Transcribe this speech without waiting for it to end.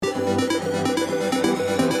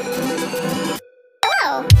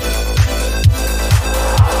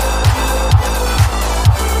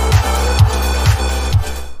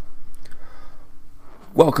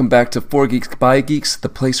Welcome back to 4 Geeks by Geeks, the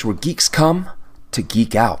place where geeks come to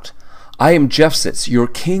geek out. I am Jeff Sitz, your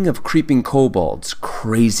king of creeping kobolds,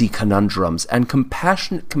 crazy conundrums, and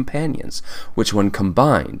compassionate companions, which when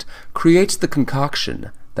combined, creates the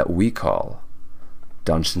concoction that we call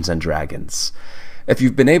Dungeons & Dragons. If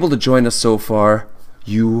you've been able to join us so far,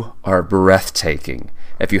 you are breathtaking.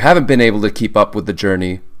 If you haven't been able to keep up with the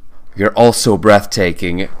journey, you're also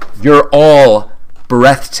breathtaking. You're all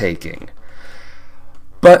breathtaking.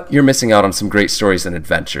 But you're missing out on some great stories and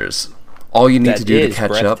adventures. All you need to do to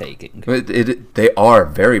catch up... They are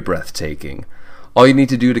very breathtaking. All you need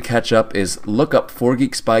to do to catch up is look up 4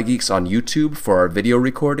 Geeks by Geeks on YouTube for our video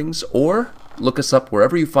recordings, or look us up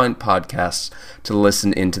wherever you find podcasts to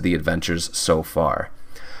listen into the adventures so far.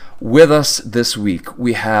 With us this week,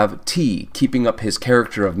 we have T, keeping up his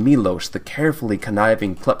character of Milos, the carefully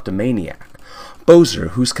conniving kleptomaniac. Bozer,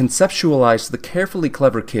 who's conceptualized the carefully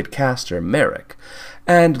clever kid caster, Merrick.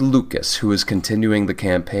 And Lucas, who is continuing the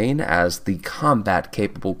campaign as the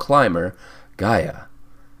combat-capable climber, Gaia.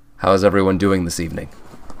 How is everyone doing this evening?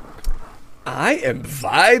 I am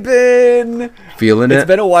vibing. Feeling it? It's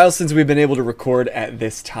been a while since we've been able to record at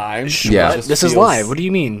this time. Yeah. This is live. What do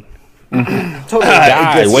you mean?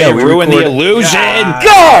 Totally. Way to ruin the illusion.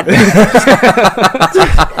 God!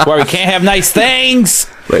 Where we can't have nice things.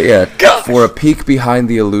 But yeah, for a peek behind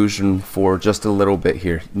the illusion for just a little bit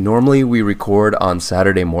here. Normally we record on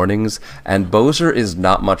Saturday mornings, and Bozer is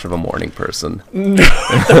not much of a morning person.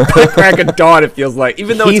 The crack of dawn, it feels like.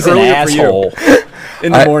 Even though He's it's an earlier asshole. for you.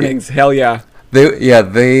 In the mornings, hell yeah.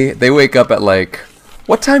 They wake up at like...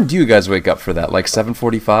 What time do you guys wake up for that? Like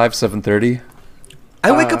 7:45, 7:30?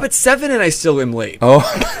 I wake up at 7 and I still am late. Oh.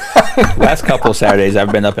 Last couple of Saturdays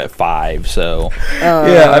I've been up at 5, so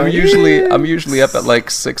yeah, I'm usually up at like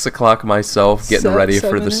 6 o'clock myself, getting ready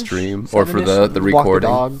for the stream or for the recording.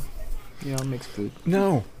 Walk the dog. You know, makes food.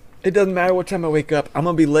 No, it doesn't matter what time I wake up. I'm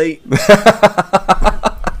gonna be late.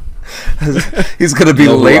 He's gonna be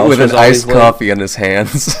late with an iced late? coffee in his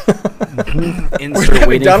hands. Insert waiting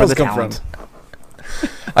McDonald's for the come talent.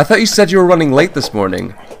 I thought you said you were running late this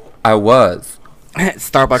morning. I was.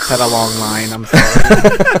 Starbucks had a long line. I'm sorry.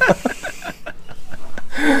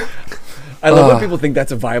 I love when people think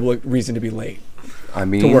that's a viable reason to be late. I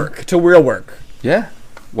mean, To real work. Yeah,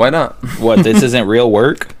 why not? what? This isn't real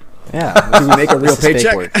work. Yeah. Do we make a real This is fake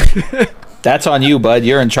paycheck? work. That's on you, bud.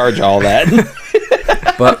 You're in charge of all that.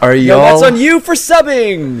 But are Yo, y'all that's on you for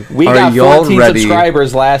subbing. We Are got y'all 14 ready?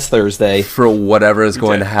 subscribers last Thursday. for whatever is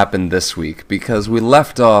going to happen this week? Because we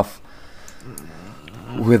left off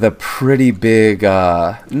with a pretty big,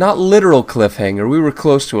 not literal cliffhanger. We were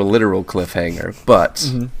close to a literal cliffhanger,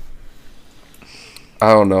 but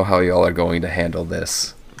I don't know how y'all are going to handle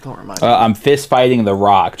this. Don't remind me. I'm fist fighting the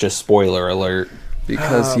Rock. Just spoiler alert.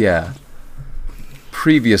 Because,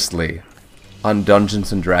 previously on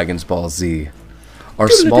Dungeons & Dragons Ball Z, our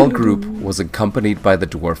small group was accompanied by the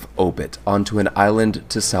dwarf Obit onto an island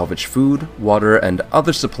to salvage food, water, and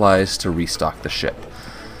other supplies to restock the ship.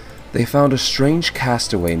 They found a strange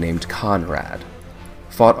castaway named Conrad,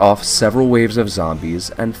 fought off several waves of zombies,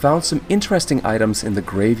 and found some interesting items in the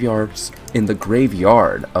graveyard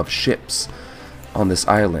of ships on this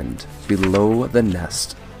island below the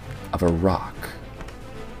nest of a rock.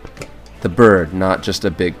 The bird, not just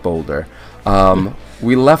a big boulder.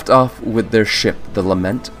 We left off with their ship, the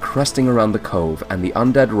Lament, cresting around the cove, and the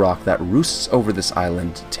undead rock that roosts over this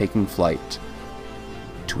island taking flight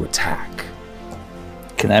to attack.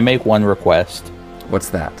 Can I make one request? What's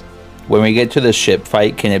that? When we get to the ship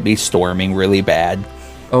fight, can it be storming really bad?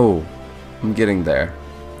 Oh, I'm getting there.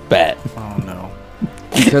 Bet. Oh no.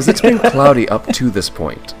 Because it's been cloudy up to this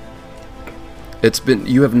point.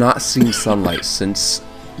 You have not seen sunlight since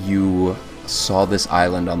you saw this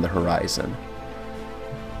island on the horizon.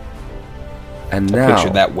 And I now,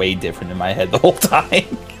 pictured that way different in my head the whole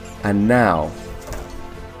time. and now,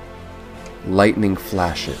 lightning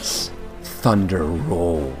flashes, thunder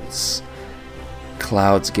rolls,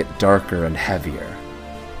 clouds get darker and heavier,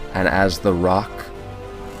 and as the rock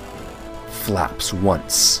flaps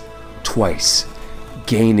once, twice,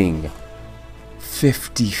 gaining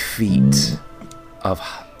 50 feet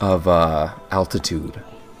of altitude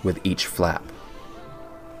with each flap,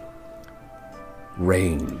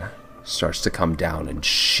 rain starts to come down in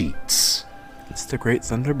sheets. It's the Great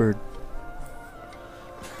Thunderbird.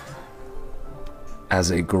 As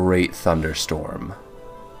a great thunderstorm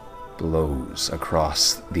blows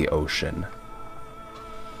across the ocean.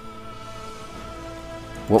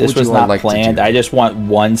 What This would was you all not like planned. to do? I just want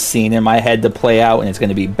one scene in my head to play out, and it's going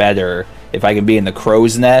to be better if I can be in the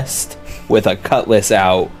crow's nest with a cutlass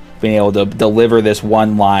out, being able to deliver this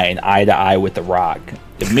one line eye to eye with the Rock.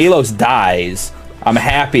 If Milos dies, I'm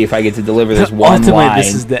happy if I get to deliver this one Ultimately, line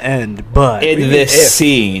this is the end, but in this if.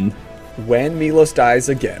 scene. When Milos dies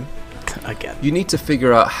again. again, You need to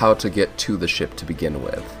figure out how to get to the ship to begin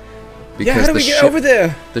with. Yeah, how do the we get ship, over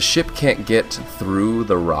there? The ship can't get through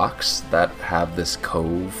the rocks that have this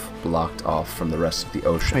cove blocked off from the rest of the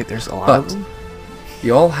ocean. wait, there's a lot But of them.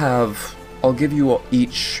 you all have. I'll give you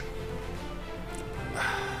each.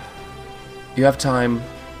 You have time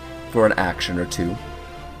for an action or two.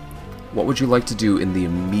 What would you like to do in the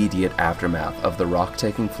immediate aftermath of the rock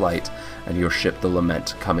taking flight and your ship, the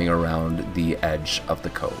Lament, coming around the edge of the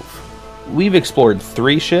cove? We've explored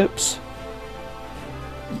 3 ships.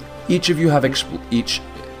 Each of you have each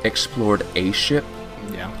explored a ship.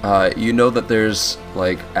 Yeah. You know that there's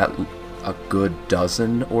like at a good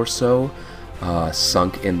dozen or so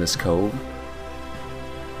sunk in this cove.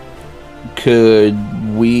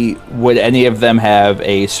 Would any of them have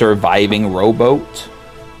a surviving rowboat?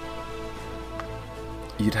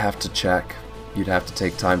 You'd have to check. You'd have to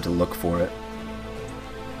take time to look for it.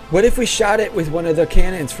 What if we shot it with one of the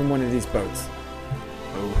cannons from one of these boats?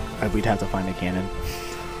 We'd have to find a cannon.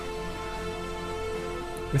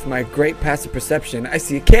 With my great passive perception, I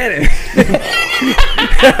see a cannon. And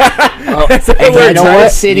We're you know trying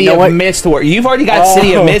what? City You know of what? Mist. You've already got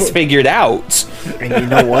City of Oh. Mist figured out. And you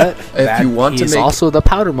know what? If you want to he's make- also the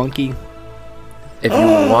powder monkey. If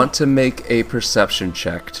you want to make a perception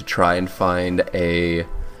check to try and find a...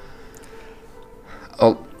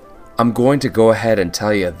 Oh, I'm going to go ahead and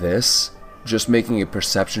tell you this. Just making a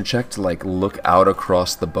perception check to like look out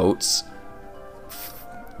across the boats.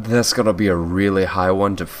 That's going to be a really high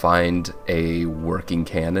one to find a working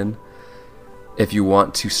cannon. If you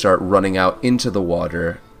want to start running out into the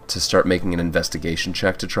water to start making an investigation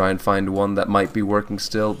check to try and find one that might be working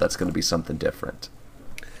still, that's going to be something different.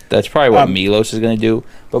 That's probably what Milos is going to do.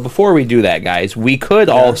 But before we do that, guys, we could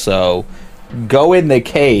also go in the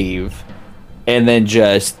cave and then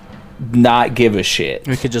just not give a shit.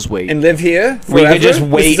 We could just wait. And live here We forever? could just This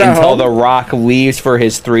wait is our until home? the Rock leaves for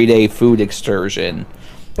his 3-day food excursion.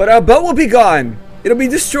 But our boat will be gone. It'll be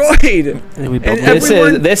destroyed. And we built And it.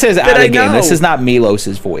 everyone This is that out I of game. This know. is not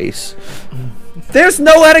Milos's voice. There's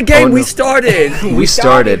no out of game. Oh, no. We started. We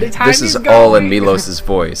started. the time This is is all in going. Milos's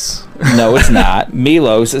voice. No, it's not.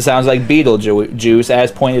 Milos, it sounds like Beetlejuice,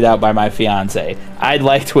 as pointed out by my fiance. I'd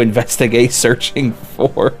like to investigate searching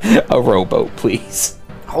for a rowboat, please.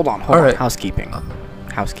 Hold on. All right. Housekeeping.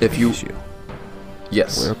 Housekeeping if you- issue.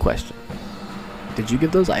 Yes. Weird question. Did you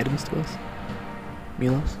give those items to us,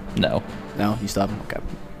 Milos? No. No, you still haven't. Okay.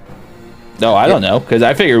 No, I don't know, because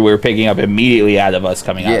I figured we were picking up immediately out of us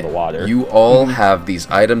coming out of the water. You all have these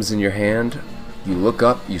items in your hand. You look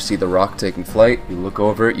up, you see the rock taking flight. You look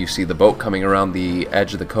over it, you see the boat coming around the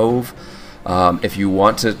edge of the cove. If you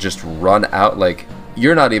want to just run out, like,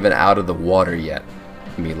 you're not even out of the water yet,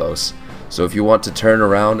 Milos. So if you want to turn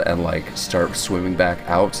around and, like, start swimming back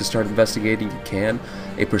out to start investigating, you can.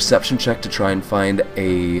 A perception check to try and find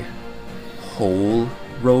a whole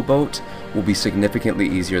rowboat will be significantly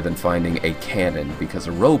easier than finding a cannon, because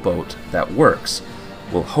a rowboat that works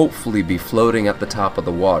will hopefully be floating at the top of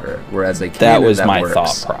the water, whereas a that cannon was that my works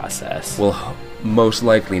thought process. will most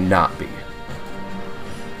likely not be.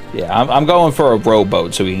 Yeah, I'm going for a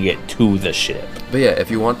rowboat so we can get to the ship. But yeah,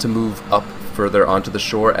 if you want to move up further onto the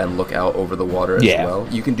shore and look out over the water as Yeah. well,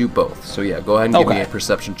 you can do both. So yeah, go ahead and give me Okay. a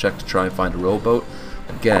perception check to try and find a rowboat.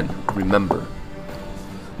 Again, remember,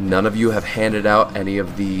 none of you have handed out any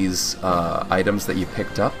of these items that you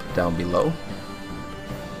picked up down below.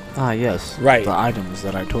 Ah, yes. Right. The items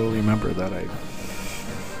that I totally remember that I.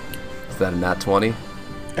 Is that a nat 20?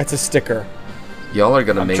 That's a sticker. Y'all are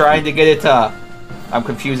gonna I'm make trying me- to get it to... I'm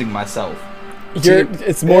confusing myself.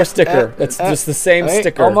 It's more sticker. That's just the same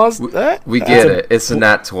sticker. Almost. We get it. It's a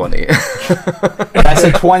nat 20. That's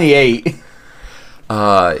a 28.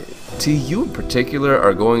 To you in particular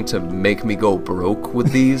are going to make me go broke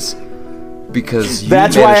with these because you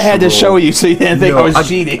That's why I managed had to roll- show you so you didn't think I No, was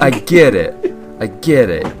cheating. I get it. I get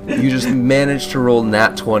it. You just managed to roll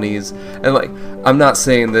nat 20s. And, like, I'm not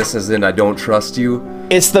saying this as in I don't trust you.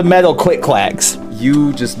 It's the metal click clacks.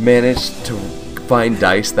 You just managed to find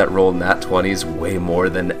dice that roll nat 20s way more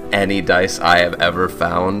than any dice I have ever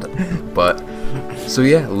found. But, so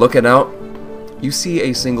yeah, looking out, you see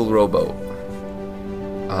a single rowboat.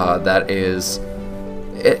 That is...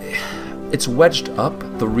 It's wedged up.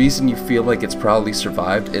 The reason you feel like it's probably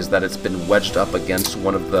survived is that it's been wedged up against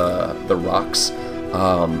one of the rocks.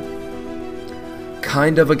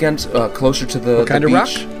 kind of against, closer to the, What kind the of rock?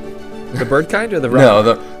 beach. The bird kind or the rock?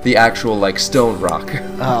 No, the actual like stone rock.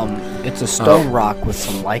 It's a stone rock with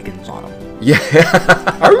some lichens on them. Yeah,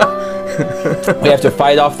 We have to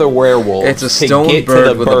fight off the werewolves. it's a to stone get bird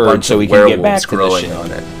to the with bird a bunch so of we can get back werewolves to the growing ship.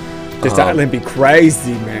 on it. This island be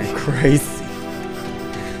crazy, man. Crazy.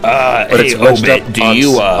 But Hey, it's wedged Obit, up do on,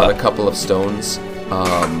 you on a couple of stones,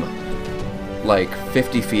 like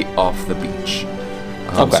 50 feet off the beach.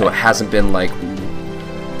 Okay. So it hasn't been like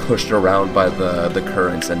pushed around by the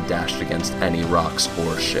currents and dashed against any rocks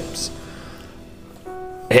or ships.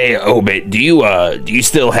 Hey, Obit, do you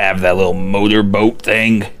still have that little motorboat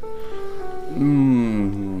thing?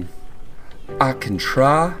 I can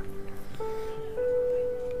try.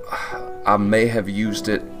 I may have used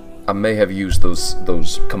it. I may have used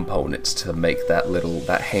those components to make that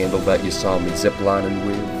handle that you saw me ziplining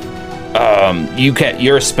with.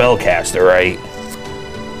 You're a spellcaster, right?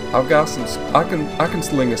 I've got some. I can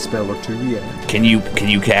sling a spell or two. Yeah. Can you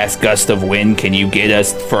cast Gust of Wind? Can you get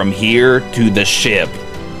us from here to the ship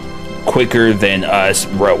quicker than us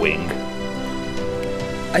rowing?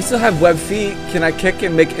 I still have web feet. Can I kick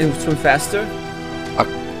and make him swim faster?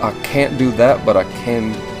 I can't do that, but I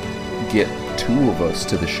can get two of us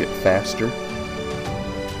to the ship faster.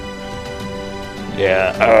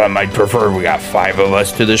 Yeah, I'd prefer we got 5 of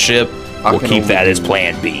us to the ship. I We'll can keep only that as do-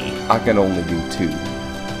 plan B. I can only do 2.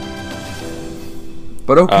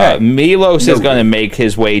 But okay. Milos is No. going to make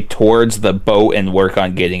his way towards the boat and work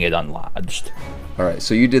on getting it unlodged. All right.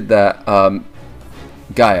 So you did that.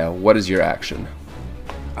 Gaia, what is your action?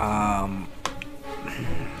 I'm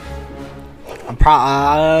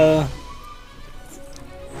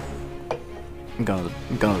going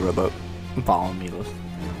to rowboat. I'm following Milos.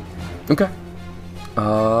 Okay.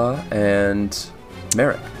 And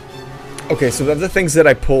Merrick. Okay, so of the things that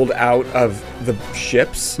I pulled out of the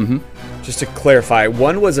ships, just to clarify,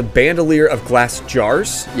 one was a bandolier of glass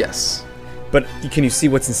jars, Yes. but can you see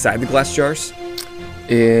what's inside the glass jars?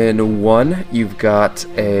 In one, you've got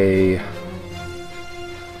a.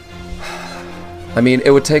 I mean,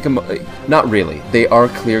 it would take them. Not really. They are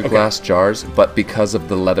clear glass jars, but because of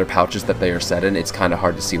the leather pouches that they are set in, it's kind of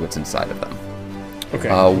hard to see what's inside of them. Okay.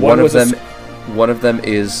 One of was a them, one of them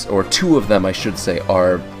is, or two of them, I should say,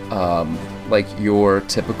 are like your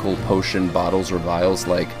typical potion bottles or vials,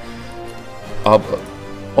 like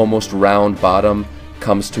almost round bottom,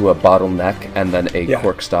 comes to a bottleneck, and then a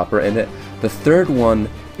cork stopper in it. The third one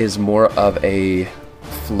is more of a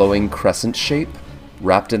flowing crescent shape,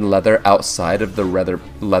 wrapped in leather outside of the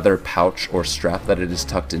leather pouch or strap that it is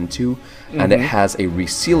tucked into, and it has a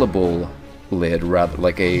resealable lid, rather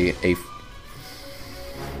like a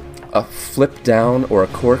flip down or a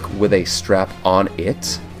cork with a strap on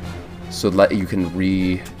it, so that you can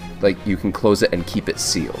you can close it and keep it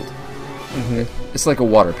sealed. It's like a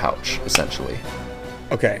water pouch, essentially.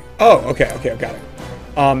 Okay. Oh, okay, I got it.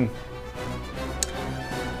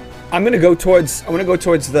 I'm gonna go towards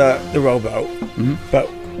the rowboat, but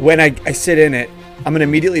when I sit in it, I'm gonna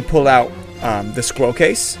immediately pull out the scroll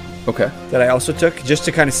case Okay. that I also took, just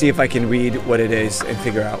to kind of see if I can read what it is and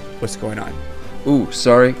figure out what's going on. Ooh,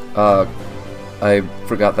 sorry. I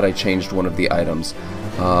forgot that I changed one of the items.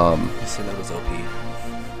 You said that was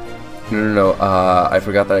OP. No. I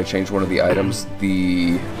forgot that I changed one of the items.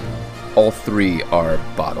 All 3 are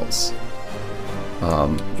bottles.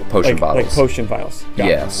 Potion bottles. Like potion vials. Got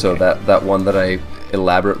Yeah, it. so Okay. that one that I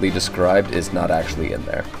elaborately described is not actually in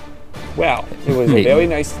there. Wow, it was a very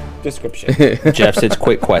nice description. Jeff, it's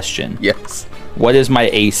quick question. Yes. What is my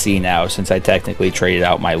AC now, since I technically traded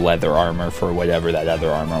out my leather armor for whatever that other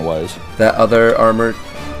armor was? That other armor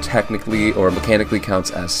technically or mechanically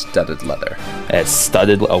counts as studded leather. As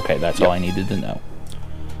studded... Okay, that's all I needed to know.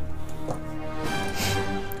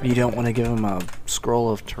 You don't want to give him a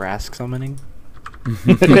scroll of Tarask summoning?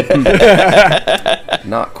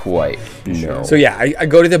 Not quite. No. So yeah, I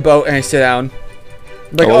go to the boat and I sit down.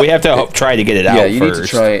 Like, Well, we have to try to get it out yeah, you first. need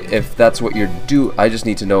to try if that's what you're I just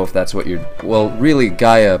need to know if that's what you're. Well, really,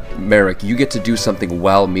 Gaia, Merrick, you get to do something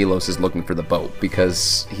while Milos is looking for the boat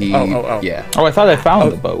because he. Oh. Yeah, Oh, I thought I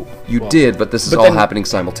found the boat. you did, but this is all then- happening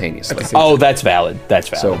simultaneously. Oh, that's valid. That's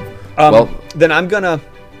So, valid. then I'm gonna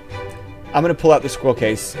pull out the scroll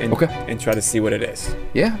case and Okay. and try to see what it is.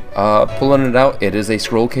 yeah, pulling it out, it is a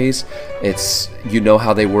scroll case. It's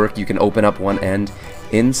how they work. You can open up one end.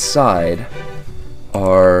 Inside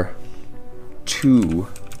are 2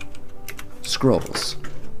 scrolls.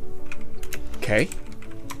 Okay.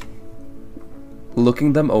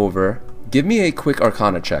 Looking them over, give me a quick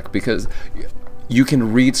Arcana check because you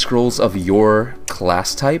can read scrolls of your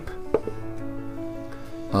class type.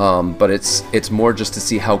 but it's more just to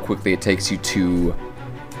see how quickly it takes you to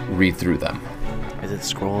read through them. Is it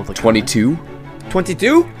scroll the 22.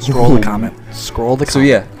 22? comment? Scroll the comment. Scroll the comment. So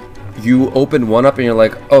yeah, you open one up and you're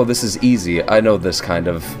like, oh, this is easy. I know this kind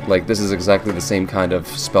of, like, this is exactly the same kind of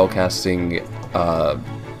spellcasting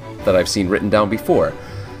that I've seen written down before.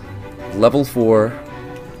 Level 4,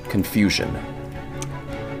 Confusion.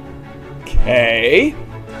 Okay.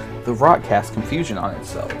 The rock casts confusion on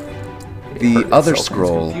itself. The hurt other itself from its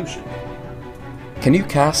scroll. confusion. Can you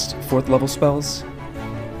cast 4th level spells?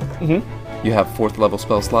 Mm-hmm. You have 4th level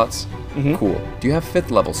spell slots? Mhm. Cool. Do you have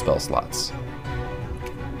 5th level spell slots?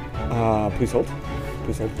 Please hold.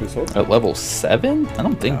 Please hold, please hold. At level 7? I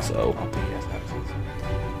don't think I so. don't think he has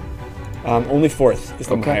access. Only 4th is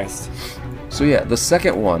the Okay. highest. So yeah, the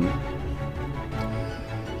second one,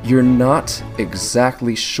 you're not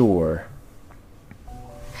exactly sure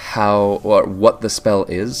how or what the spell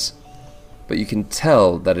is, but you can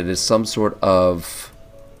tell that it is some sort of...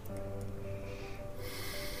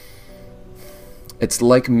 It's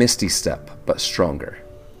like Misty Step, but stronger.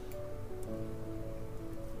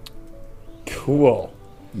 Cool.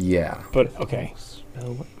 Yeah. But, okay.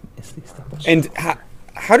 Spell what? Misty Step. And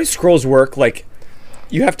how do scrolls work? Like,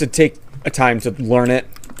 you have to take a time to learn it.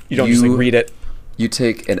 You don't just, like, You- read it. You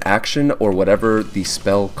take an action or whatever the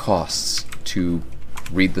spell costs to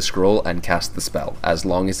read the scroll and cast the spell, as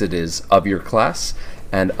long as it is of your class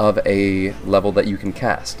and of a level that you can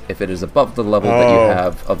cast. If it is above the level that you Oh.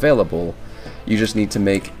 have available, you just need to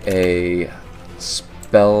make a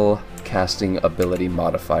spell casting ability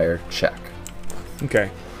modifier check.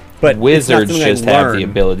 Okay. But Wizards it's not something I just have the learn.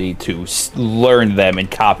 ability to learn them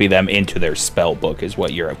and copy them into their spell book, is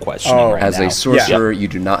what you're questioning Oh. right As now. a sorcerer, you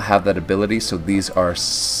do not have that ability, so these are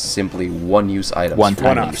simply one-use items.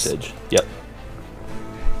 One-time one-offs. usage. Yep.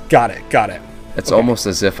 Got it, got it. It's Okay. almost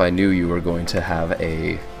as if I knew you were going to have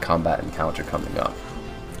a combat encounter coming up.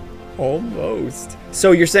 Almost.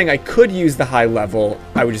 So you're saying I could use the high level,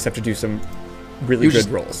 I would just have to do some really You good just-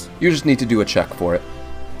 rolls. You just need to do a check for it.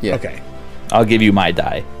 Yeah. Okay. I'll give you my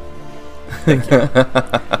die.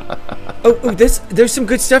 There's some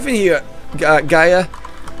good stuff in here, Gaia.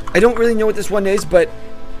 I don't really know what this one is, but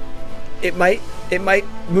it might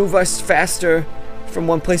move us faster from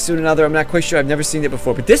one place to another. I'm not quite sure. I've never seen it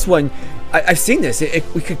before, but this one, I've seen this.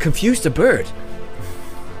 We could confuse the bird.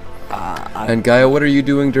 And Gaia, what are you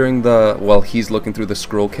doing during the... While he's looking through the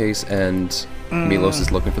scroll case and Milos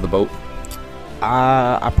is looking for the boat?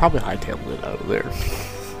 I probably hightailed it out of there.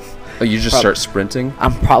 Oh, you just start sprinting?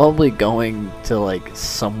 I'm probably going to like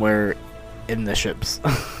somewhere in the ships.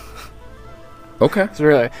 Okay. So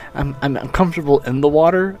really, I'm comfortable in the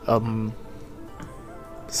water.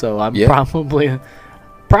 So I'm Yeah. probably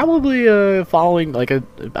following like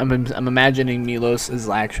I'm imagining Milos is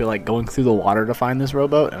actually like going through the water to find this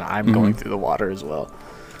rowboat, and I'm going through the water as well.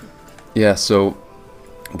 Yeah, so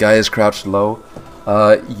Gaia's crouched low.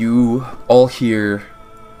 You all hear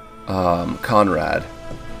Conrad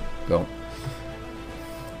go,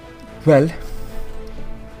 well,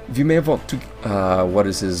 we may want to... what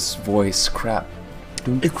is his voice? Crap.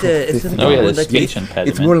 Don't It's, croak it's this an- Oh yeah, Well, the like, speech impediment.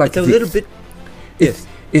 It's more like It's a the- little bit. Yes.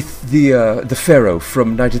 It's the Pharaoh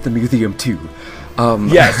from Night at the Museum 2.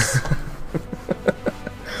 Yes.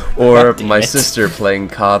 Or God damn my it. sister playing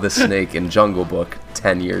Ka the Snake in Jungle Book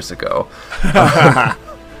 10 years ago.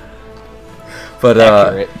 But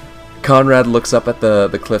Accurate. Conrad looks up at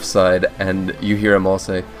the cliffside, and you hear him all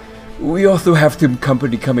say, we also have some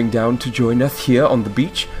company coming down to join us here on the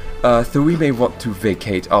beach, so we may want to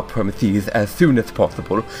vacate our premises as soon as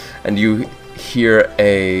possible. And you hear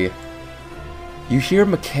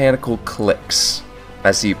mechanical clicks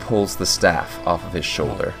as he pulls the staff off of his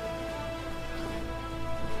shoulder.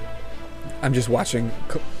 I'm just watching,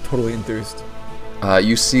 totally enthused.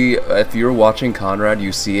 You see, if you're watching Conrad,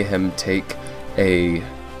 you see him take a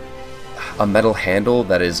metal handle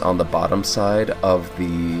that is on the bottom side of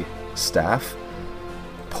the staff,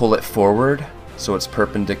 pull it forward so it's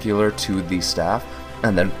perpendicular to the staff,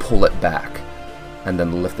 and then pull it back, and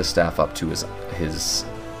then lift the staff up to his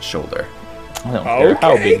shoulder. I don't care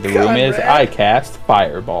how Okay, big the room is. Conrad. I cast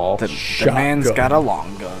fireball. The man's Shotgun. got a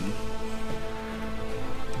long gun.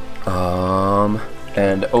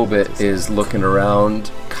 And Obit is looking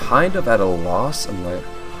around, kind of at a loss. I'm like,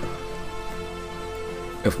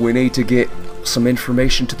 if we need to get some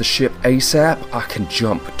information to the ship ASAP, I can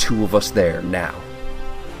jump 2 of us there now.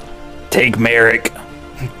 Take Merrick.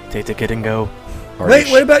 Take the kid and go. Are Wait,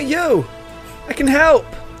 you what about you? I can help.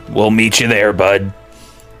 We'll meet you there, bud.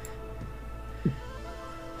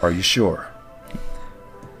 Are you sure?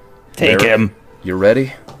 Take Merrick? him. You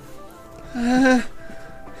ready?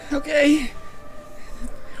 Okay.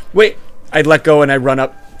 Wait. I'd let go and I run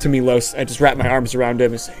up to Milos. I just wrap my arms around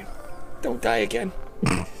him and say, "Don't die again."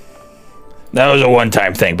 That was a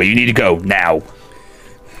one-time thing, but you need to go now.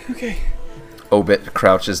 Okay. Obit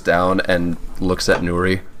crouches down and looks at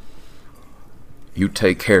Nuri. You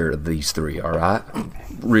take care of these three, all right?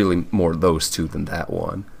 Really more those two than that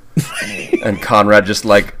one. And Conrad just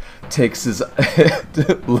like takes his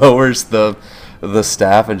lowers the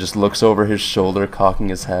staff and just looks over his shoulder, cocking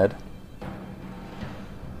his head.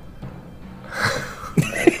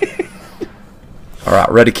 All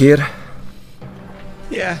right, ready, kid?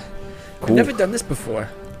 Yeah. Cool. I've never done this before.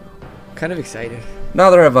 Kind of excited.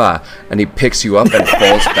 Neither have I. And he picks you up and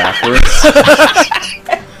falls backwards.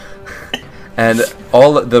 And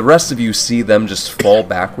all the rest of you see them just fall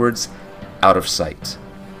backwards out of sight.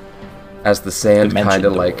 As the sand kind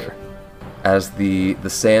of like, as the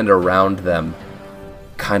sand around them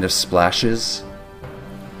kind of splashes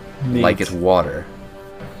like it's water,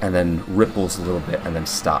 and then ripples a little bit and then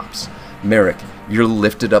stops. Merrick, you're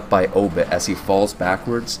lifted up by Obit as he falls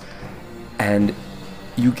backwards, and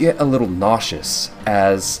you get a little nauseous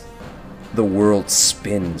as the world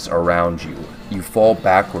spins around you. You fall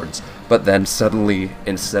backwards, but then suddenly,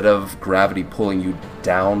 instead of gravity pulling you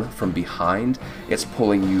down from behind, it's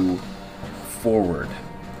pulling you forward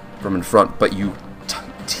from in front, but you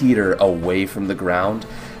teeter away from the ground,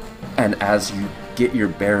 and as you get your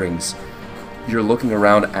bearings, you're looking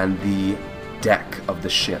around and the deck of the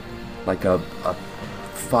ship, like a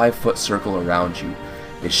 5-foot circle around you,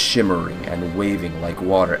 is shimmering and waving like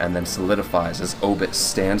water and then solidifies as Obit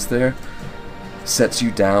stands there, sets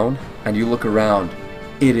you down, and you look around.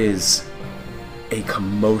 It is a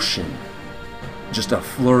commotion, just a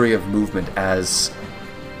flurry of movement as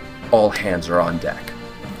all hands are on deck,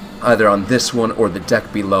 either on this one or the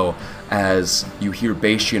deck below, as you hear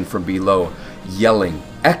Bastion from below yelling,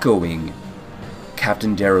 echoing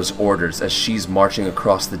Captain Darrow's orders as she's marching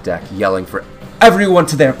across the deck, yelling for everyone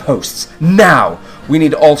to their posts, now! We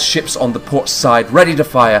need all ships on the port side ready to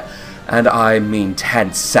fire, and I mean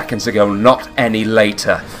 10 seconds ago, not any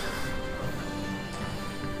later.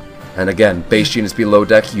 And again, Bastion is below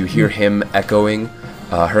deck, you hear him echoing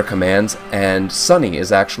her commands, and Sunny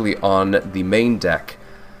is actually on the main deck,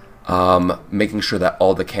 making sure that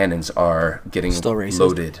all the cannons are getting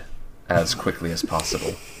loaded as quickly as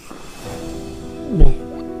possible.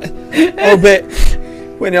 Obit,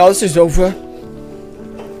 when all this is over,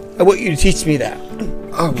 I want you to teach me that.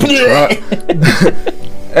 Oh,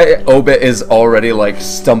 Obit is already like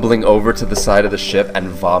stumbling over to the side of the ship and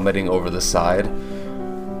vomiting over the side.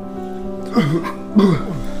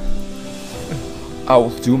 I will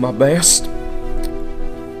do my best,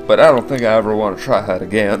 but I don't think I ever want to try that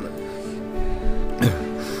again.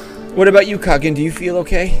 What about you, Kagan? Do you feel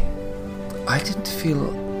okay? I didn't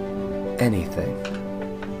feel anything.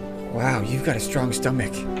 Wow, you've got a strong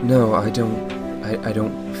stomach. No, I don't. I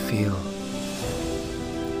don't feel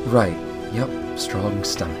right. Yep, strong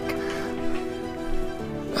stomach.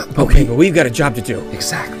 But we've got a job to do.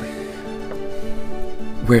 Exactly.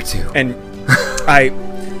 Where to? And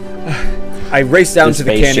I race down to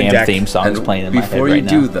the Space cannon Jam deck. theme song's playing in my head before right you now.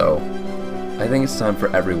 do, though, I think it's time for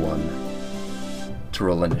everyone to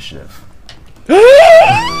roll initiative.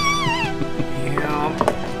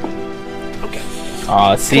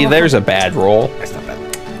 See, there's a bad roll. That's not bad.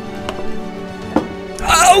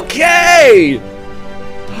 Okay!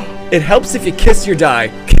 It helps if you kiss your die.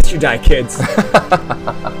 Kiss your die, kids.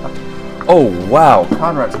 Oh, wow.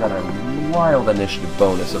 Conrad's got a wild initiative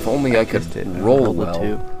bonus. If only I could roll well.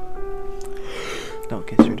 Don't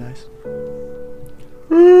kiss your dice.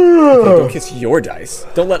 Okay, don't kiss your dice.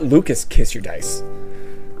 Don't let Lucas kiss your dice.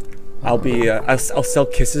 I'll sell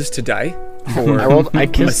kisses to die. I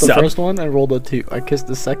kissed the sub. first one, I rolled a 2. I kissed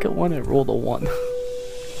the second one, I rolled a 1.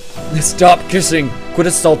 Stop kissing. Quit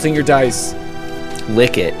assaulting your dice.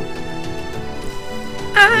 Lick it.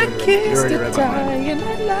 I kissed the die and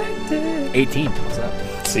I liked it. 18. What's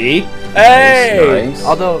that? See? Hey! Nice.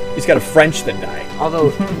 Although He's got a French than die.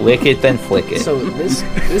 Lick it, then flick it. So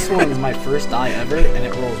this one is my first die ever, and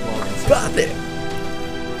it rolls well. Stop it.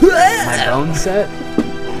 My bone set.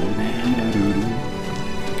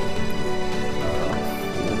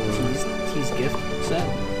 T's gift set.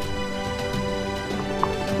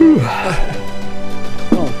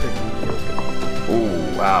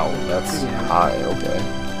 Oh, wow. That's high. Okay.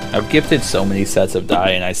 I've gifted so many sets of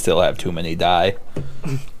die, and I still have too many die.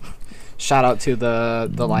 Shout out to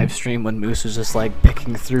the live stream when Moose was just like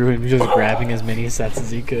picking through and just grabbing as many sets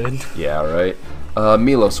as he could. Yeah, right.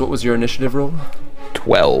 Milos, what was your initiative roll?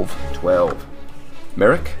 12. 12.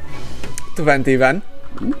 Merrick? 21.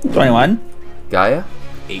 21. Gaia?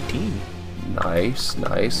 18. Nice,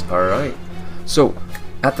 nice. All right. So,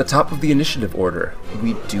 at the top of the initiative order,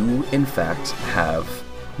 we do in fact have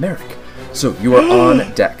Merrick. So you are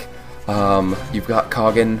on deck. You've got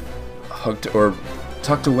Coggin hugged or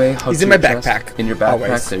tucked away. Hugged He's to in my your chest. backpack. In your backpack.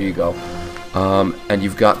 Always. There you go. And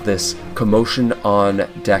you've got this commotion on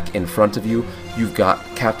deck in front of you. You've got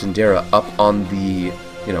Captain Dara up on the,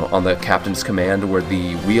 on the captain's command where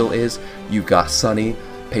the wheel is. You've got Sunny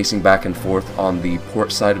pacing back and forth on the port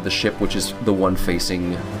side of the ship, which is the one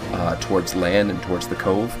facing towards land and towards the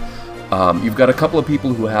cove. You've got a couple of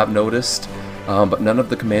people who have noticed, but none of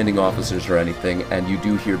the commanding officers or anything, and you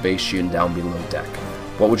do hear Bastion down below deck.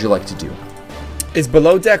 What would you like to do? Is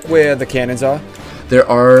below deck where the cannons are? There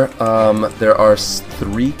are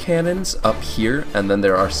 3 cannons up here, and then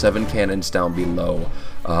there are 7 cannons down below,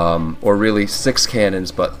 or really 6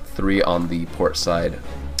 cannons, but 3 on the port side,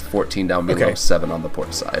 14 down below, Okay. 7 on the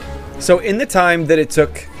port side. So in the time that it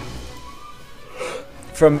took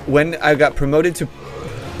from when I got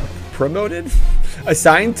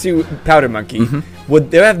assigned to Powder Monkey,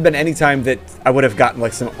 would there have been any time that I would have gotten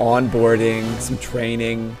like some onboarding, some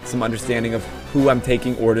training, some understanding of who I'm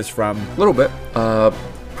taking orders from? A little bit.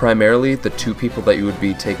 Primarily, the 2 people that you would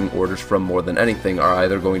be taking orders from more than anything are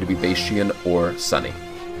either going to be Bastion or Sunny.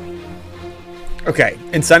 Okay,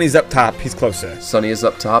 and Sunny's up top. He's closer. Sunny is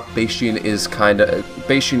up top. Bastion is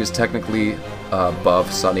technically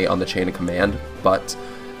above Sunny on the chain of command, but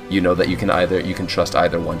you know that you can trust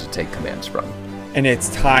either one to take commands from. And it's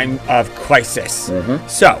time of crisis.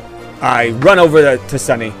 So I run over to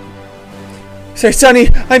Sunny. Say, Sunny,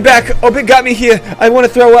 I'm back. Obit got me here. I want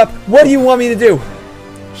to throw up. What do you want me to do?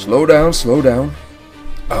 Slow down, slow down.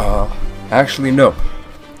 Actually, no.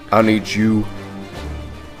 I need you.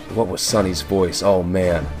 What was Sunny's voice? Oh,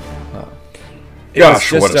 man.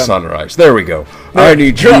 Gosh, what a sunrise. There we go. I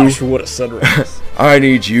need Gosh, you. what a sunrise. I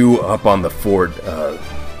need you up on the fort.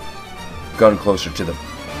 Gun closer to the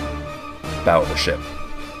bow of the ship.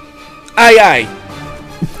 Aye, aye.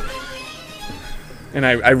 And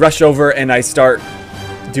I rush over and I start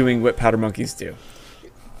doing what powder monkeys do.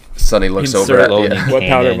 Sunny looks over Insert at loading. what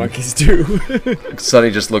powder Cannon. monkeys do.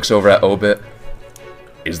 Sunny just looks over at Obit.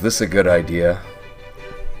 Is this a good idea?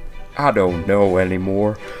 I don't know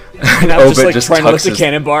anymore. And I'm just Obit like just trying to lift tucks the his-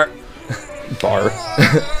 cannon bar.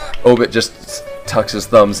 Obit just tucks his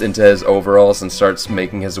thumbs into his overalls and starts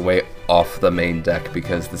making his way off the main deck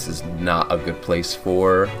because this is not a good place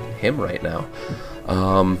for him right now.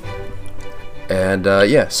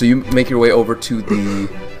 So you make your way over to the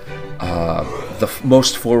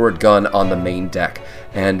most forward gun on the main deck.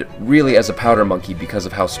 And really, as a powder monkey, because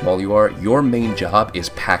of how small you are, your main job is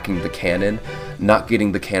packing the cannon, not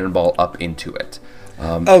getting the cannonball up into it.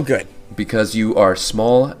 Oh, good. Because you are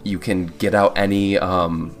small, you can get out any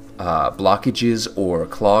blockages or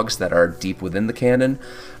clogs that are deep within the cannon,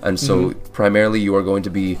 and so primarily you are going to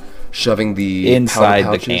be shoving the Inside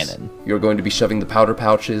powder the pouches. cannon. You're going to be shoving the powder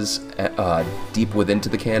pouches deep within to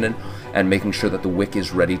the cannon, and making sure that the wick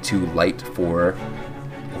is ready to light for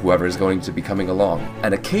whoever is going to be coming along,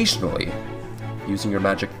 and occasionally using your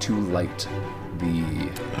magic to light the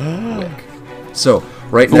wick. So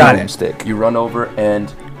right Got now, it. Stick. you run over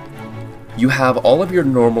and you have all of your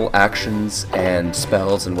normal actions and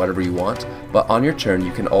spells and whatever you want, but on your turn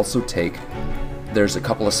you can also take, there's a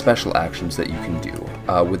couple of special actions that you can do.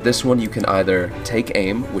 With this one you can either take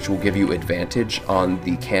aim, which will give you advantage on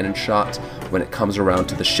the cannon shot when it comes around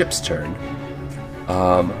to the ship's turn,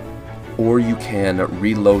 or you can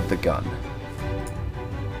reload the gun,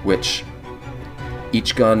 which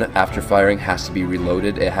each gun after firing has to be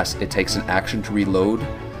reloaded. It takes an action to reload,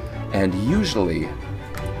 and usually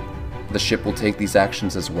the ship will take these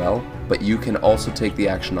actions as well, but you can also take the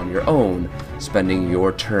action on your own, spending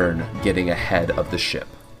your turn getting ahead of the ship,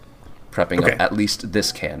 prepping Okay. up at least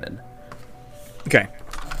this cannon. Okay.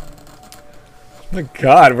 My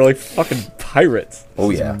God, we're like fucking pirates. Oh,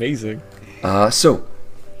 This is yeah. amazing. So,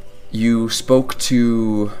 you spoke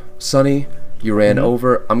to Sunny, you ran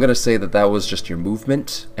over. I'm going to say that was just your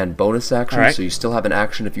movement and bonus action, Alright. so you still have an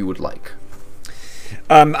action if you would like.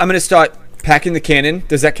 I'm gonna start packing the cannon.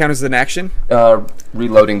 Does that count as an action?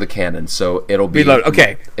 Reloading the cannon, so it'll be... Reload,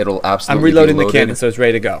 okay. It'll I'm absolutely reloading be the loaded. cannon, so it's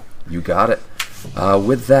ready to go. You got it.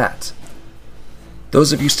 With that,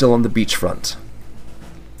 those of you still on the beachfront,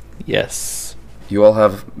 Yes. you all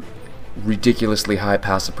have ridiculously high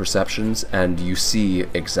passive perceptions, and you see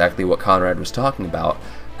exactly what Conrad was talking about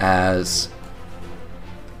as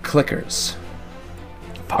clickers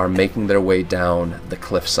are making their way down the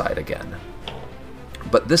cliffside again.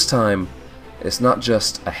 But this time, it's not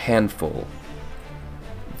just a handful.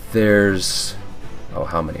 There's... oh,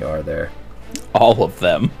 how many are there? All of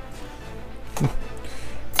them.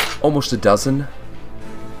 almost a dozen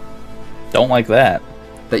Don't like that.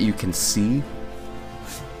 that you can see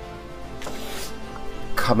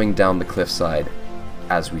coming down the cliffside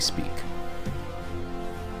as we speak.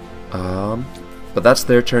 But that's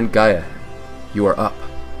their turn. Gaia, you are up.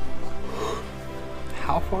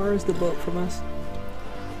 How far is the boat from us?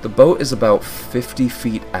 The boat is about 50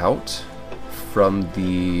 feet out from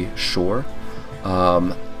the shore.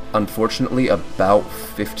 Unfortunately, about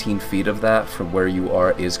 15 feet of that from where you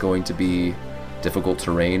are is going to be difficult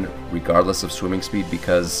terrain, regardless of swimming speed,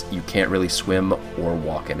 because you can't really swim or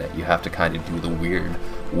walk in it. You have to kind of do the weird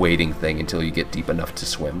wading thing until you get deep enough to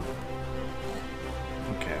swim.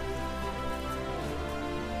 Okay.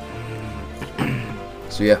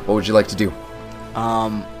 So yeah, what would you like to do?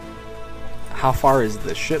 How far is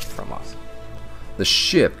the ship from us? The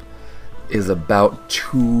ship is about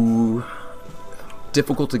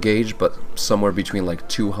difficult to gauge, but somewhere between like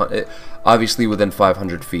 200, obviously within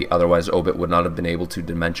 500 feet, otherwise Obit would not have been able to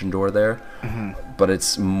dimension door there. But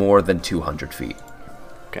it's more than 200 feet.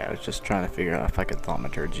 Okay, I was just trying to figure out if I could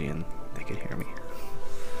thaumaturgy and they could hear me.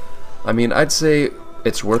 I mean, I'd say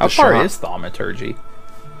it's worth How a shot. far is thaumaturgy?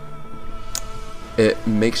 It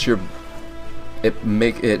makes your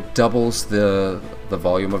it doubles the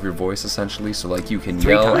volume of your voice essentially, so like you can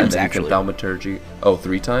 3 yell and times, then actually. you can thaumaturgy. Oh,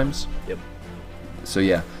 3 times? Yep. So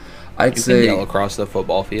yeah, I'd You say can yell across the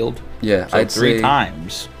football field. yeah, So I'd 3 say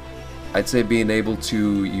times. I'd say being able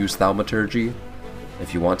to use thaumaturgy,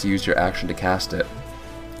 if you want to use your action to cast it,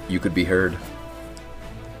 you could be heard.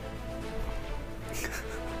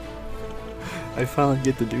 I finally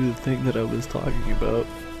get to do the thing that I was talking about.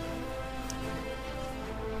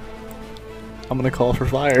 I'm gonna call for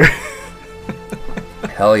fire.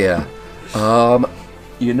 Hell yeah.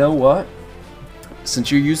 You know what? Since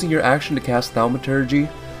you're using your action to cast thaumaturgy,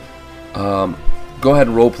 go ahead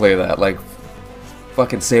and roleplay that. Like,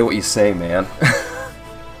 fucking say what you say, man.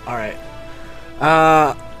 Alright.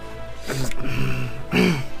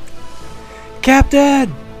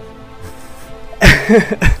 Captain!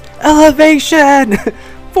 Elevation!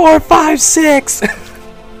 4, 5, 6!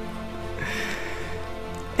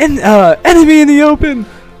 Enemy in the open!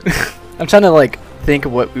 I'm trying to, like, think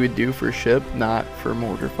of what we would do for ship, not for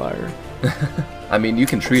mortar fire. I mean, you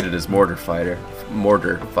can treat it as mortar fire.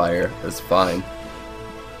 Mortar fire. That's fine.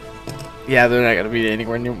 Yeah, they're not gonna be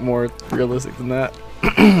anywhere near more realistic than that.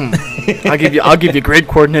 I'll give you grid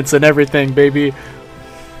coordinates and everything, baby.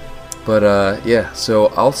 But yeah, so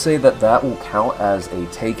I'll say that will count as a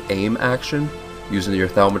take aim action, using your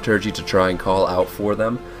thaumaturgy to try and call out for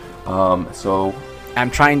them. So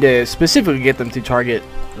I'm trying to specifically get them to target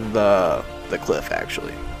the cliff,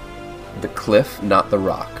 actually. the cliff, not the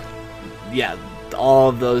rock. Yeah, all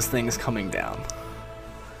of those things coming down.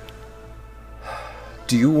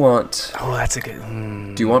 Do you want Oh, that's a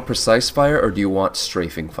good. do you want precise fire or do you want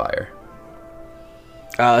strafing fire?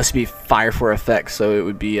 This would be fire for effect, so it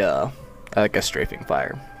would be like a strafing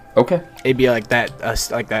fire. Okay. It'd be like that, a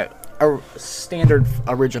standard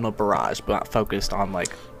original barrage, but not focused on like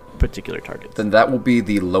particular targets. Then that will be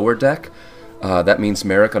the lower deck. That means,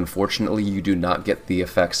 Merrick, unfortunately, you do not get the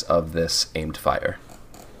effects of this aimed fire.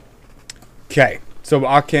 Okay, so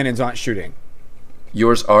our cannons aren't shooting.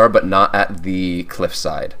 Yours are, but not at the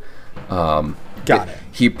cliffside. Got it.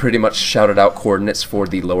 He pretty much shouted out coordinates for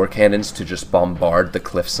the lower cannons to just bombard the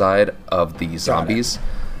cliffside of the zombies,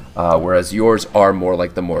 whereas yours are more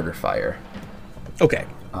like the mortar fire. Okay.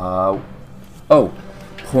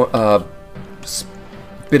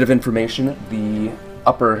 Bit of information, the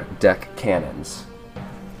upper deck cannons,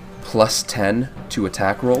 plus 10 to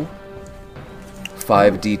attack roll,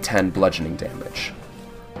 5d10 bludgeoning damage.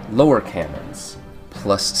 Lower cannons,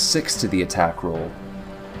 plus 6 to the attack roll,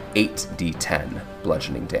 8d10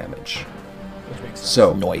 bludgeoning damage.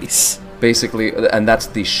 So, Noise. basically, and that's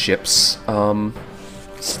the ship's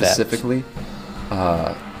specifically,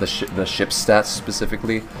 the ship's stats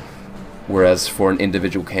specifically, whereas for an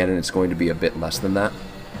individual cannon it's going to be a bit less than that.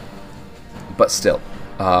 But still,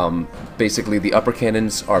 basically the upper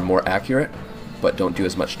cannons are more accurate, but don't do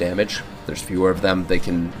as much damage. There's fewer of them. They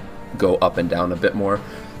can go up and down a bit more.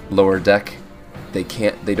 Lower deck, they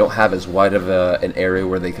don't have as wide of an area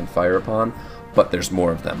where they can fire upon, but there's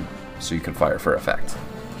more of them, so you can fire for effect.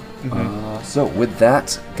 So with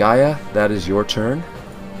that, Gaia, that is your turn.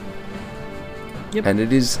 Yep. And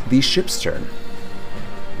it is the ship's turn.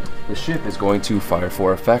 The ship is going to fire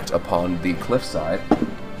for effect upon the cliffside.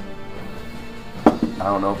 I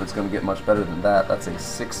don't know if it's going to get much better than that. That's a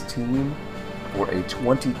 16 or a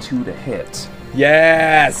 22 to hit.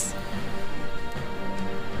 Yes.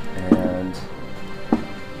 And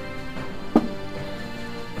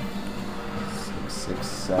 6,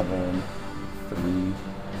 7,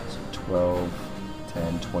 12,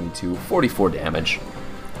 10, 22, 44 damage.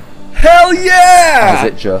 Hell yeah! As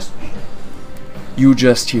it just... You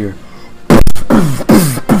just hear...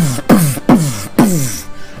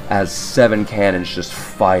 as 7 cannons just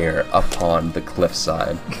fire upon the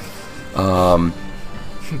cliffside. And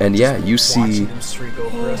yeah, you see...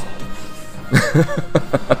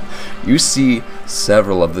 you see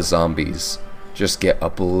several of the zombies just get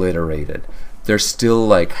obliterated. There's still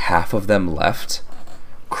like half of them left,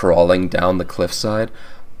 crawling down the cliffside.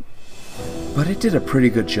 But it did a pretty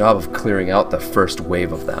good job of clearing out the first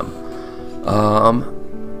wave of them.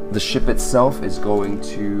 The ship itself is going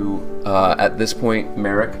to, at this point,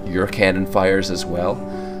 Merrick, your cannon fires as well.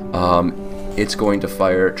 It's going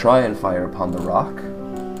to try and fire upon the rock.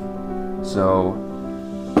 So,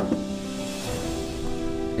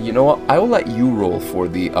 you know what? I will let you roll for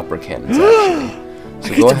the upper cannons, actually.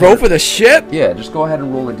 So I get to roll for the ship? Yeah, just go ahead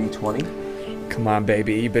and roll a d20. Come on,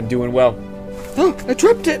 baby. You've been doing well. Oh, I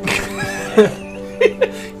tripped it.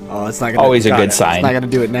 Oh, it's not gonna. Always a good sign. It's not gonna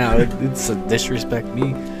do it now. It's a disrespect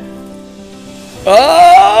me.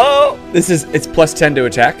 Oh! It's plus 10 to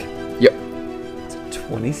attack. Yep.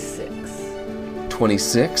 26.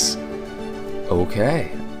 26? Okay.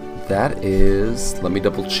 That is... Let me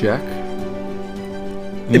double check.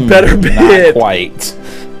 It better be Not it. quite.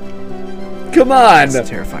 Come on. That's a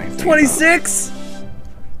terrifying. 26?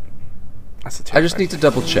 That's a terrifying. I just need to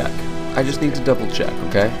double check.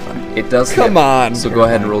 Okay? It does Come hit, on. So go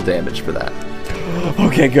ahead and roll damage for that.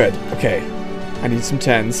 Okay, good. Okay. I need some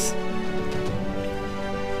 10s.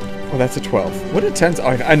 Oh, that's a 12. What do 10s... Oh,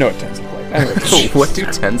 I know what 10s look like. I know what 10s What do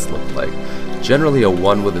 10s look like? Generally a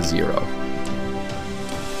 1 with a 0.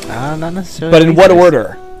 Not necessarily. But in these what dice.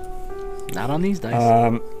 order? Not on these dice.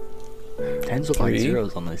 10s look like 3.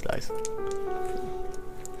 zeros on these dice.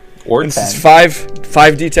 Or This 10. is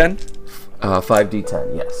 5d10?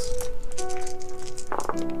 5d10, yes.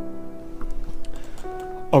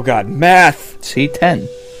 Oh god, math. C10.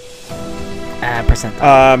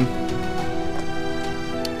 Percentile.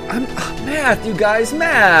 Math, you guys,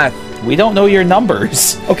 math. We don't know your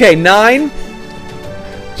numbers. Okay, 9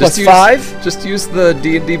 plus 5. Just use the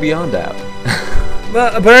D&D Beyond app.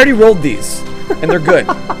 But I already rolled these, and they're good.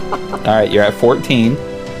 All right, you're at 14.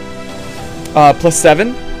 Plus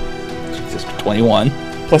 7, Jesus, 21.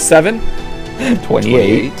 plus 7,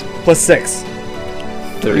 28. plus 6.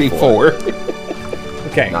 34.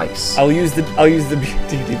 Okay. Nice. I'll use the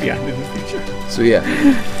D&D Beyond in the future. So yeah,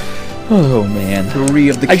 Oh, man. 3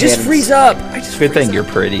 of the I cannons. just freeze up. Good thing you're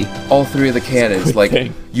pretty. All 3 of the cannons, Good like,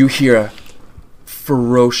 thing. you hear a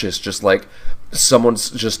ferocious, just like, someone's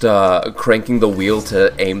just cranking the wheel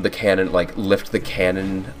to aim the cannon, like, lift the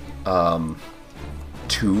cannon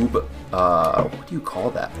tube. What do you call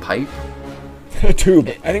that? Pipe? A tube.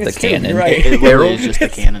 I think The it's tube. cannon. You're right. It literally Arrow? is just a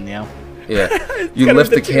cannon, yeah. Yeah. You kind of lift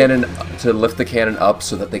the the tube. cannon to lift the cannon up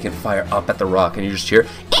so that they can fire up at the rock, and you just hear...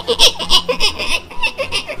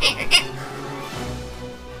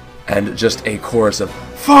 And just a chorus of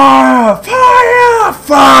fire, fire,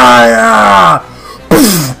 fire,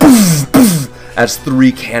 as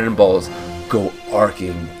 3 cannonballs go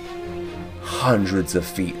arcing hundreds of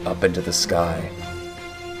feet up into the sky.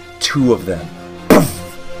 2 of them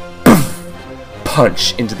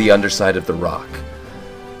punch into the underside of the rock.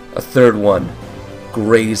 A 3rd one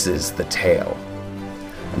grazes the tail,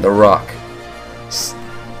 and the rock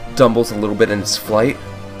stumbles a little bit in its flight,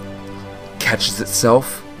 catches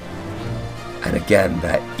itself, and again,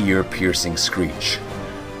 that ear-piercing screech.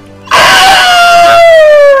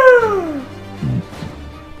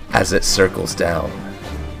 As it circles down.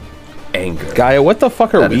 Anger. Gaia, what the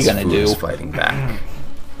fuck are that we its gonna food do? is fighting back.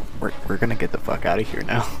 We're gonna get the fuck out of here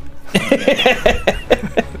now.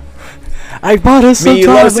 I bought us some Me,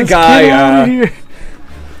 time. Lois, Let's and get Guy, out of here.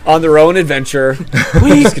 On their own adventure.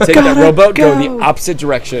 We Just take that gotta rowboat, go go. the opposite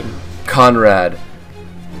direction. Conrad,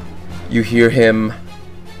 you hear him,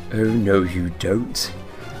 "Oh no you don't."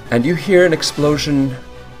 And you hear an explosion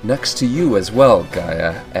next to you as well,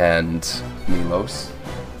 Gaia and Milos.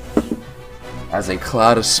 As a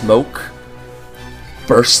cloud of smoke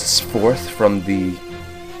bursts forth from the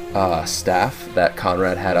staff that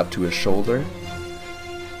Conrad had up to his shoulder.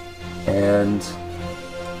 And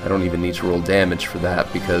I don't even need to roll damage for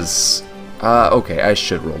that because... okay, I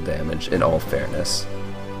should roll damage in all fairness.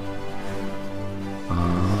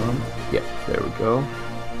 Yeah, there we go.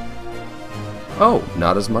 Oh,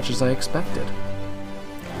 not as much as I expected.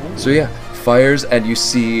 So yeah, fires and you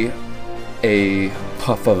see a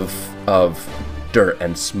puff of dirt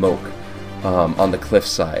and smoke on the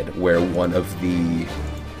cliffside where one of the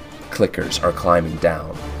clickers are climbing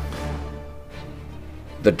down.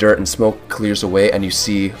 The dirt and smoke clears away and you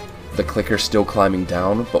see the clicker still climbing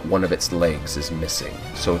down, but one of its legs is missing.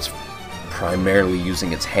 So it's primarily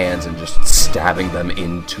using its hands and just stabbing them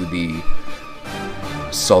into the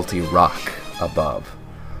salty rock above.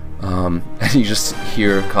 And you just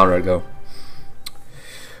hear Conrad go,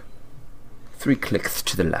 3 clicks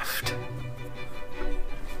to the left.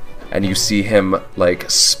 And you see him like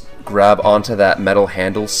grab onto that metal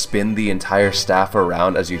handle, spin the entire staff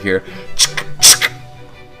around as you hear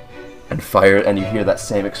and fire, and you hear that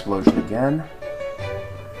same explosion again.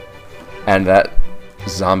 And that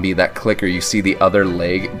zombie, that clicker, you see the other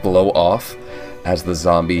leg blow off as the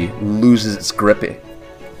zombie loses its grip. It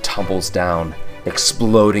tumbles down,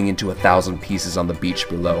 exploding into 1,000 pieces on the beach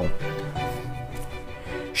below.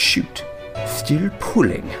 Shoot, still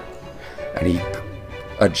pulling. And he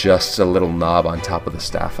adjusts a little knob on top of the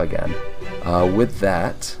staff again. With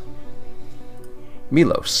that,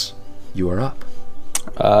 Milos, you are up.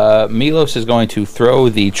 Milos is going to throw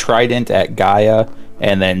the trident at Gaia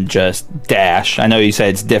and then just dash. I know you said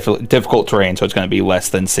it's difficult terrain, so it's going to be less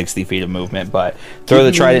than 60 feet of movement, but throw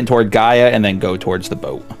the trident toward Gaia and then go towards the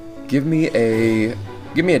boat. Give me a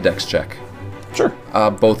dex check. Sure.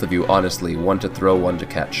 Both of you, honestly. 1 to throw, 1 to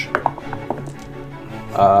catch.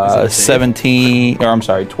 12,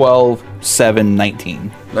 7,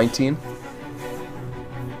 19. 19?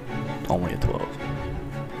 Only a 12.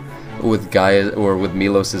 With Gaia, or with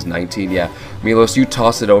Milos' 19, yeah. Milos, you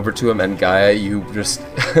toss it over to him, and Gaia, you just...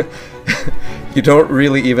 you don't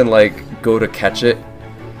really even, like, go to catch it.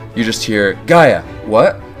 You just hear, Gaia,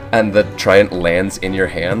 what? And the trident lands in your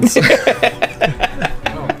hands.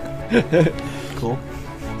 Cool.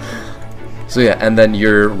 So yeah, and then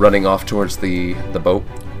you're running off towards the boat.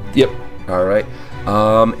 Yep. Alright.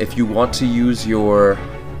 If you want to use your...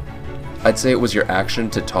 I'd say it was your action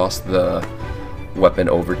to toss the weapon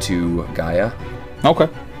over to Gaia. Okay.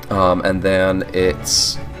 And then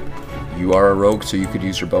it's... You are a rogue, so you could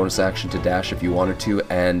use your bonus action to dash if you wanted to.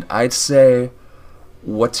 And I'd say...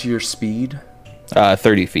 What's your speed?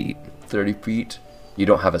 30 feet. 30 feet? You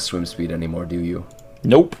don't have a swim speed anymore, do you?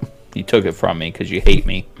 Nope. You took it from me because you hate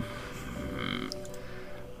me.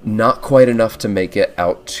 Not quite enough to make it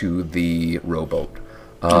out to the rowboat.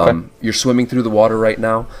 Okay. You're swimming through the water right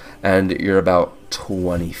now, and you're about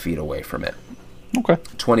 20 feet away from it. Okay.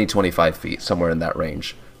 20, 25 feet, somewhere in that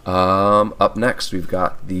range. Up next, we've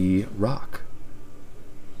got the rock,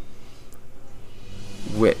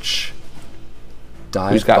 which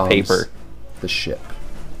dive Who's got bombs paper? the ship.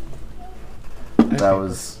 That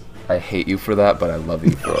was... I hate you for that, but I love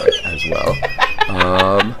you for it as well.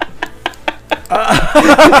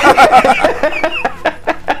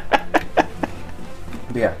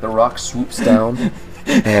 Yeah, the rock swoops down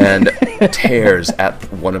and tears at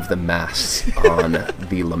one of the masts on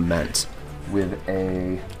the Lament with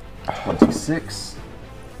a 26.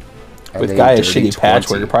 and With a Gaia's dirty shitty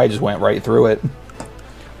patchwork, 20. it probably just went right through it.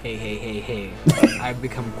 Hey. I've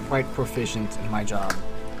become quite proficient in my job.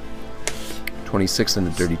 26 and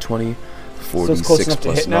a dirty 20. So it's close 46 enough to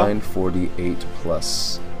plus hit now? 9. 48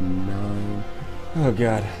 plus 9. Oh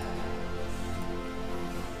god.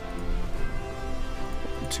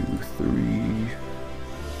 2, 3,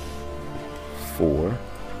 4.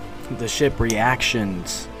 The ship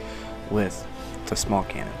reactions with the small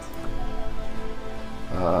cannons.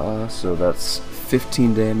 So that's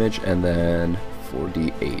 15 damage and then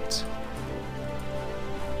 48.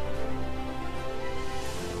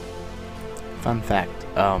 Fun fact,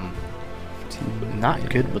 15 not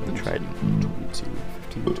good with the trident. 22,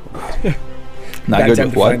 15, 22. Not Bad good time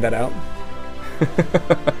with to what? find that out.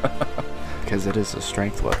 Because it is a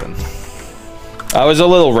strength weapon. I was a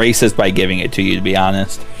little racist by giving it to you, to be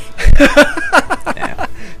honest. Yeah.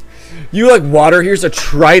 You like water? Here's a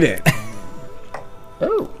trident.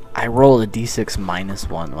 Oh. I rolled a d6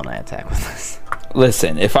 -1 when I attack with this.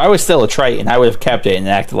 Listen, if I was still a Triton, I would have kept it and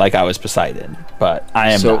acted like I was Poseidon. But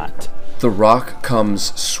I am So- not. The rock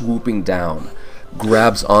comes swooping down,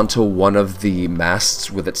 grabs onto one of the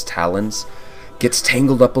masts with its talons, gets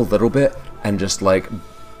tangled up a little bit, and just like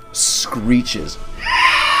screeches,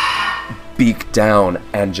 beak down,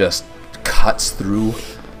 and just cuts through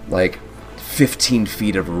like 15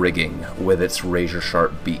 feet of rigging with its razor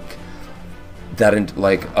sharp beak. That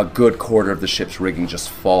like a good quarter of the ship's rigging just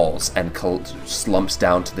falls and slumps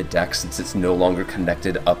down to the deck since it's no longer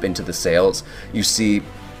connected up into the sails. You see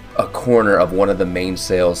a corner of one of the main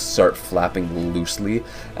sails start flapping loosely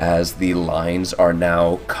as the lines are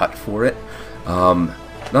now cut for it. Not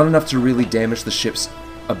enough to really damage the ship's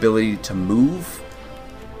ability to move,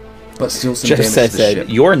 but still some damage Just to the said, ship.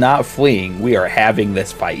 you're not fleeing. We are having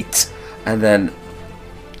this fight. And then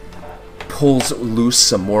pulls loose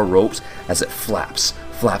some more ropes as it flaps,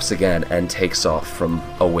 flaps again and takes off from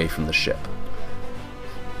away from the ship.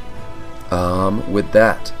 With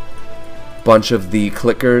that, bunch of the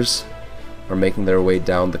clickers are making their way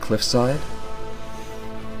down the cliffside.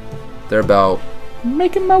 They're about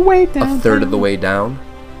Making my way down. a third of the way down,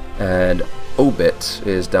 and Obit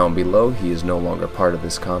is down below. He is no longer part of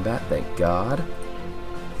this combat, thank God.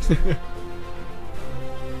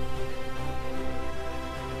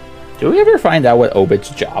 Do we ever find out what Obit's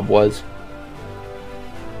job was?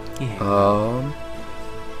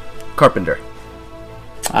 Carpenter.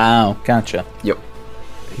 Oh, gotcha. Yep.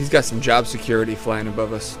 He's got some job security flying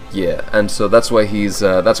above us. Yeah, and so that's why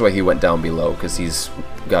he went down below, because he's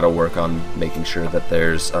got to work on making sure that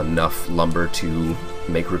there's enough lumber to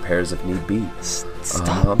make repairs if need be.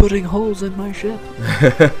 Stop putting holes in my ship.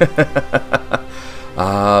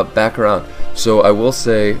 Back around. So I will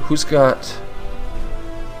say, who's got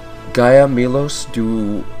Gaia, Milos?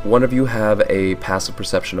 Do one of you have a passive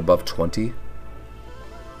perception above 20?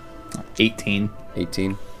 18.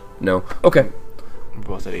 18? No. Okay. We're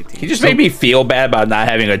both at 18. He just made me feel bad about not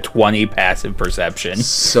having a 20 passive perception.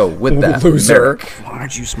 So with that, Loser. Merrick, Why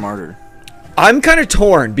aren't you smarter? I'm kind of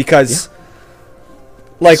torn because,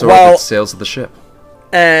 like, so while sails of the ship.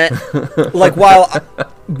 while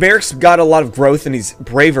Merrick's got a lot of growth and he's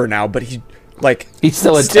braver now, but he's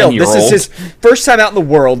still a this 10-year-old. is his first time out in the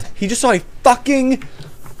world. He just saw a fucking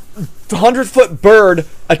 100-foot bird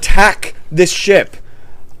attack this ship.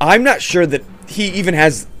 I'm not sure that he even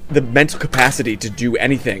has the mental capacity to do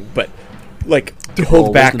anything but, like, to hold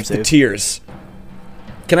Roll back wisdom the save. tears.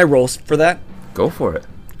 Can I roll for that? Go for it.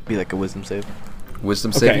 Be like a wisdom save.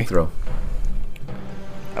 Wisdom saving throw.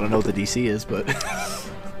 I don't know what the DC is, but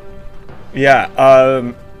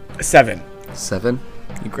Yeah, 7. 7.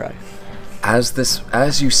 you cry.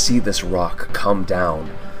 As you see this rock come down,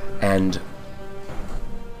 and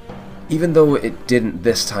even though it didn't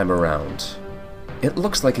this time around, it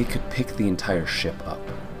looks like it could pick the entire ship up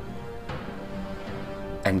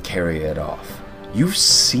and carry it off. You've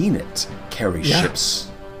seen it carry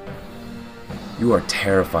ships. You are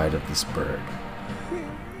terrified of this bird.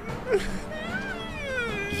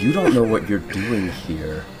 You don't know what you're doing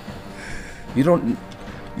here. You don't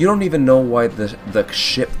even know why the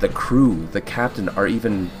ship, the crew, the captain are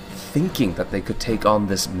even thinking that they could take on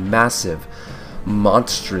this massive,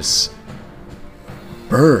 monstrous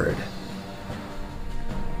bird.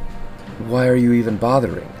 Why are you even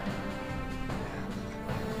bothering?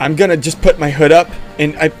 I'm gonna just put my hood up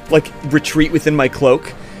and I retreat within my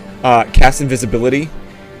cloak, cast invisibility.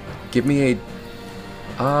 Give me a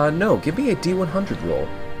D100 roll.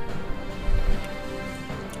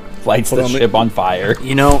 Lights Hold the on, ship on fire.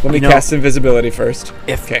 You know, Let me cast invisibility first.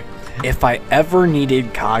 if I ever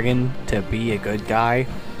needed Kagan to be a good guy,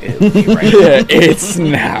 it would be right now. Yeah, it's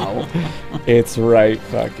now. It's right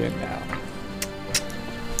fucking now.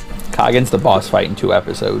 Kagan's the boss fight in 2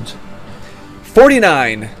 episodes.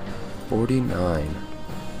 49. 49.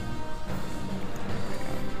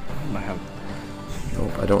 I have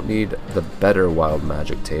Nope, I don't need the better wild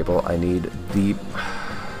magic table. I need the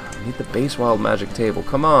base wild magic table.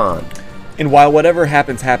 Come on. And while whatever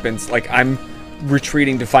happens, like, I'm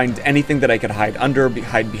retreating to find anything that I could hide under,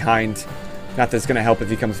 hide behind. Not that it's gonna help if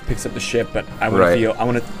he picks up the ship, but I want Right. to feel.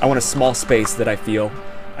 I want a small space that I feel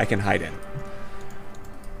I can hide in.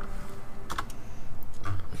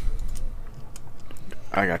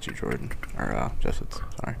 I got you, Jordan. Or, Jessup.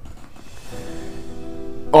 Sorry.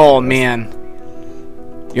 Oh, man.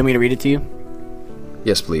 You want me to read it to you?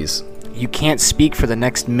 Yes, please. You can't speak for the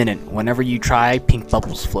next minute. Whenever you try, pink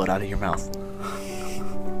bubbles float out of your mouth.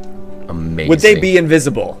 Amazing. Would they be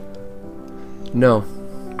invisible? No.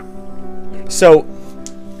 So,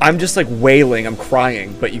 I'm just like wailing, I'm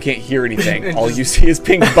crying, but you can't hear anything. All you see is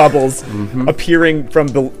pink bubbles appearing from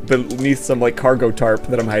beneath some like cargo tarp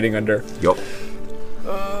that I'm hiding under. Yup.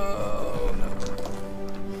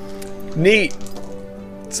 Neat.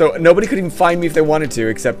 So nobody could even find me if they wanted to,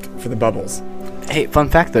 except for the bubbles. Hey, fun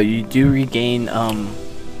fact though, you do regain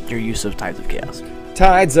your use of Tides of Chaos.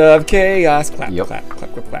 Tides of chaos. Clap, Yep. clap,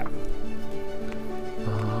 clap, clap, clap.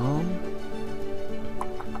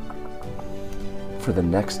 For the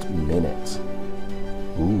next minute.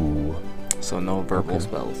 Ooh. So no verbal Okay.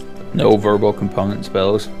 spells. No verbal component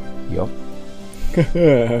spells. Yup.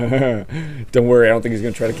 Don't worry, I don't think he's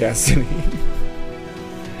gonna try to cast any.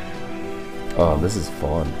 Oh, this is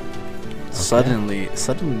fun. Suddenly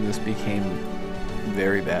this became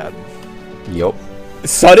very bad. Yup.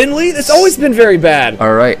 Suddenly? It's always been very bad.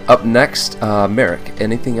 Alright, up next, Merrick.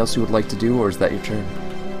 Anything else you would like to do, or is that your turn?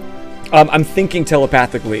 I'm thinking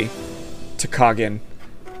telepathically to Kagan.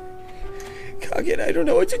 Again, I don't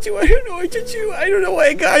know what to do. I don't know what to do. I don't know why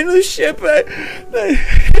I got into the ship.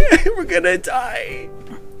 We're gonna die.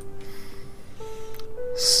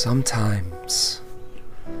 Sometimes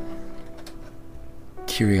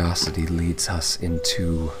curiosity leads us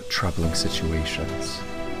into troubling situations.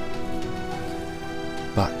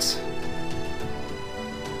 But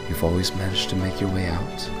you've always managed to make your way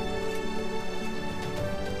out.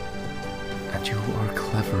 And you are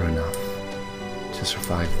clever enough to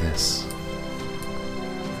survive this.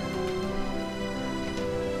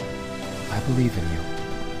 I believe in you.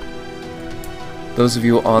 Those of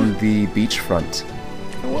you on the beachfront,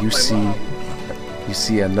 you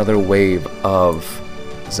see another wave of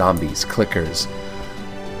zombies, clickers,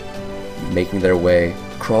 making their way,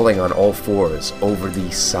 crawling on all fours over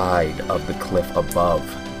the side of the cliff above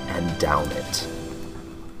and down it.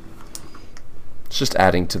 It's just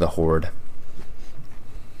adding to the horde.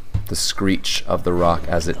 The screech of the rock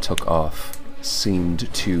as it took off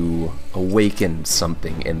seemed to awaken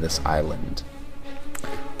something in this island.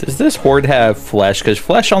 Does this horde have flesh? Because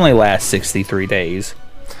flesh only lasts 63 days.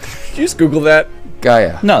 Did you just Google that?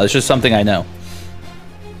 Gaia, No, it's just something I know.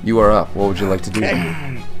 you are up. What would you like to do?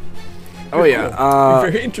 Oh yeah.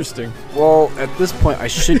 Very interesting. Well, at this point, I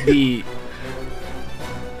should be.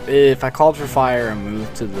 If I called for fire and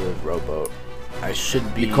moved to the rowboat, I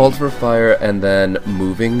should be. You called for fire and then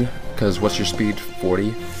moving, because what's your speed?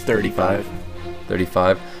 40? 35.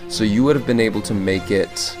 35. So you would have been able to make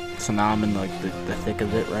it. So now I'm in like the thick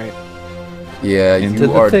of it, right? Yeah, Into you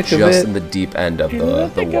the are thick of just it. in the deep end of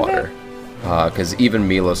the water. Because even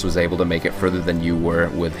Milos was able to make it further than you were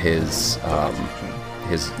with his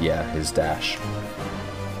dash.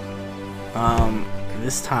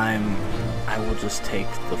 This time I will just take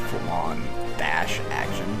the full-on dash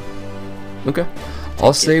action. Okay.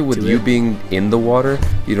 I'll say with to you it. being in the water,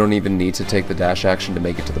 you don't even need to take the dash action to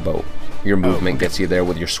make it to the boat. Your movement gets you there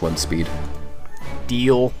with your swim speed.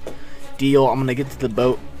 Deal. I'm gonna get to the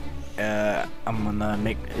boat. I'm gonna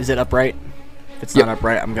make. Is it upright? If it's Yep. not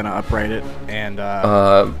upright, I'm gonna upright it and.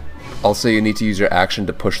 I'll say you need to use your action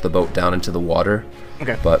to push the boat down into the water,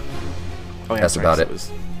 Okay. but Oh, yeah, that's right, about so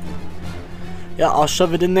it. Yeah, I'll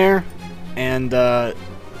shove it in there, and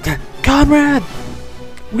Conrad,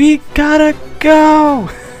 we gotta go.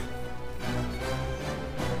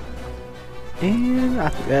 And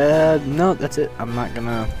no, that's it. I'm not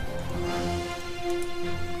gonna.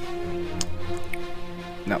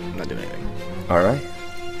 No, I'm not doing anything. Alright.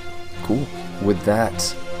 Cool. With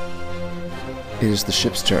that, it is the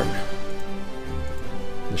ship's turn.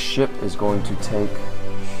 The ship is going to take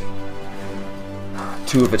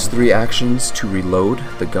 2 of its 3 actions to reload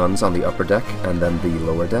the guns on the upper deck and then the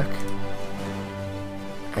lower deck.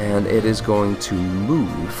 And it is going to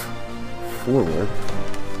move forward.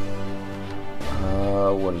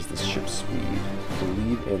 What is this ship's speed? I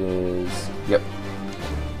believe it is... Yep.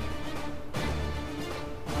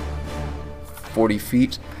 40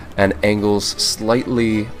 feet and angles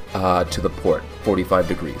slightly to the port, 45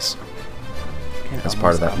 degrees. As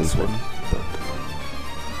part of that movement.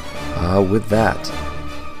 With that,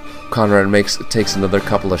 Conrad takes another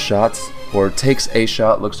couple of shots, or takes a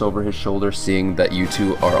shot, looks over his shoulder, seeing that you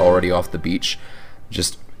two are already off the beach.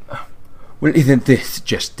 Just, well, isn't this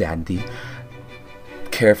just dandy?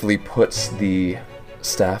 Carefully puts the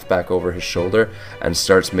staff back over his shoulder and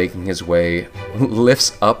starts making his way,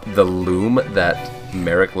 lifts up the loom that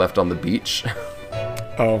Merrick left on the beach.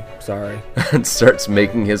 Oh, sorry. And starts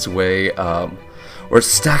making his way, or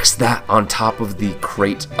stacks that on top of the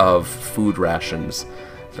crate of food rations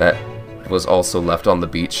that was also left on the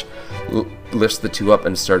beach. Lifts the 2 up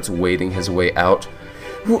and starts wading his way out.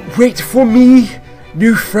 Wait for me,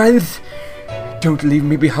 new friends. Don't leave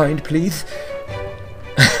me behind, please.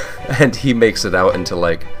 And he makes it out into,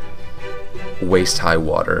 like, waist-high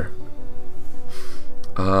water.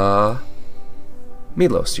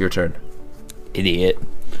 Milos, your turn. Idiot.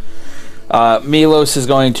 Milos is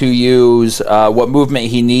going to use what movement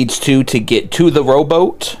he needs to get to the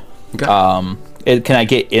rowboat. Okay. Can I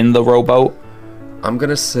get in the rowboat? I'm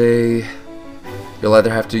gonna say you'll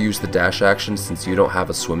either have to use the dash action since you don't have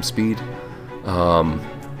a swim speed.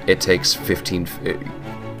 It takes 15...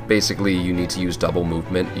 Basically, you need to use double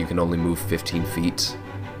movement. You can only move 15 feet.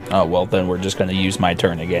 Oh, well, then we're just going to use my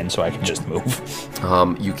turn again so I can just move.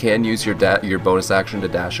 You can use your bonus action to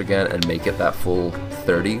dash again and make it that full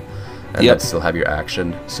 30, and Yep. then still have your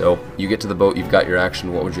action. So you get to the boat, you've got your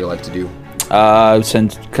action. What would you like to do?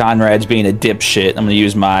 Since Conrad's being a dipshit, I'm going to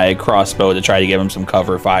use my crossbow to try to give him some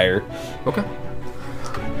cover fire. Okay.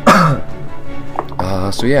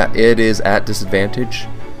 So yeah, it is at disadvantage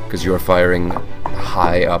because you're firing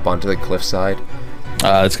high up onto the cliffside.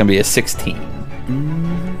 It's going to be a 16.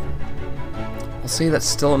 I'll say that's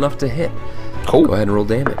still enough to hit. Cool. Go ahead and roll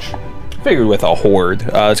damage. Figured with a horde,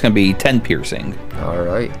 it's going to be 10 piercing. All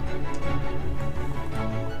right.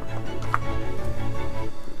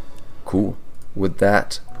 Cool. With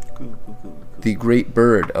that, the great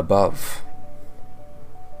bird above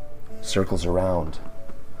circles around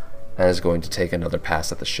and is going to take another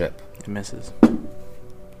pass at the ship. It misses.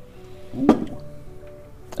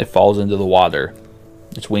 It falls into the water.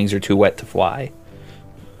 Its wings are too wet to fly.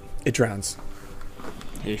 It drowns.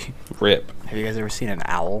 Rip. Have you guys ever seen an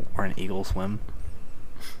owl or an eagle swim?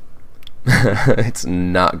 It's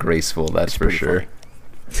not graceful, that's for pretty sure.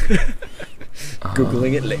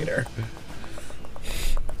 Googling it later.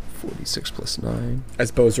 46 plus 9.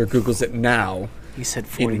 As Bozer Googles it now He said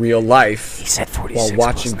 40. in real life He said 46 while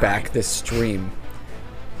watching plus back 9. this stream.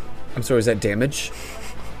 I'm sorry, is that damage?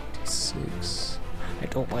 6. I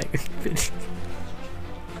don't like it.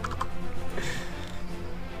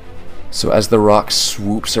 So as the rock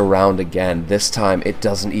swoops around again, this time it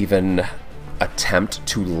doesn't even attempt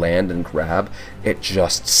to land and grab. It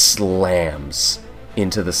just slams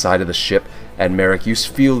into the side of the ship. And Merrick, you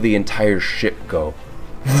feel the entire ship go.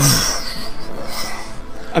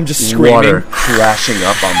 I'm just screaming. Water crashing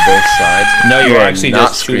up on both sides. No, You you're are actually not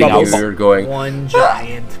just shooting screaming. out You're going. One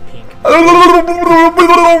giant pink.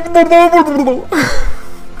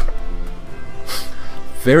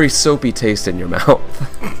 Very soapy taste in your mouth.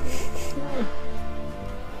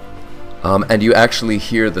 And you actually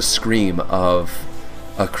hear the scream of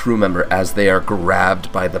a crew member as they are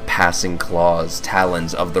grabbed by the passing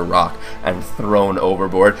talons of the rock and thrown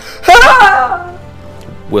overboard.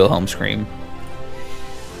 Wilhelm scream.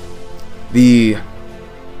 The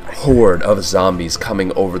horde of zombies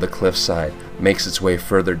coming over the cliffside makes its way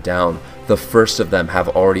further down. The first of them have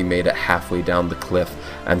already made it halfway down the cliff,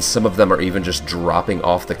 and some of them are even just dropping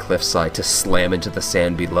off the cliffside to slam into the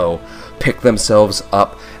sand below, pick themselves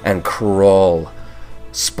up, and crawl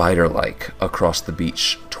spider-like across the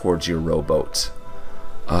beach towards your rowboat.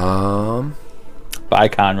 Bye,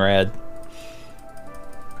 Conrad.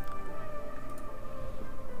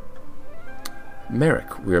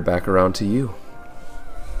 Merrick, we're back around to you.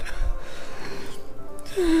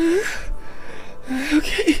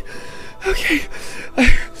 Okay.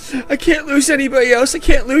 I can't lose anybody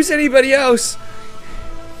else.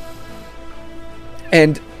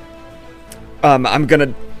 And I'm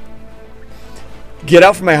gonna get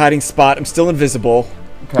out from my hiding spot. I'm still invisible.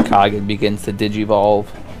 Kagan begins to digivolve.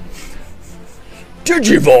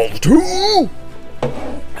 Digivolve to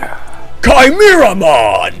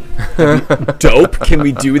Chimeramon! Dope. Can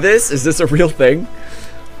we do this? Is this a real thing?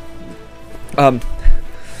 And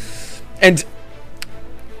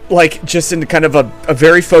like just in kind of a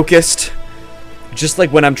very focused, just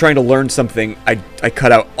like when I'm trying to learn something, I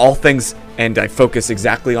cut out all things and I focus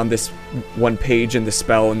exactly on this one page and this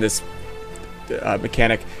spell and this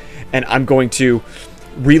mechanic, and I'm going to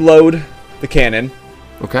reload the cannon.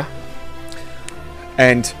 Okay.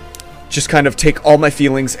 And just kind of take all my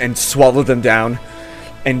feelings and swallow them down,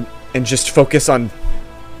 and just focus on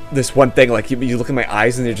this one thing. Like you look in my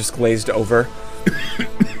eyes and they're just glazed over.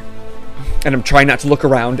 And I'm trying not to look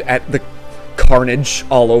around at the carnage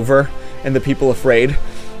all over and the people afraid.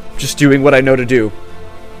 Just doing what I know to do.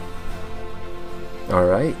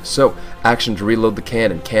 Alright, so action to reload the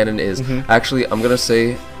cannon. Cannon is actually, I'm gonna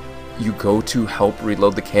say you go to help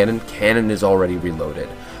reload the cannon. Cannon is already reloaded.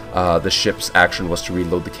 The ship's action was to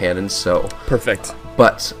reload the cannon, so Perfect.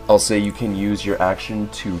 but I'll say you can use your action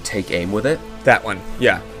to take aim with it, That one.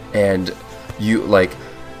 Yeah. and you like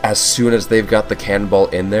as soon as they've got the cannonball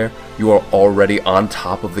in there, you are already on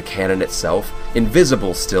top of the cannon itself,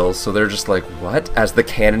 invisible still, so they're just like, what? As the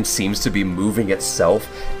cannon seems to be moving itself,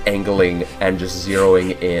 angling and just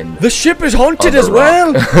zeroing in. The ship is haunted On the as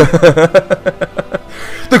well.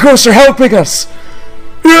 The ghosts are helping us!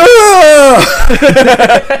 Yeah!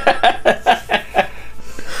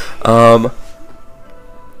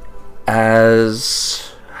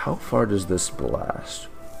 As how far does this blast?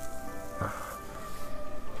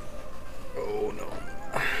 Oh no.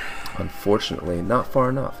 Unfortunately, not far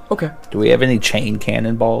enough. Okay. Do we have any chain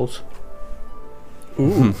cannonballs?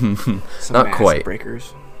 Some Not mass quite.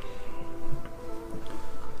 breakers.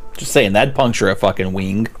 Just saying, that'd puncture a fucking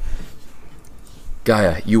wing.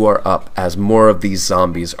 Gaia, you are up as more of these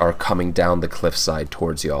zombies are coming down the cliffside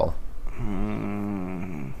towards y'all.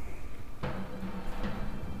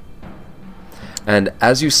 And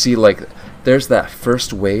as you see, like, there's that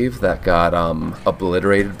first wave that got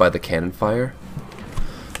obliterated by the cannon fire.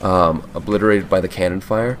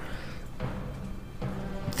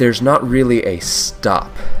 There's not really a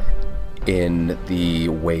stop in the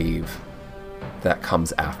wave that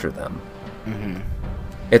comes after them.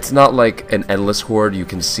 It's not like an endless horde. You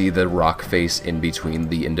can see the rock face in between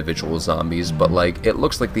the individual zombies, but like it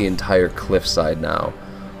looks like the entire cliffside now,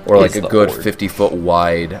 or like It's a the good horde. 50-foot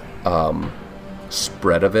wide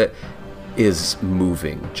spread of it is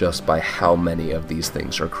moving just by how many of these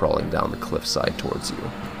things are crawling down the cliffside towards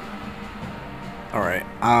you. All right.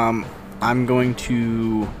 I'm going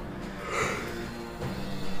to,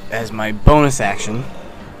 as my bonus action,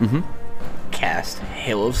 cast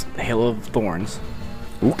Hail of Thorns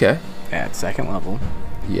Okay. at 2nd level,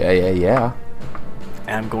 Yeah.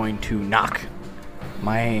 and I'm going to knock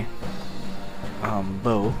my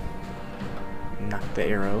bow, knock the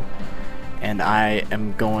arrow, and I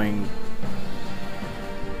am going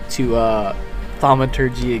to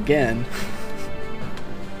thaumaturgy again.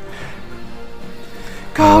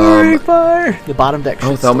 Covering fire. The bottom deck. Oh,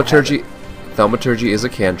 should still have thaumaturgy. it. Thaumaturgy is a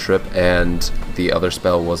cantrip, and the other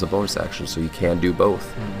spell was a bonus action, so you can do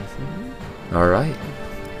both. All right.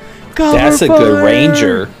 That's a good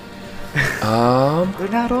ranger. They're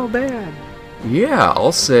not all bad. Yeah,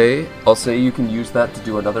 I'll say you can use that to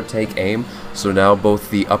do another take aim. So now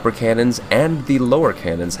both the upper cannons and the lower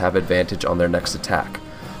cannons have advantage on their next attack,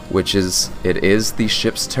 which is the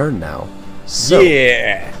ship's turn now. So,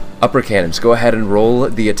 Yeah. upper cannons, go ahead and roll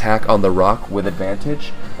the attack on the rock with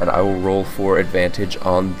advantage, and I will roll for advantage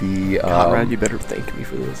on the Conrad, you better thank me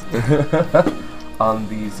for this. on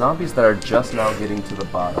the zombies that are just now getting to the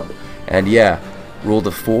bottom. And yeah, rolled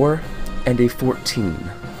a 4 and a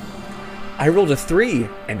 14. I rolled a 3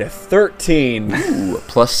 and a 13. Ooh,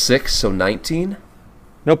 plus 6, so 19.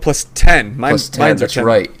 No, plus 10. Plus 10, mine's are that's 10.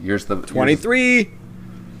 right. Yours 23.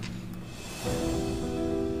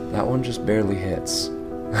 That one just barely hits.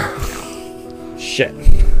 Shit.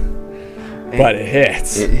 But it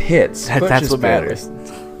hits. It hits. but That's just what barely. matters.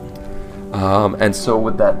 And so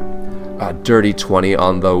with that dirty 20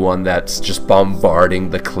 on the one that's just bombarding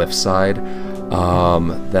the cliffside,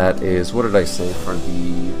 that is, what did I say for the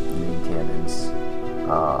main cannons?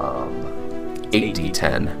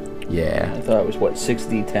 8d10. Yeah. I thought it was, what,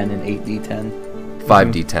 6d10 and 8d10?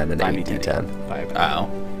 5d10 and 8d10. Oh.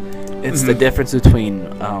 It's the difference between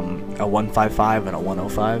a 155 and a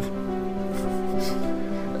 105.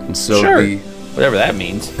 And so Sure. the Whatever that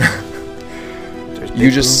means. There's You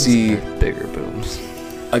big just booms, see- there's bigger booms.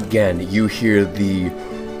 again, you hear the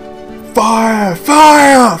fire,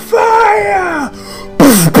 fire, fire,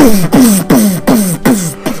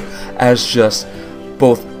 as just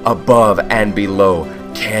both above and below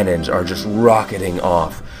cannons are just rocketing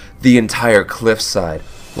off the entire cliffside,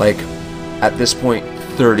 like at this point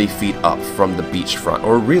 30 feet up from the beachfront,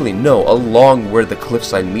 or really no, along where the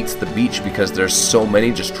cliffside meets the beach, because there's so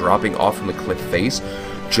many just dropping off from the cliff face.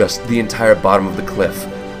 Just the entire bottom of the cliff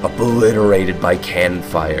obliterated by cannon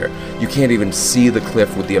fire. You can't even see the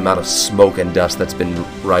cliff with the amount of smoke and dust that's been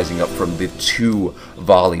rising up from the 2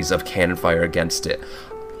 volleys of cannon fire against it.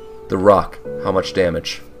 The rock, how much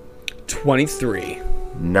damage? 23.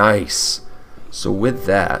 Nice. So with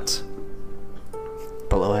that,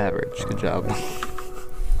 Below average. Good job.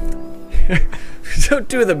 Don't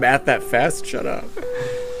do the math that fast. Shut up.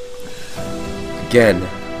 again,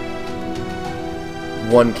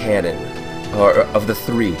 one cannon, or of the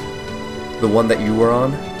 3, the one that you were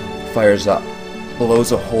on, fires up,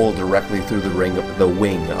 blows a hole directly through the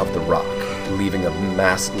wing of the rock, leaving a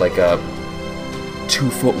like a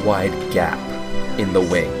 2-foot wide gap in the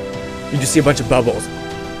wing. You just see a bunch of bubbles.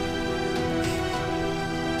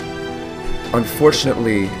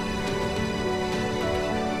 Unfortunately,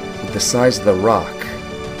 with the size of the rock,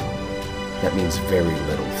 that means very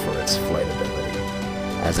little for its flight ability.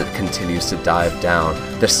 As it continues to dive down,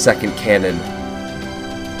 the second cannon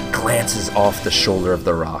glances off the shoulder of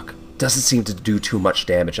the rock. Doesn't seem to do too much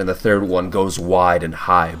damage, and the third one goes wide and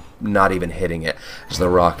high, not even hitting it, as the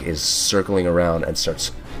rock is circling around and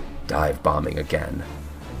starts dive bombing again.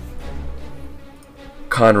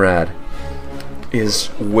 Conrad is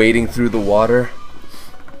wading through the water,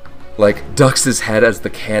 like ducks his head as the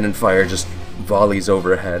cannon fire just volleys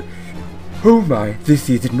overhead. Oh my, this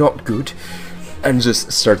is not good. And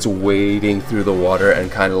just starts wading through the water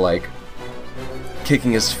and kind of like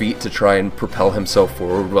kicking his feet to try and propel himself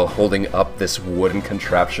forward while holding up this wooden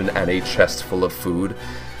contraption and a chest full of food.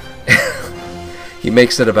 He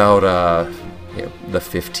makes it about the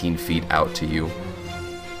 15 feet out to you.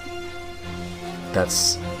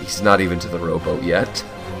 He's not even to the rowboat yet.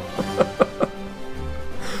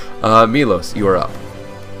 Milos, you are up.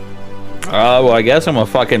 Well, I guess I'm gonna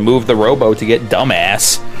fucking move the rowboat to get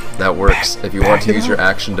dumbass. That works. If you want to use your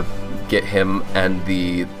action to get him and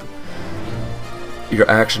the your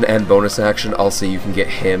action and bonus action, I'll say you can get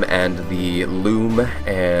him and the loom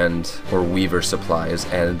or weaver supplies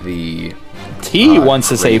and the T wants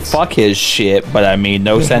to say crate. fuck his shit, but I mean,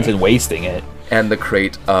 no sense in wasting it. and the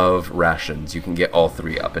crate of rations. You can get all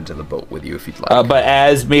 3 up into the boat with you if you'd like. But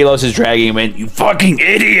as Milos is dragging him in, you fucking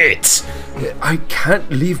idiots! I can't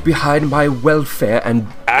leave behind my welfare and...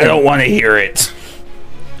 I don't want to hear it.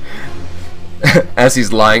 As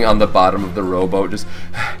he's lying on the bottom of the rowboat, just...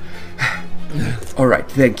 Alright,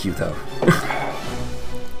 thank you, though.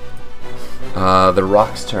 The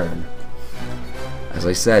Rock's turn. As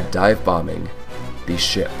I said, dive bombing the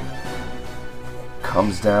ship.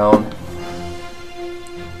 Comes down.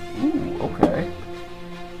 Ooh, okay.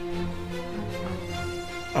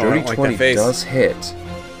 Oh, I Dirty don't like 20 that face. does hit,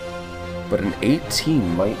 but an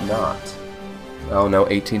 18 might not. Oh no,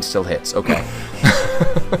 18 still hits. Okay.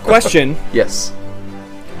 Question. Yes.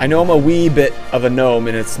 I know I'm a wee bit of a gnome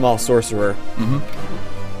and a small sorcerer.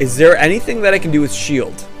 Mm-hmm. Is there anything that I can do with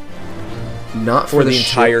shield Not for the ship.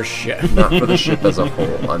 entire ship? Not for the ship as a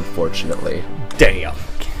whole, unfortunately. Damn.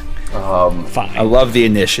 Fine. I love the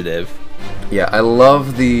initiative. Yeah, I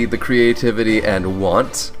love the creativity and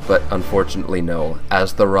want, but unfortunately no,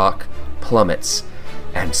 as the rock plummets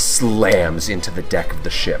and slams into the deck of the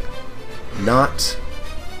ship. Not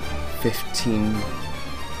 15,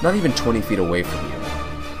 not even 20 feet away from you.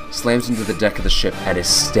 Slams into the deck of the ship and is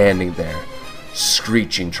standing there,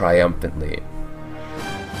 screeching triumphantly.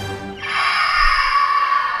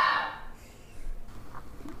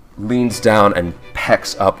 Leans down and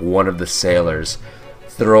pecks up one of the sailors,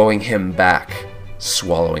 throwing him back,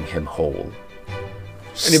 swallowing him whole.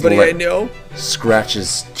 Anybody I know?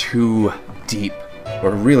 Scratches 2 deep,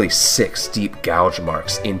 or really 6 deep gouge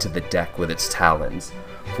marks into the deck with its talons,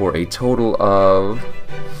 for a total of...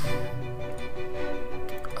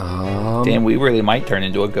 Damn, we really might turn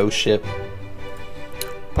into a ghost ship.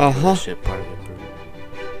 Uh-huh. Shit part of it,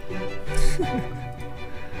 bro.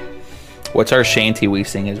 What's our shanty we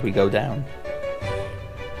sing as we go down?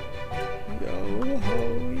 Yo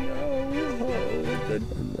ho, the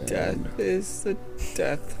death is the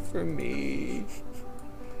death for me.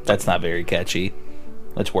 That's not very catchy.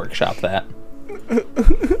 Let's workshop that.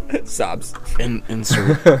 Sobs.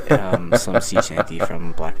 Insert some sea shanty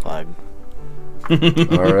from Black Flag.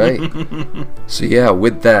 Alright. So yeah,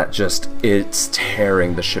 with that, just it's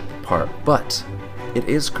tearing the ship apart. But it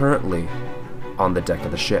is currently on the deck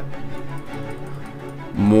of the ship.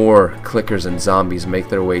 More clickers and zombies make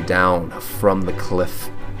their way down from the cliff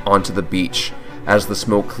onto the beach. As the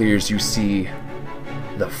smoke clears, you see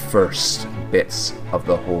the first bits of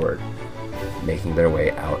the horde making their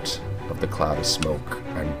way out of the cloud of smoke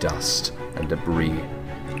and dust and debris,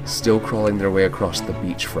 still crawling their way across the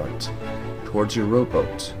beachfront towards your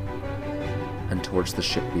rowboat and towards the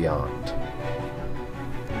ship beyond.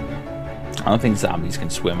 I don't think zombies can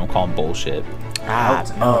swim. I'm calling bullshit. Ah,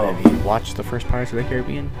 no. Have you watched the first Pirates of the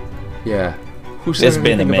Caribbean? Yeah. Who said It's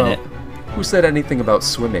been a anything minute. Who said anything about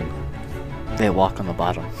swimming? They walk on the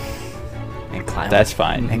bottom and climb. That's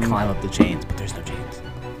fine. And climb up the chains, but there's no chains.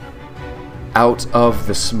 Out of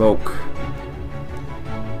the smoke,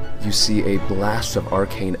 you see a blast of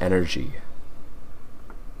arcane energy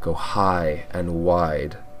go high and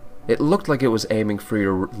wide. It looked like it was aiming for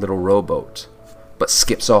your little rowboat, but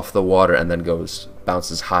skips off the water and then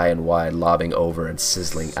bounces high and wide, lobbing over and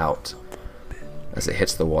sizzling out as it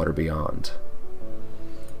hits the water beyond.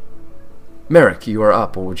 Merrick, you are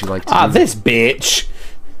up. What would you like to do? This bitch!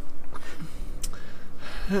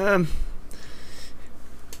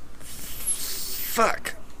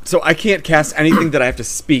 Fuck. So I can't cast anything that I have to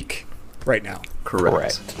speak right now.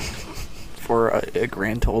 Correct. For a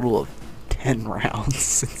grand total of 10 rounds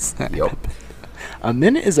since that. Yup. A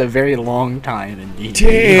minute is a very long time indeed.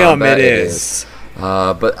 Damn, bet it it is.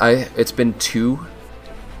 But it's been 2.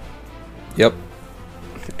 Yep.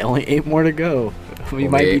 Only 8 more to go. We Only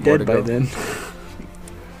might be 8 more dead to by go. then.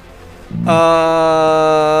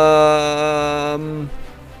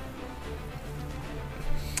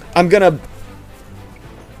 I'm gonna,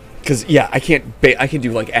 cause yeah, I can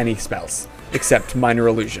do like any spells except minor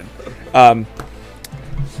illusion. I'm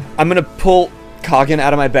gonna pull Coggin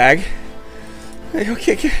out of my bag.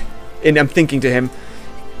 Okay, and I'm thinking to him,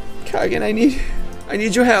 Coggin, I need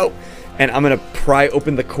your help, and I'm gonna pry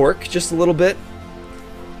open the cork just a little bit,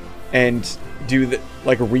 and do the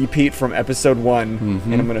like a repeat from episode 1,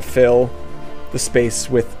 and I'm gonna fill the space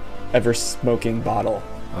with ever smoking bottle.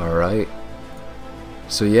 Alright.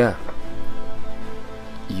 So yeah.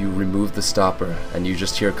 You remove the stopper and you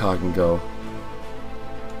just hear Coggan go,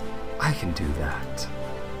 I can do that.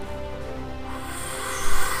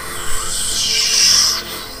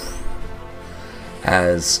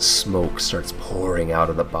 as smoke starts pouring out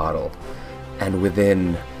of the bottle, and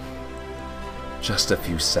within just a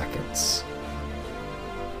few seconds,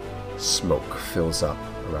 smoke fills up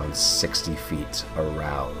around 60 feet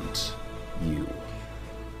around you.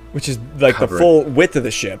 Which is like the Covered. full width of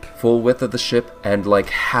the ship. Full width of the ship and like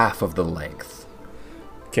half of the length.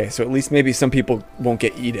 Okay, so at least maybe some people won't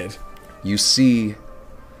get eaten. You see,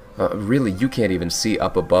 really, you can't even see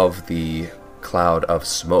up above the cloud of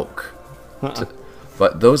smoke.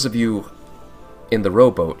 But those of you in the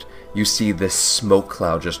rowboat, you see this smoke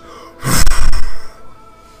cloud just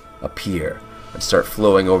appear and start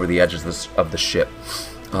flowing over the edges of the ship.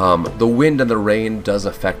 The wind and the rain does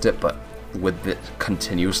affect it, but with it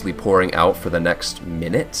continuously pouring out for the next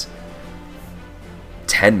minute,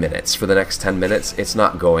 10 minutes, for the next 10 minutes, it's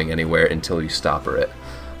not going anywhere until you stopper it.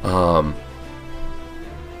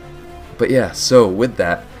 But yeah, so with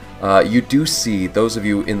that, you do see, those of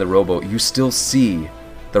you in the rowboat, you still see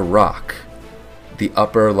the rock, the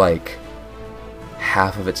upper, like,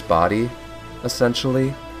 half of its body,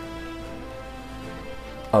 essentially,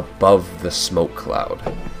 above the smoke cloud.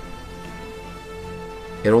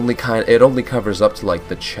 It only covers up to like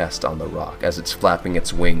the chest on the rock as it's flapping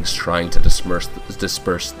its wings, trying to disperse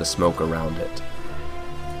the smoke around it.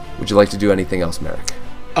 Would you like to do anything else, Merrick?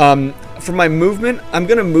 For my movement, I'm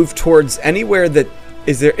gonna move towards anywhere that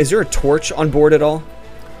is there a torch on board at all?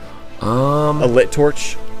 A lit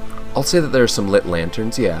torch? I'll say that there are some lit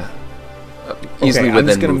lanterns. Yeah, easily I'm within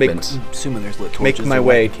just gonna movement. I'm assuming there's lit Make torches. my and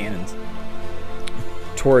way. Cannons.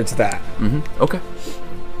 Towards that. Okay.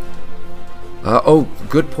 Oh,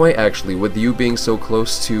 good point, actually. With you being so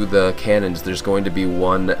close to the cannons, there's going to be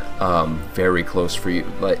one very close for you.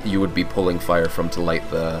 Like, you would be pulling fire from to light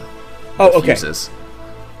the Okay. fuses.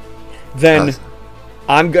 Then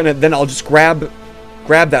I'll just grab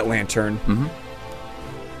that lantern.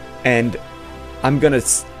 And I'm gonna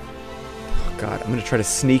try to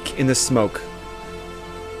sneak in the smoke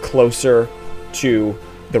closer to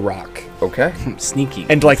the rock. Okay. Sneaky.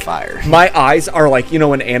 And like fire. my eyes are like,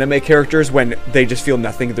 in anime characters when they just feel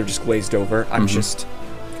nothing, they're just glazed over. I'm just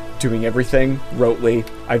doing everything rotely.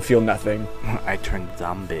 I feel nothing. I turned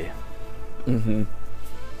zombie. Ooh.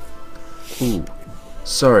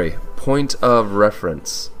 Sorry. Point of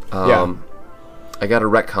reference. Yeah. I gotta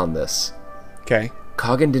retcon this. Okay.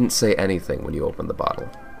 Coggin didn't say anything when you opened the bottle.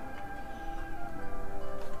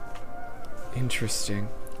 Interesting.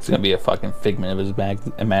 It's gonna be a fucking figment of his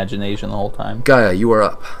imagination the whole time. Gaia, you are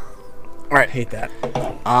up. All right. Hate that.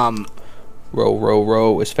 Row, row,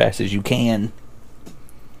 row as fast as you can.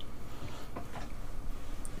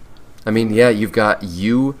 I mean, yeah, you've got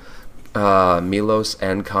you, Milos,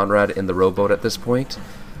 and Conrad in the rowboat at this point.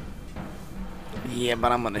 Yeah,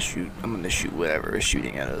 but I'm gonna shoot. I'm gonna shoot whatever is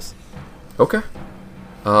shooting at us. Okay.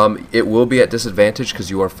 It will be at disadvantage because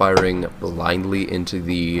you are firing blindly into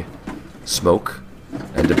the smoke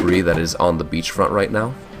and debris that is on the beachfront right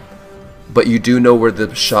now. But you do know where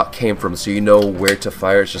the shot came from, so you know where to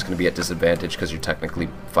fire. It's just going to be at disadvantage because you're technically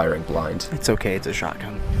firing blind. It's okay. It's a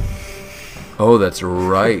shotgun. Oh, that's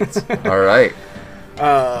right. All right.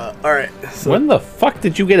 All right. So When the fuck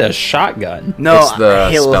did you get a shotgun? no, It's the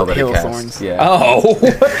Hail, spell that Hail it casts. Thorns. Yeah. Oh.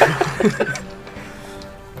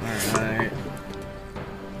 All right.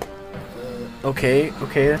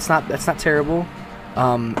 Okay. That's not terrible.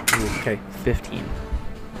 Okay. 15.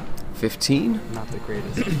 15? Not the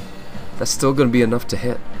greatest. That's still going to be enough to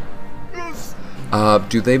hit.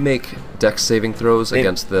 Do they make dex saving throws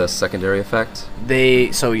against the secondary effect?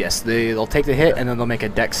 They'll take the hit and then they'll make a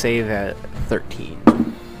dex save at 13.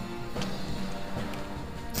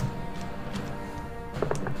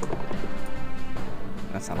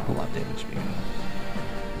 That's not a whole lot of damage.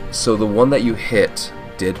 So the one that you hit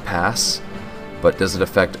did pass, but does it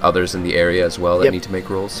affect others in the area as well that Yep. need to make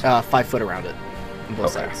rolls? 5 foot around it, on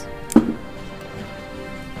both Okay. sides.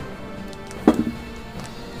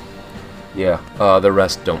 Yeah, the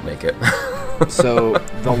rest don't make it. So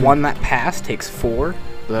the one that passed takes 4.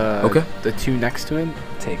 Okay. The two next to him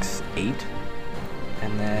takes 8,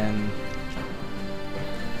 and then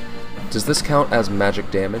Does this count as magic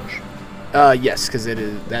damage? yes, because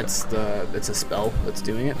it's a spell that's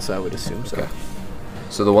doing it, so I would assume so. Okay.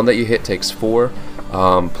 So the one that you hit takes 4,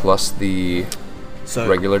 plus the So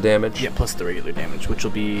regular damage? yeah, plus the regular damage, which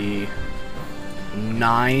will be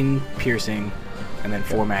 9 piercing, and then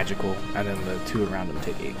 4 magical, and then the 2 around him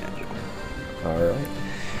take 8 magical. Alright.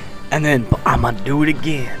 And then I'm gonna do it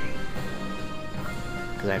again.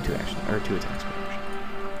 Because I have 2 attacks per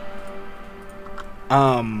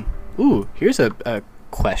action. Ooh, here's a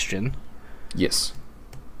question. Yes.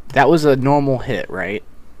 That was a normal hit, right?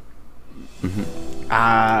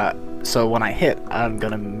 So when I hit, I'm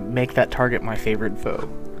gonna make that target my favorite foe.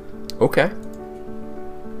 Okay.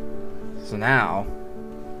 So now,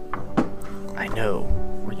 I know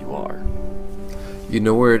where you are. You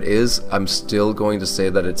know where it is. I'm still going to say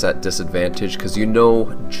that it's at disadvantage because you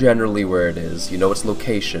know generally where it is. You know its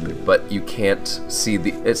location, but you can't see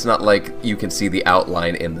the. It's not like you can see the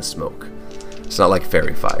outline in the smoke. It's not like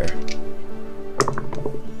fairy fire.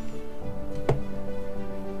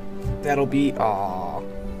 That'll be, I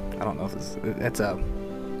don't know if it's a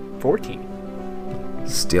 14.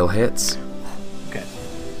 Still hits. Okay.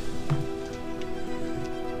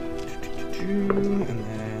 And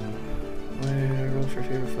then, where roll for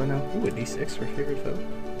favorite foe now? Ooh, a d6 for favorite foe.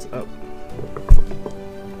 It's up.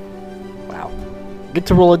 Wow. Get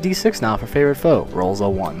to roll a d6 now for favorite foe. Rolls a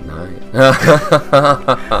 1. Nice.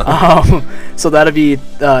 So that'll be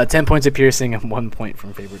 10 points of piercing and 1 point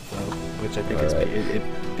from favorite foe, which I think is Alright.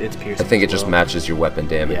 it's piercing. I think it as just well. matches your weapon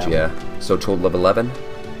damage, yeah. So total of 11?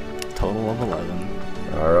 Total of 11.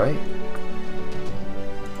 Alright.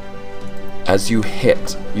 As you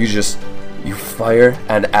hit, you fire,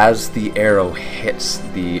 and as the arrow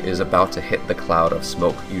is about to hit the cloud of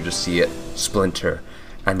smoke, you just see it splinter,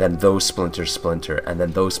 and then those splinters splinter, and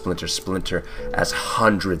then those splinters splinter, as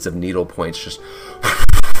hundreds of needle points just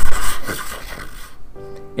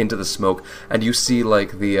into the smoke, and you see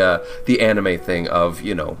like the anime thing of,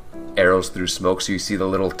 you know, arrows through smoke, so you see the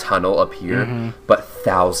little tunnel up here, but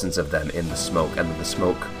thousands of them in the smoke, and then the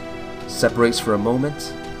smoke separates for a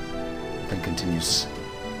moment, then continues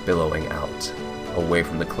billowing out away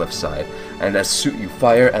from the cliffside. And as you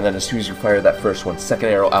fire, and then as soon as you fire that first one, second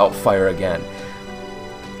arrow out, fire again.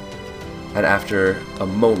 And after a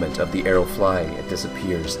moment of the arrow flying, it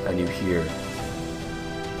disappears, and you hear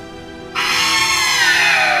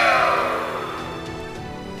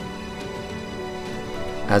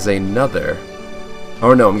as another.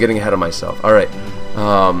 Oh no, I'm getting ahead of myself. All right.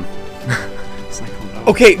 It's like, oh no.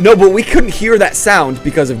 Okay, no, but we couldn't hear that sound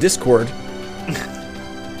because of Discord.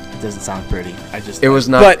 It doesn't sound pretty. It was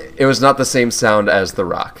not. But- it was not the same sound as the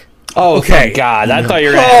rock. Oh, Okay. thank God. I thought you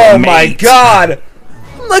were going to Oh have a my mate. god!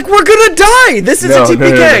 Like, we're gonna die! This is No, a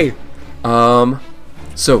TPK! no.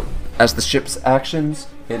 So as the ship's actions,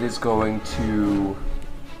 it is going to.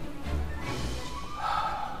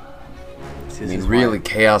 I mean, really,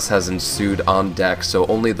 chaos has ensued on deck, so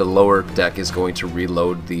only the lower deck is going to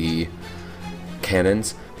reload the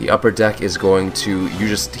cannons. The upper deck is going to. You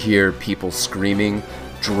just hear people screaming,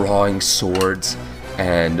 drawing swords,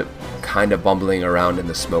 and kind of bumbling around in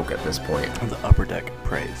the smoke at this point. On the upper deck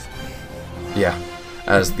prays. Yeah,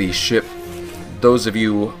 as the ship, those of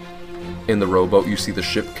you in the rowboat, you see the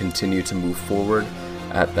ship continue to move forward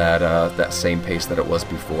at that same pace that it was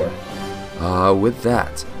before. With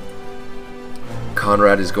that,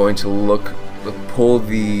 Conrad is going to pull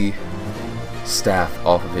the staff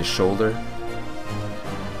off of his shoulder,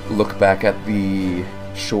 look back at the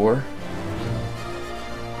shore,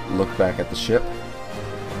 look back at the ship.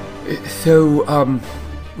 So,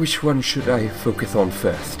 which one should I focus on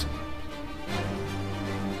first?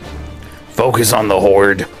 Focus on the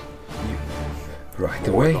horde. Right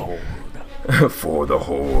away. For the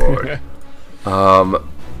horde.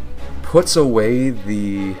 Puts away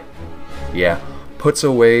the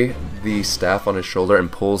staff on his shoulder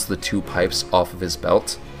and pulls the 2 pipes off of his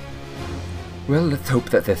belt. Well, let's hope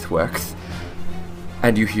that this works.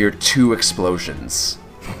 And you hear 2 explosions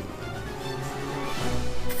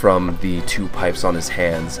from the 2 pipes on his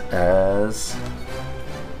hands as...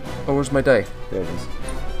 Oh, where's my die? There it is.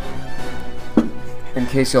 In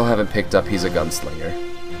case y'all haven't picked up, he's a gunslinger.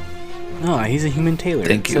 No, he's a human tailor.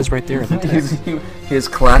 Thank It you. says right there in the text. His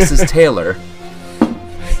class is Tailor.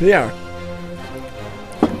 Yeah.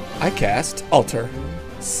 I cast Alter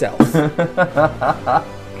Self.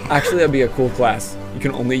 Actually, that'd be a cool class. You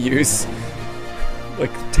can only use,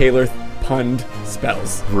 like, Taylor punned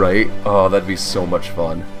spells. Right? Oh, that'd be so much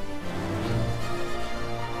fun.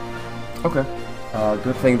 Okay.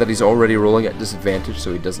 Good thing that he's already rolling at disadvantage,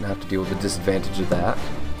 so he doesn't have to deal with the disadvantage of that.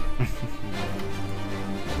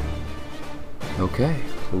 Okay.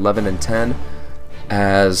 11 and 10.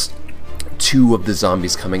 As 2 of the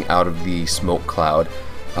zombies coming out of the smoke cloud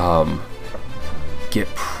get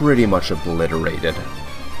pretty much obliterated.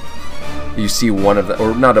 You see one of them,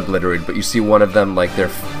 or not obliterated, but you see one of them, like,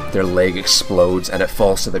 their leg explodes and it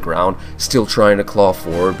falls to the ground, still trying to claw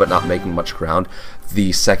forward but not making much ground.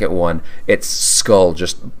 The second one, its skull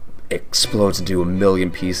just explodes into a million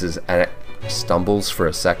pieces and it stumbles for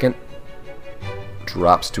a second,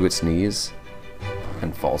 drops to its knees,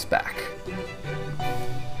 and falls back.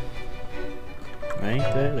 Ain't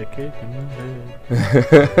that a kick in the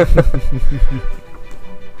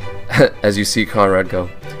head? As you see Conrad go,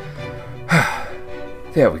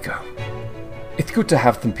 there we go. It's good to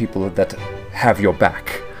have some people that have your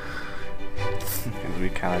back. And we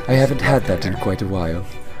kinda I haven't had that in quite a while.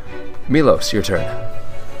 Milos, your turn.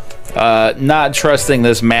 Not trusting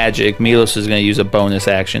this magic, Milos is going to use a bonus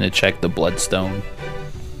action to check the bloodstone.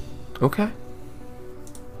 Okay.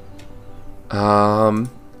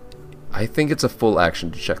 I think it's a full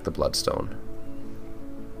action to check the bloodstone.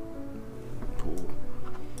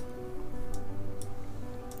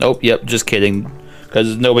 Nope, yep, just kidding.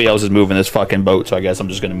 Because nobody else is moving this fucking boat, so I guess I'm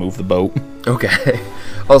just going to move the boat. Okay.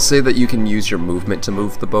 I'll say that you can use your movement to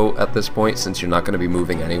move the boat at this point, since you're not going to be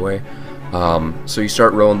moving anyway. So you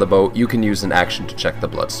start rowing the boat. You can use an action to check the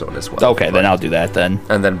bloodstone as well. Okay, then I'll do that then.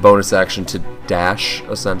 And then bonus action to dash,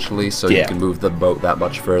 essentially, so you Yeah. can move the boat that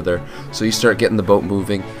much further. So you start getting the boat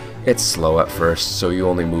moving. It's slow at first, so you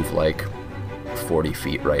only move like 40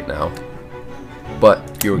 feet right now.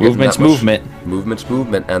 But you're getting Movement's that much- movement. Movement's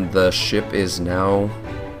movement, and the ship is now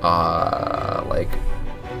like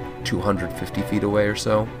 250 feet away or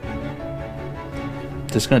so.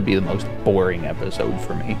 This is going to be the most boring episode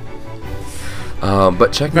for me.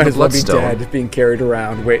 But checking Might the as well be bloodstone. dead, being carried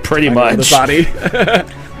around. Wait, Pretty I know much. The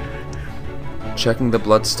body. Checking the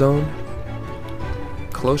bloodstone.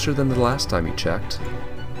 Closer than the last time you checked.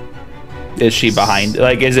 Is she behind?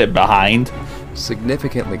 Like, is it behind?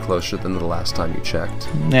 Significantly closer than the last time you checked.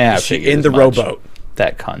 Yeah, I Is she figured in as the much. rowboat?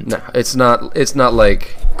 That cunt. No, it's not. It's not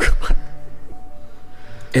like.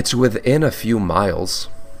 It's within a few miles.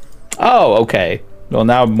 Oh, okay. Well,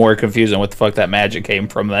 now I'm more confused on what the fuck that magic came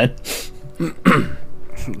from then.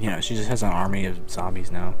 Yeah, she just has an army of zombies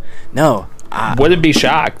now. No, Wouldn't be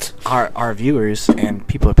shocked. our viewers and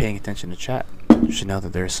people are paying attention to chat should know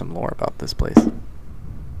that there's some lore about this place.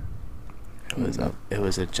 It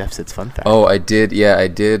was a Jeff Sits fun fact. Oh, I did. Yeah, I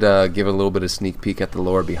did give a little bit of sneak peek at the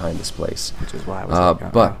lore behind this place. Which is why I was like, oh,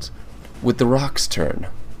 But with the rock's turn,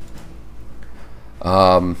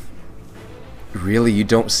 really, you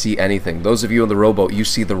don't see anything. Those of you in the rowboat, you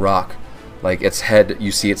see the rock, like its head.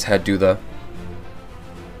 You see its head do the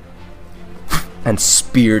and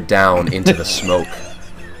spear down into the smoke,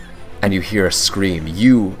 and you hear a scream.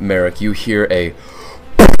 You, Merrick, you hear a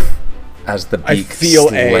as the I beak feel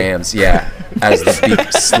slams. Yeah, as the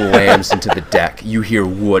beak slams into the deck, you hear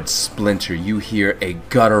wood splinter. You hear a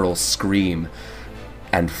guttural scream,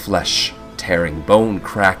 and flesh tearing, bone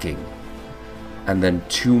cracking, and then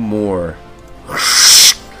two more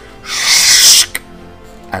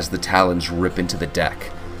as the talons rip into the deck.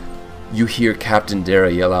 You hear Captain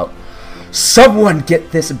Dara yell out, "Someone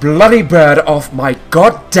get this bloody bird off my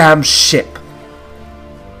goddamn ship!"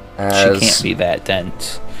 She can't be that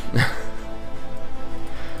dense.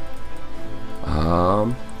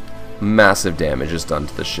 Massive damage is done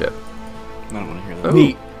to the ship. I don't want to hear Oh, that.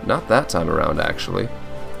 Neat. not that time around, actually.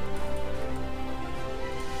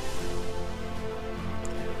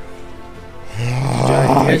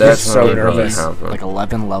 I'm That's so not really nervous. happened. Like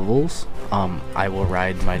 11 levels. I will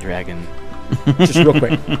ride my dragon Just real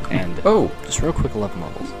quick. and Oh, just real quick 11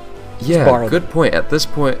 levels. yeah, borrow good point. At this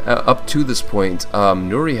point, up to this point,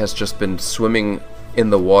 Nuri has just been swimming in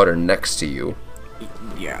the water next to you.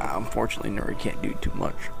 Yeah, unfortunately, Nuri can't do too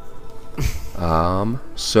much.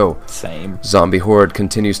 So, Same. zombie horde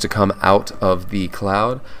continues to come out of the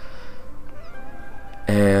cloud,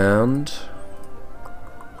 and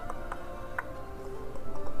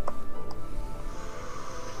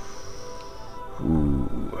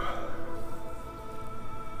ooh,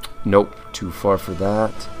 nope, too far for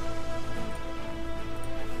that.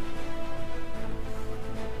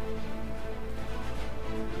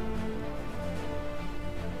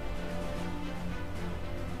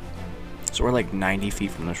 So we're like 90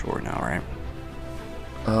 feet from the shore now, right?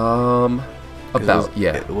 'Cause About,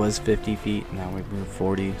 yeah. It was 50 feet, now we've moved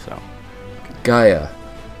 40, so. Gaia,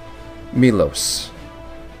 Milos,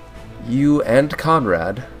 you and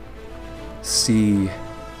Conrad see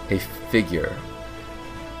a figure,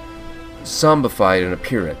 zombified in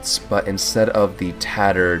appearance, but instead of the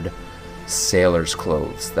tattered sailor's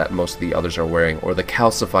clothes that most of the others are wearing, or the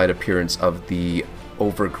calcified appearance of the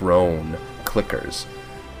overgrown clickers,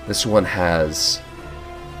 this one has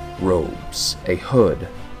robes, a hood,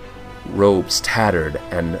 robes tattered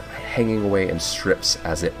and hanging away in strips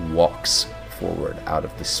as it walks forward out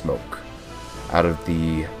of the smoke, out of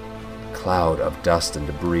the cloud of dust and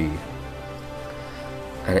debris.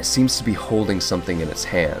 And it seems to be holding something in its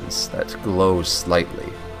hands that glows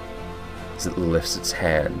slightly as it lifts its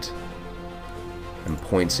hand and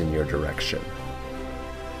points in your direction.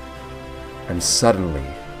 And suddenly,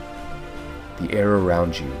 The air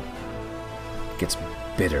around you gets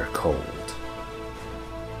bitter cold.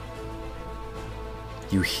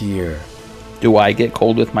 You hear, Do I get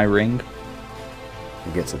cold with my ring?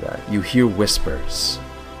 we'll get to that, you hear whispers,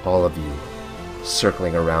 all of you,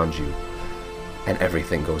 circling around you, and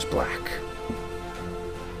everything goes black.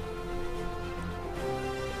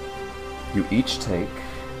 You each take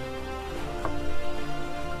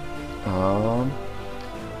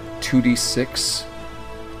 2d6.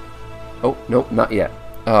 Oh, no, not yet.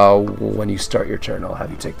 When you start your turn, I'll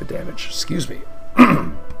have you take the damage. Excuse me.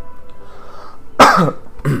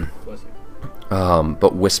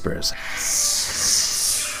 But whispers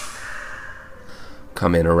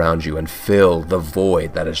come in around you and fill the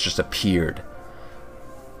void that has just appeared.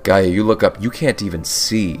 Gaia, you look up, you can't even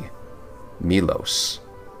see Milos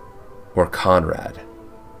or Conrad.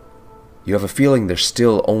 You have a feeling they're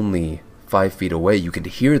still only 5 feet away. You can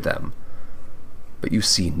hear them, but you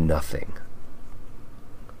see nothing.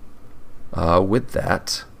 With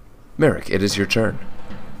that, Merrick, it is your turn.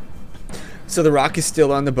 So the rock is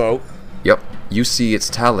still on the boat. Yep, you see its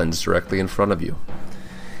talons directly in front of you.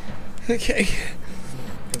 Okay.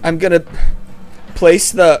 I'm gonna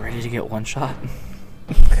place the Ready to get one shot?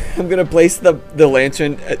 the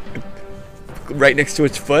lantern right next to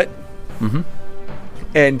its foot. Mm-hmm.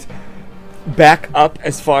 And back up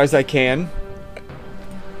as far as I can,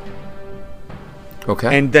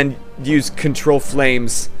 Okay. and then use control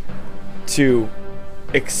flames to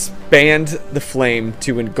expand the flame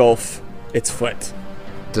to engulf its foot.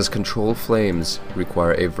 Does control flames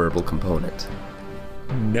require a verbal component?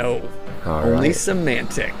 No. All Only right.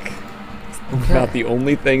 semantic. About the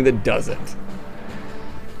only thing that doesn't.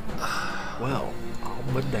 Well,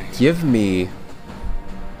 but thanks. Give me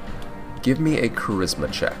a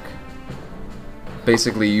charisma check.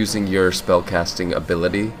 Basically using your spellcasting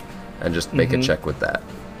ability and just make a check with that.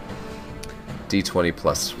 D20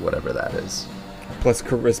 plus whatever that is. Plus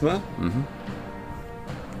charisma. Mm-hmm.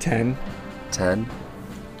 10. 10.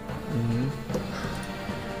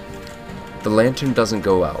 The lantern doesn't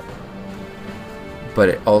go out, but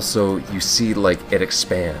it also, you see, like, it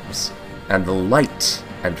expands, and the light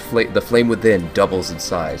and the flame within doubles in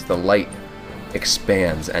size. The light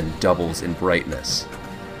expands and doubles in brightness,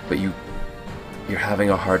 but you're having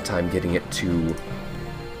a hard time getting it to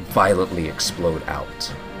violently explode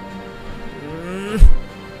out.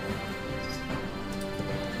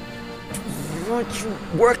 Not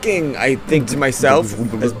working, I think to myself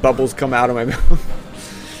as bubbles come out of my mouth.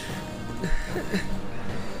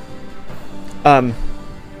 I'm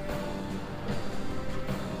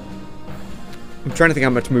trying to think how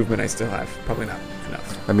much movement I still have. Probably not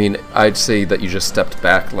enough. I mean, I'd say that you just stepped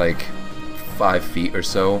back like 5 feet or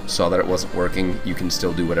so, saw that it wasn't working. You can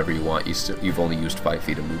still do whatever you want. You've only used 5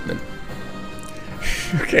 feet of movement.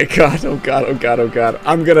 Okay, God, oh God, oh God, oh God.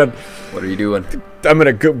 I'm gonna What are you doing?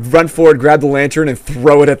 go run forward, grab the lantern, and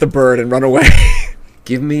throw it at the bird and run away.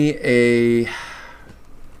 Give me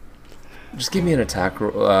just give me an attack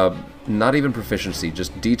roll. Not even proficiency,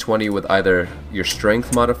 just D20 with either your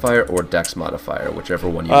strength modifier or dex modifier, whichever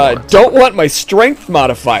one you want. Don't want my strength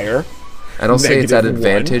modifier. And I'll say it's at -1.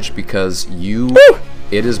 advantage because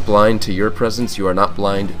it is blind to your presence. You are not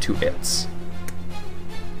blind to its.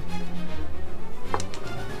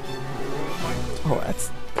 Oh, that's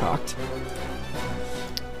cocked.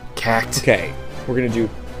 Cacked. Okay, we're gonna do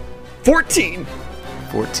 14.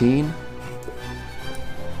 14.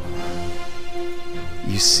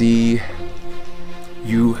 You see,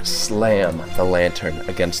 you slam the lantern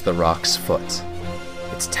against the rock's foot.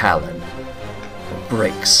 Its talon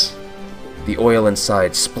breaks. The oil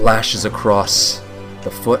inside splashes across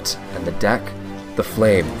the foot and the deck. The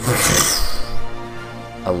flame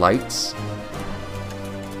alights.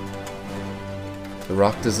 The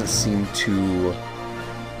rock doesn't seem to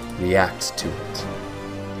react to it.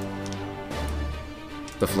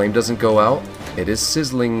 The flame doesn't go out. It is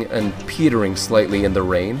sizzling and petering slightly in the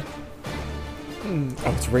rain, Oh,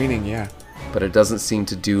 it's raining, yeah. but it doesn't seem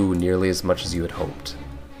to do nearly as much as you had hoped.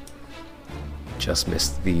 Just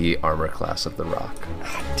missed the armor class of the rock.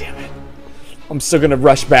 God damn it. I'm still gonna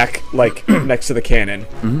rush back, like, next to the cannon.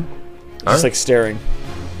 Mm-hmm. Just, like, staring.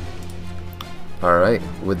 Alright,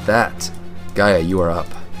 with that, Gaia, you are up.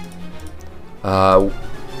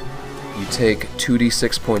 You take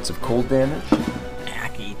 2d6 points of cold damage. I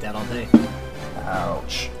can eat that all day.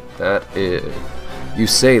 Ouch. That is... You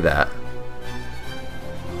say that.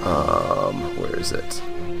 Where is it?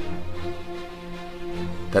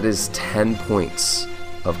 That is 10 points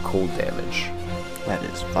of cold damage. That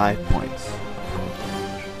is 5 points.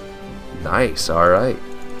 Nice, alright.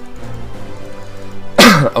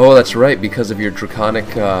 Oh, that's right, because of your draconic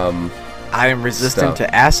I am resistant Stuff.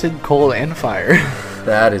 to acid, cold, and fire.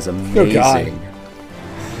 That is amazing.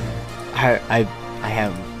 I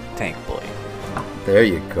have tank boy. There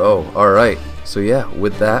you go. All right. So yeah,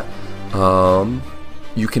 with that,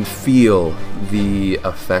 you can feel the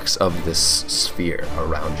effects of this sphere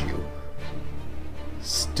around you.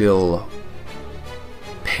 Still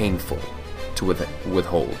painful to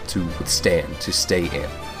withhold, to withstand, to stay in.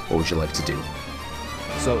 What would you like to do?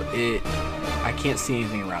 So I can't see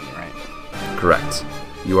anything around me, right? Correct.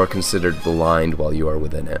 You are considered blind while you are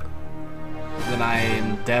within it. Then I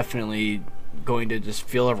am definitely going to just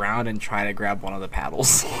feel around and try to grab one of the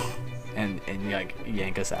paddles and like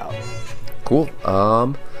yank us out. Cool.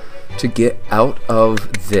 To get out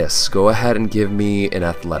of this, go ahead and give me an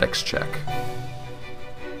athletics check.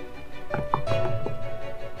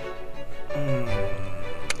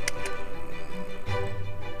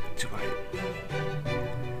 Do I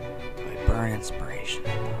burn inspiration?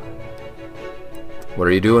 What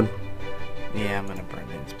are you doing? Yeah, I'm gonna burn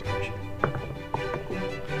the inspiration.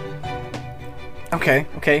 Okay,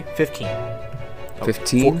 15.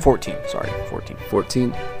 15? 14, sorry, 14.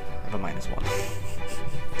 14? I have a -1.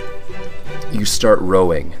 You start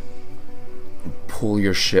rowing. Pull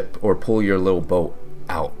your ship, or pull your little boat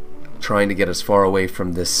out, trying to get as far away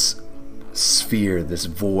from this sphere, this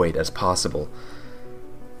void, as possible.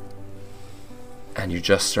 And you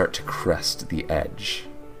just start to crest the edge.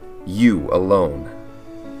 You alone,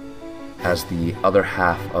 as the other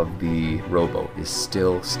half of the rowboat is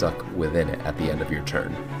still stuck within it at the end of your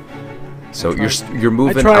turn. So you're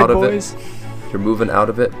moving out of it. You're moving out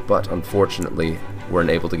of it, but unfortunately, weren't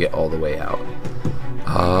able to get all the way out.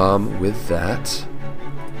 With that,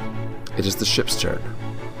 it is the ship's turn.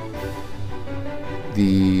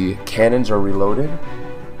 The cannons are reloaded,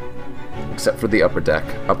 except for the upper deck.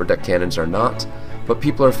 Upper deck cannons are not, but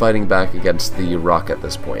people are fighting back against the rock at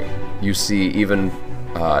this point. You see, even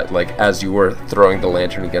like as you were throwing the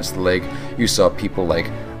lantern against the leg, you saw people like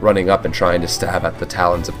running up and trying to stab at the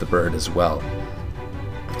talons of the bird as well.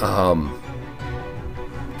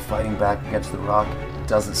 Fighting back against the rock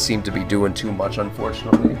doesn't seem to be doing too much,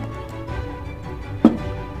 unfortunately.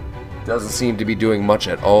 Doesn't seem to be doing much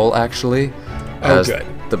at all, actually. As good.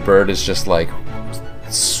 The bird is just like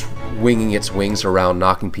swinging its wings around,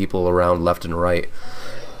 knocking people around left and right.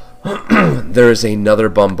 There is another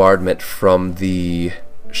bombardment from the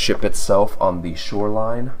ship itself on the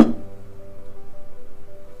shoreline.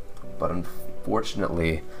 But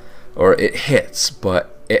unfortunately, or it hits,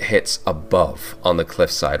 but it hits above on the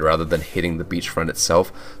cliffside rather than hitting the beachfront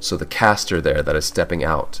itself, so the caster there that is stepping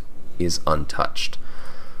out is untouched.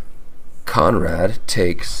 Conrad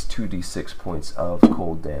takes 2d6 points of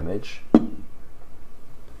cold damage.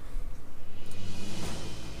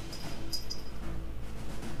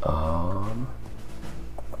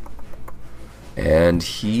 And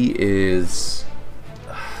he is...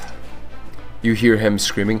 You hear him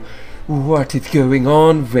screaming, "What is going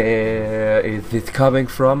on? Where is it coming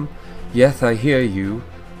from? Yes, I hear you.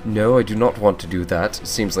 No, I do not want to do that."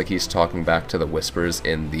 Seems like he's talking back to the whispers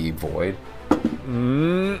in the void.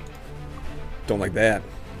 Don't like that.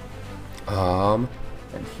 And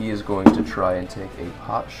he is going to try and take a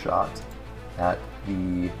pot shot at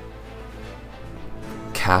the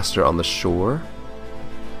caster on the shore.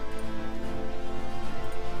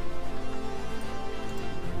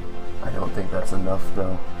 I don't think that's enough,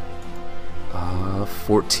 though.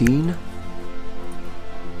 14?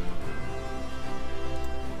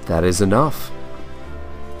 That is enough.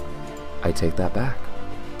 I take that back.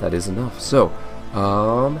 That is enough. So,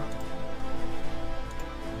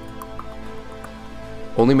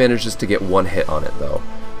 only manages to get one hit on it, though.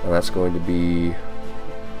 And that's going to be...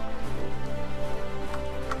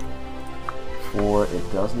 4.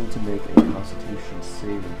 It does need to make a Constitution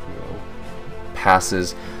saving throw.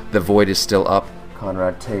 Passes. The void is still up.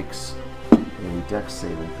 Conrad takes a Dex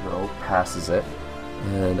saving throw. Passes it.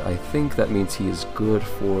 And I think that means he is good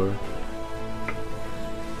for...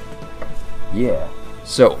 Yeah.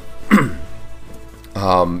 So,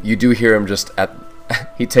 you do hear him just at...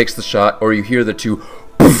 He takes the shot, or you hear the two...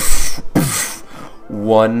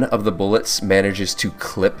 One of the bullets manages to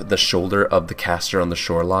clip the shoulder of the caster on the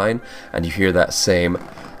shoreline, and you hear that same...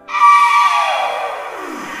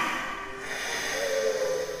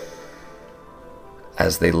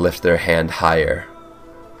 as they lift their hand higher,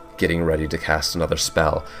 getting ready to cast another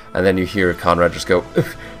spell. And then you hear Conrad just go,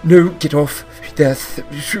 "No, get off. That's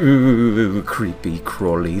creepy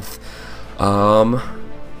crawlies."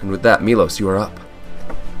 And with that, Milos, you are up.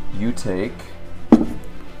 You take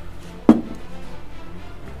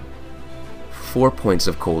 4 points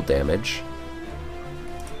of cold damage.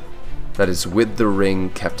 that is with the ring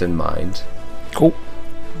kept in mind. Cool.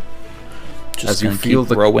 Just As you gonna feel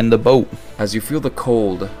keep rowing the boat. As you feel the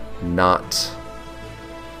cold not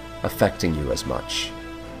affecting you as much.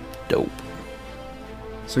 Dope.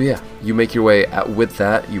 So yeah, you make your way out. With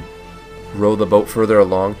that, you row the boat further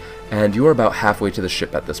along, and you are about halfway to the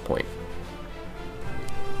ship at this point.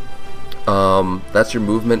 That's your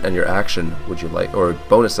movement and your action. Would you like, or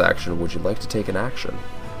bonus action, would you like to take an action?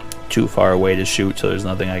 Too far away to shoot, so there's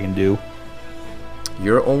nothing I can do.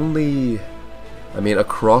 You're only... I mean, a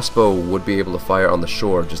crossbow would be able to fire on the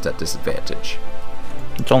shore, just at disadvantage.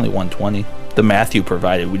 It's only 120. The math you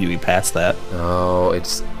provided, would you be past that? Oh,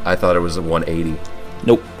 I thought it was a 180.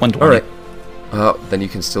 Nope, 120. Alright. Then you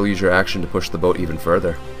can still use your action to push the boat even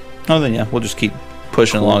further. Oh, then yeah, we'll just keep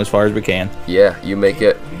pushing along as far as we can. Yeah, you make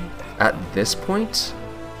it at this point.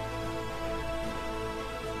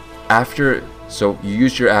 So you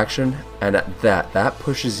used your action, and at that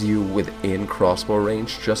pushes you within crossbow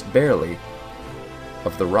range, just barely,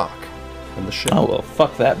 of the rock and the ship. Oh, well,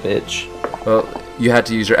 fuck that bitch. Well, you had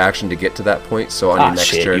to use your action to get to that point, so on your next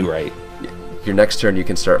shit, turn, you're right. your next turn you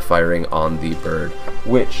can start firing on the bird,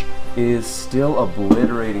 which is still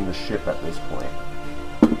obliterating the ship at this point.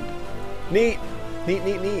 Neat.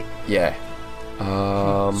 Yeah.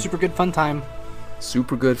 Super good fun time.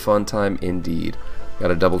 Super good fun time indeed.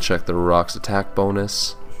 Gotta double check the rock's attack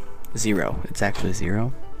bonus. 0. It's actually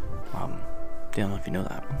 0. Don't know if you know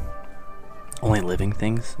that. Only living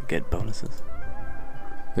things get bonuses.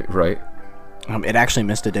 Right. It actually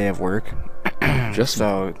missed a day of work, Just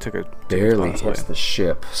so it took a barely bonus hits away. the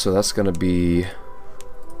ship. So that's gonna be...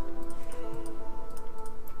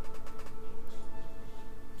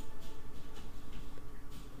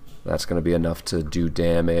 That's gonna be enough to do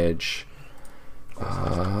damage.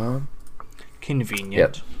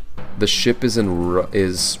 Convenient. The ship is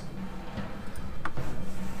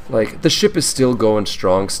like, the ship is still going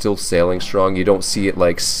strong, still sailing strong. You don't see it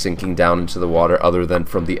like sinking down into the water, other than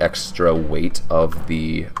from the extra weight of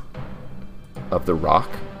the rock.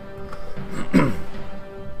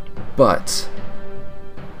 But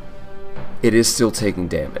it is still taking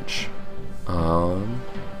damage.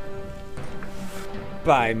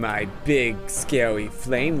 By my big, scary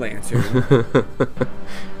flame lantern.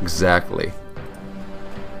 Exactly.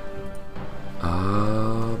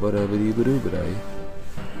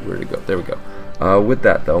 Where'd it go? There we go. With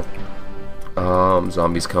that, though,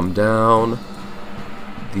 zombies come down.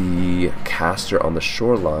 The caster on the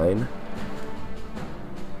shoreline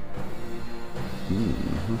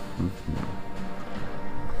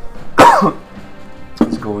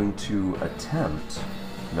is going to attempt.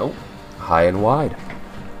 Nope. High and wide.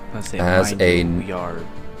 Let's say As we are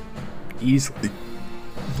easily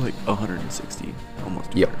like 160,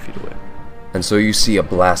 almost 200 feet away. And so you see a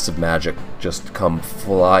blast of magic just it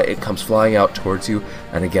comes flying out towards you,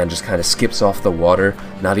 and again just kind of skips off the water,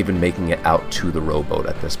 not even making it out to the rowboat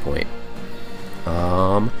at this point.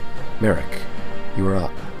 Merrick, you are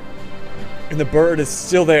up. And the bird is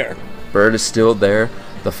still there. Bird is still there.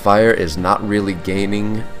 The fire is not really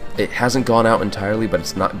gaining. It hasn't gone out entirely, but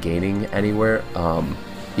it's not gaining anywhere.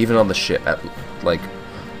 Even on the ship,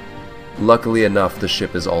 luckily enough, the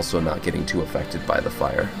ship is also not getting too affected by the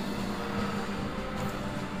fire.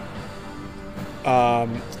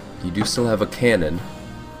 You do still have a cannon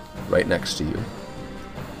right next to you.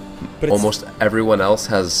 But Almost everyone else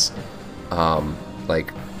has,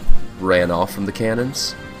 ran off from the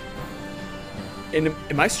cannons. And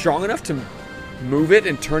am I strong enough to move it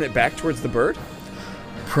and turn it back towards the bird?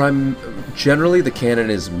 Generally, the cannon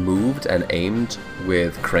is moved and aimed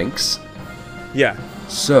with cranks. Yeah.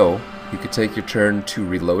 So, you could take your turn to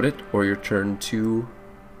reload it, or your turn to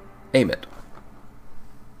aim it.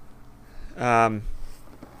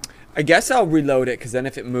 I guess I'll reload it, because then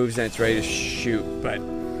if it moves, then it's ready to shoot, but...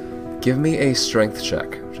 Give me a strength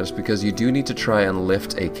check, just because you do need to try and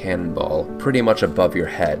lift a cannonball pretty much above your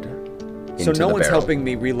head into So no the one's barrel. helping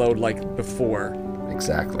me reload like before.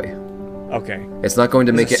 Exactly. Okay. It's not going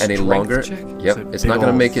to make Is it it a any strength longer. check? Yep, It's a it's big not going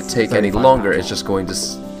to ol' make it take any 35 longer. pound It's just going to,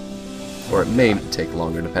 or it may take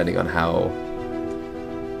longer depending on how.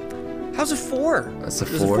 How's a 4? That's a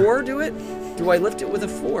Does 4. a 4 do it? Do I lift it with a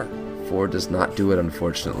 4? 4 does not do it,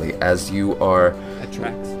 unfortunately, as you are That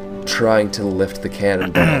tracks. trying to lift the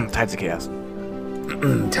cannonball. Tides of Chaos.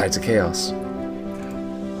 Tides of Chaos.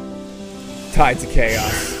 Tides of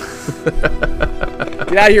chaos.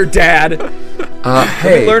 Get out of here, Dad. Let me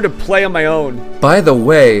Hey, learn to play on my own. by the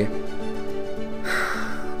way,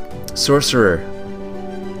 Sorcerer,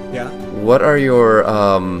 Yeah. what are your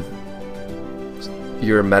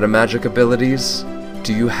metamagic abilities?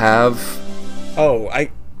 Do you have... Oh,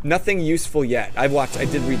 Nothing useful yet. I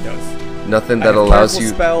did read those. Nothing I that have allows Careful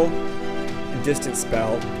you. spell, and distance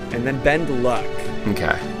spell, and then bend luck.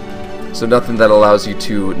 Okay. So nothing that allows you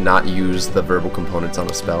to not use the verbal components on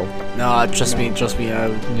a spell. No, trust me.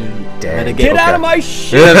 Dang. Metagame. Get out Okay. of my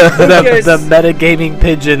shit! The metagaming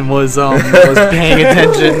pigeon was paying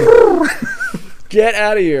attention. Get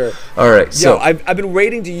out of here. All right. So Yo, I've been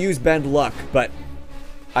waiting to use bend luck, but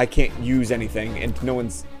I can't use anything, and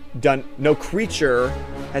no creature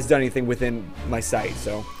has done anything within my sight.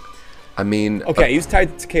 So I mean. okay, I used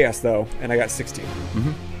Tide to Chaos though, and I got 16.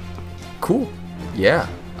 Cool. Yeah.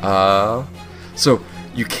 So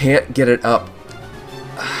you can't get it up,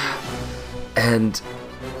 and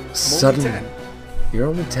suddenly 10, you're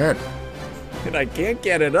only 10, and I can't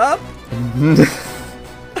get it up.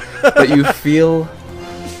 but you feel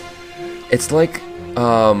it's like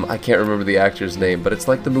I can't remember the actor's name, but it's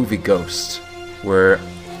like the movie Ghost, where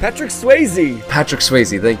Patrick Swayze. Patrick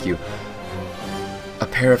Swayze, thank you. A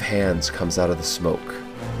pair of hands comes out of the smoke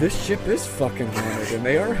This ship is fucking haunted, and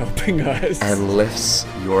they are helping us. and lifts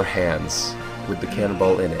your hands with the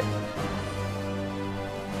cannonball in it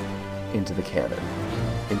into the cannon,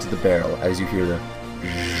 into the barrel, as you hear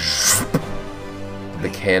the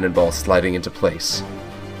cannonball sliding into place.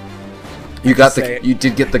 You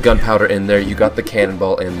did get the gunpowder in there. You got the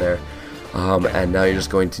cannonball in there, and now you're just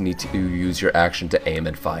going to need to use your action to aim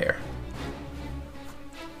and fire.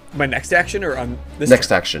 My next action or on this?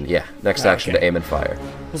 Next action, yeah. Next action okay. to aim and fire.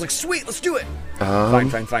 I was like, sweet, let's do it.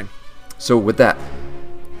 Fine. So with that,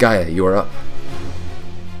 Gaia, you are up.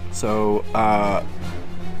 So,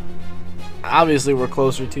 obviously we're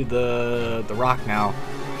closer to the rock now.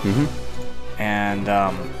 Mm-hmm. And,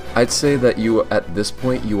 I'd say that you, at this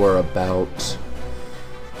point, you are about...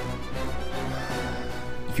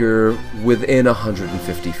 You're within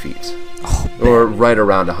 150 feet. Or right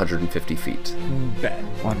around 150 feet. Bet.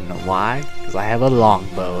 wanna know why? Because I have a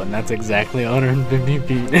longbow, and that's exactly 150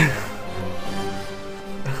 feet.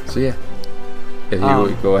 So yeah. If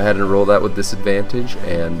you go ahead and roll that with disadvantage,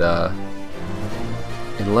 and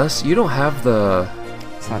unless you don't have the...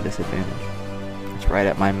 It's not disadvantage. It's right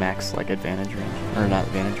at my max, like, advantage range. Or not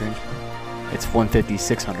advantage range. It's 150,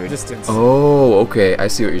 600. Distance. Oh, okay. I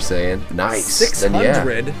see what you're saying. Nice. Then yeah.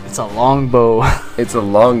 600. It's a longbow. It's a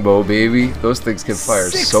longbow, baby. Those things can fire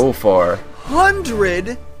so far.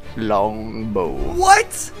 100? Longbow.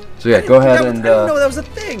 What? So yeah, go ahead and... I didn't know that was a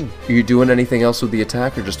thing. Are you doing anything else with the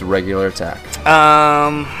attack, or just a regular attack?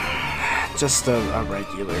 Just a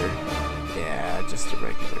regular. Yeah, just a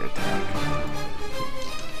regular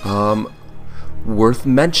attack. Worth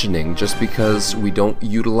mentioning, just because we don't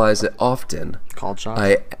utilize it often. Called shots.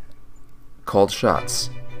 Called shots.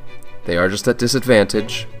 They are just at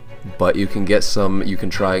disadvantage, but you can get some. You can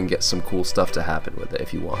try and get some cool stuff to happen with it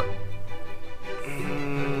if you want.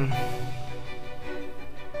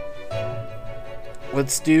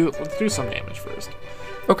 Let's do some damage first.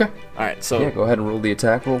 Okay. All right, so Yeah, go ahead and roll the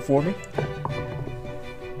attack roll for me.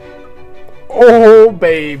 oh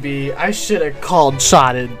baby, I should have called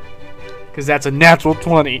shotted, because that's a natural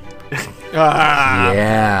 20.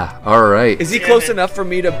 Yeah. All right. Is he close enough for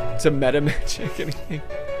me to meta magic anything?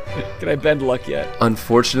 Can I bend luck yet?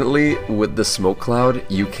 Unfortunately, with the smoke cloud,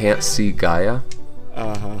 you can't see Gaia.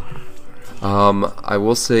 I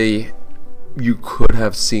will say you could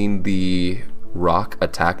have seen the rock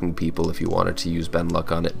attacking people if you wanted to use bend luck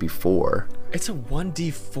on it before. It's a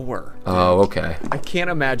 1d4. Oh, okay. I can't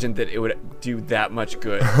imagine that it would do that much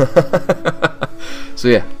good. So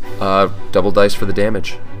yeah, double dice for the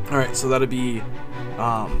damage. All right, so that'll be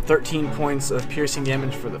 13 points of piercing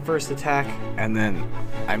damage for the first attack, and then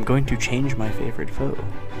I'm going to change my favorite foe.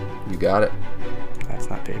 You got it. That's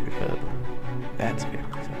not favorite foe. That's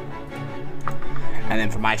favorite foe. And then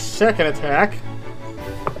for my second attack,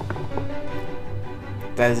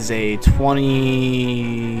 that is a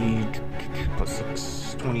 20 plus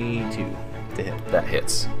 6, 22 to hit. That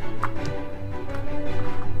hits.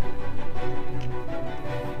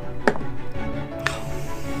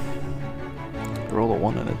 Roll a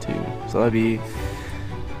 1 and a 2. So that'd be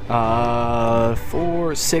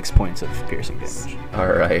 6 points of piercing damage. All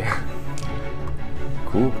right.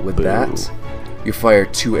 Cool. With that, you fire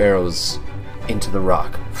 2 arrows into the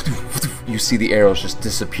rock. You see the arrows just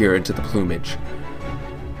disappear into the plumage.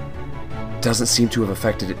 Doesn't seem to have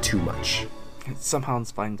affected it too much. Somehow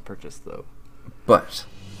it's fine to purchase, though. But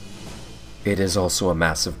it is also a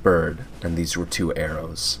massive bird, and these were 2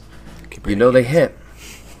 arrows. You know they hit.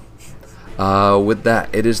 With that,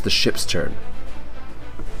 it is the ship's turn.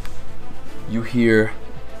 You hear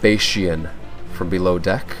Bashian from below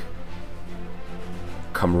deck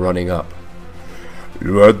come running up.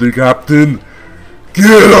 You heard the captain.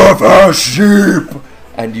 Get off our sheep!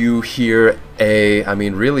 And you hear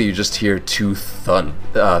really you just hear two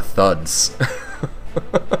thuds.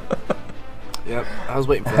 Yep, I was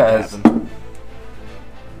waiting for that to happen.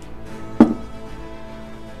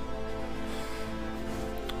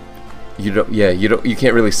 You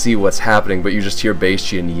can't really see what's happening, but you just hear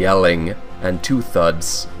Bastian yelling and two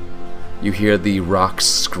thuds. You hear the rocks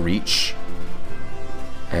screech.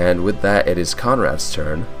 And with that, it is Conrad's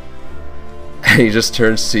turn. And he just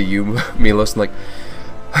turns to you, Milos, and like,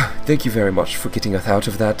 thank you very much for getting us out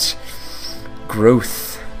of that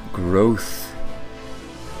growth,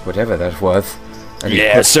 whatever that was. And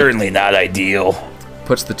he certainly not ideal.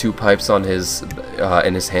 puts the two pipes on his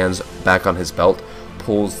in his hands back on his belt,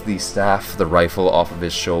 pulls the staff, the rifle off of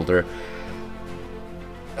his shoulder.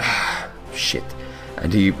 Shit.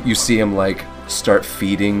 And you see him like start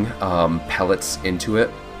feeding pellets into it.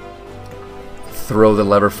 Throw the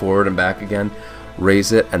lever forward and back again,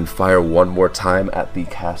 raise it, and fire one more time at the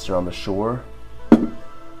caster on the shore.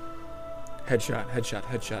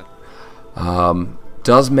 Headshot.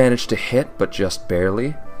 Does manage to hit, but just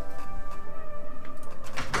barely.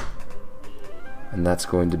 And that's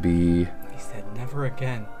going to be... He said never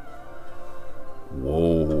again.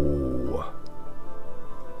 Whoa.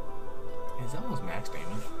 Is that almost max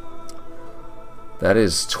damage? That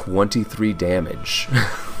is 23 damage.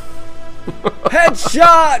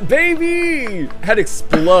 Headshot, baby! Head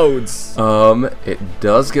explodes. It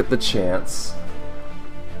does get the chance.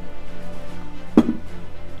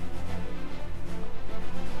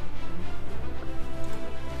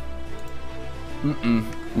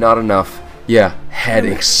 Not enough. Yeah, head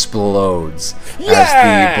explodes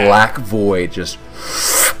as the black void just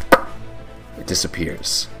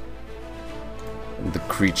disappears. And the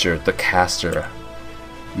creature, the caster,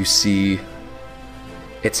 you see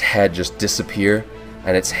its head just disappear,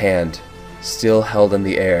 and its hand still held in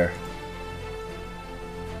the air,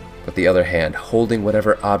 but the other hand holding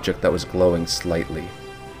whatever object that was glowing slightly.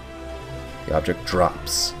 The object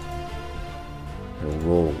drops and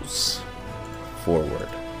rolls forward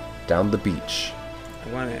down the beach I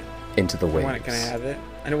want it. into the waves. I want it. Can I have it?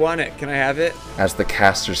 I want it. Can I have it? As the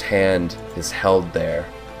caster's hand is held there,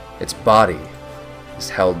 its body is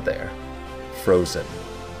held there, frozen,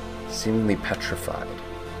 seemingly petrified.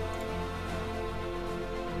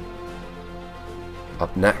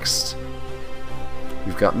 Up next,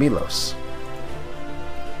 you've got Milos.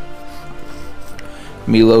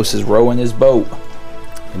 Milos is rowing his boat.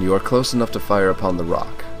 And you are close enough to fire upon the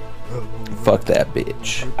rock. Fuck that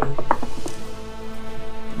bitch.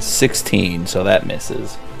 16, so that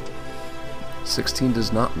misses. 16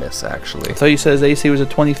 does not miss, actually. I thought you said his AC was a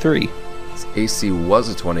 23. Its AC was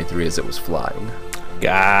a 23 as it was flying.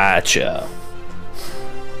 Gotcha.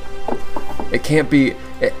 It can't be...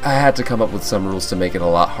 I had to come up with some rules to make it a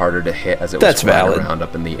lot harder to hit as it was flying valid. around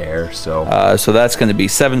up in the air, so... So that's going to be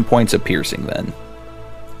 7 points of piercing then.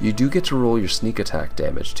 You do get to roll your sneak attack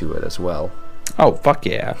damage to it as well. Oh, fuck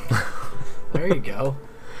yeah. There you go.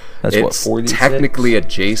 That's It's what, 46? technically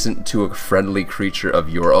adjacent to a friendly creature of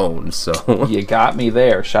your own, so... You got me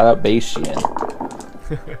there. Shout out Bastian.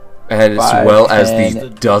 And as 5, well as 10, the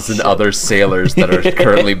dozen other sailors that are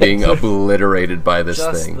currently being obliterated by this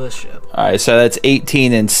Just thing. the ship. Alright, so that's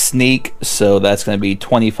 18 in sneak, so that's going to be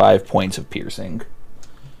 25 points of piercing.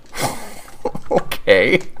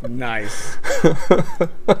 Okay. Nice.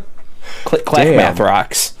 Click, clack, Damn. math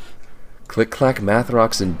rocks. Click clack math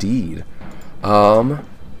rocks indeed.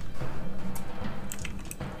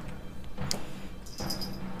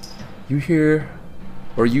 You hear,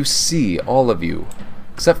 or you see, all of you,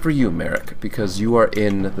 except for you, Merrick, because you are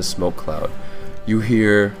in the smoke cloud. You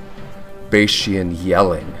hear Bastian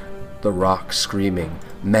yelling, the rock screaming,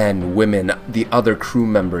 men, women, the other crew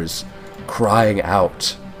members crying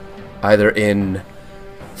out, either in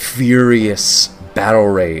furious battle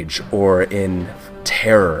rage or in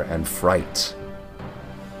terror and fright.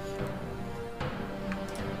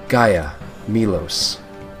 Gaia, Milos,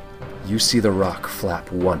 you see the rock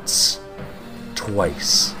flap once,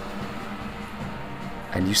 twice,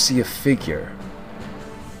 and you see a figure,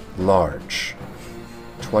 large,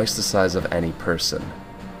 twice the size of any person,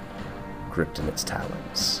 gripped in its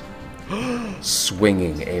talons,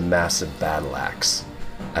 swinging a massive battle axe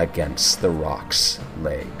against the rock's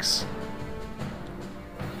legs.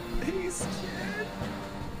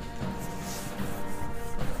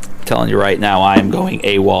 Telling you right now, I am going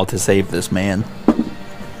AWOL to save this man.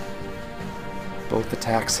 Both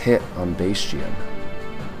attacks hit on Bastian.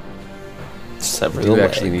 Sever I the do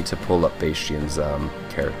actually leg. need to pull up Bastian's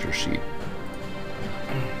character sheet.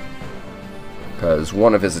 Because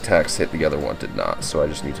one of his attacks hit, the other one did not, so I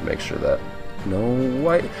just need to make sure that No,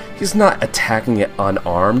 why? He's not attacking it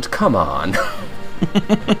unarmed. Come on.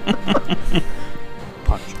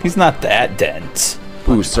 Punch. He's not that dense.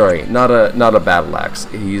 Ooh, sorry, not a battle axe.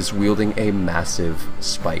 He's wielding a massive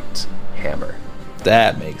spiked hammer.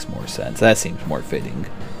 That makes more sense. That seems more fitting.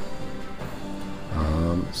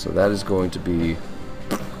 So that is going to be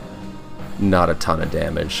not a ton of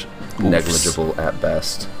damage, negligible at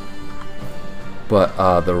best.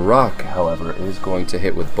 But the rock, however, is going to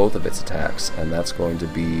hit with both of its attacks, and that's going to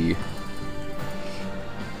be...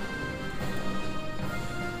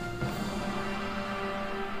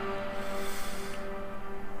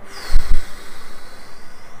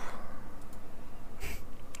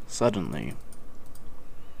 Suddenly,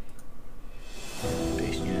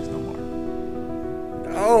 Bastion is no more.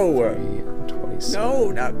 No! 27.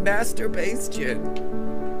 No, not masturbation.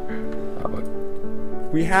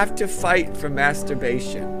 We have to fight for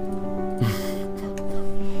masturbation.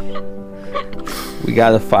 We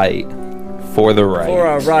gotta fight for the right. For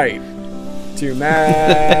a right to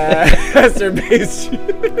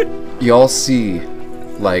masturbation. Y'all see,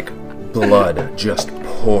 like, blood just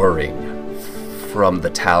pouring from the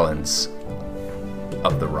talons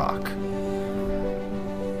of the rock.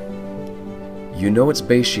 You know it's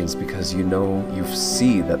Bastion's because you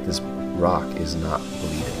see that this rock is not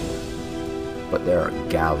bleeding. But there are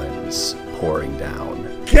gallons pouring down.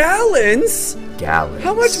 Gallons? Gallons.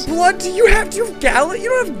 How much blood do you have? Do you have gallons? You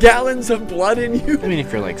don't have gallons of blood in you. I mean,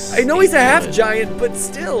 if you're like, I know he's a half good. giant, but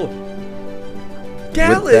still. With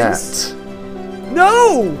Gallons? that,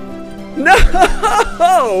 No!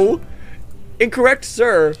 No! Incorrect,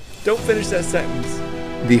 sir. Don't finish that sentence.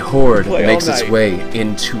 the horde Play all makes its night. way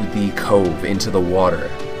into the cove, into the water,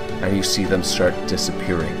 and you see them start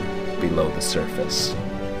disappearing below the surface.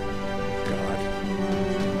 God.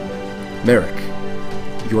 Merrick,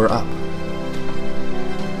 you are up.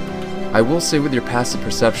 I will say with your passive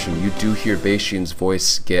perception, you do hear Bastion's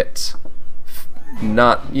voice get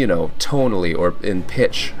not, tonally or in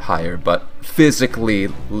pitch higher, but physically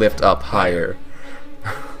lift up higher.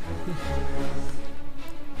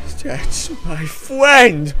 That's my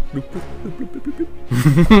friend!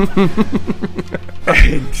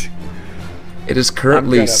 And It is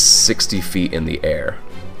currently gonna- 60 feet in the air.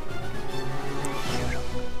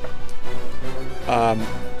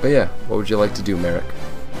 But yeah, what would you like to do, Merrick?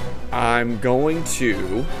 I'm going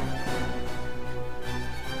to...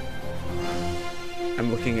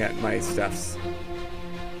 I'm looking at my stuffs.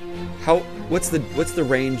 What's the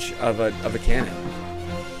range of a cannon?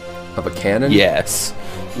 Of a cannon? Yes.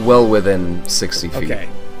 Well within 60 feet. Okay.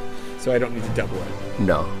 So I don't need to double it.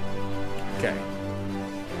 No. Okay.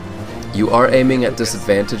 You are aiming at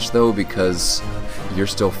disadvantage, though, because you're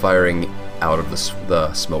still firing out of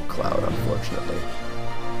the smoke cloud, unfortunately.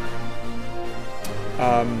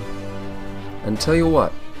 And tell you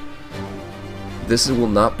what, this will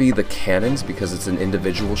not be the cannons because it's an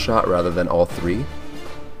individual shot rather than all three.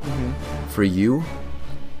 For you,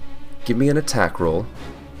 give me an attack roll,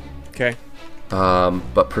 Okay.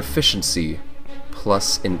 but proficiency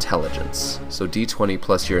plus intelligence. So d20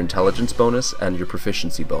 plus your intelligence bonus and your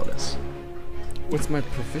proficiency bonus. What's my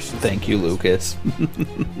proficiency? Thank you, Lucas.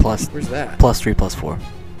 Plus Where's that? +3/+4.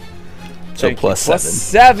 So Thank you. plus Plus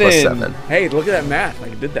 7. 7. Plus 7. Hey, look at that math. I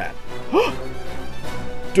did that.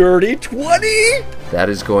 Dirty 20? That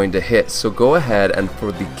is going to hit. So go ahead and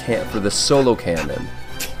for the solo cannon.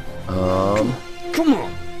 Come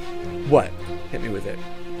on. What? Hit me with it.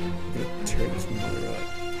 I'm gonna tear this mother up.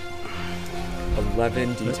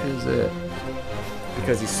 11 That is d10. it.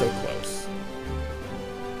 Because he's so close.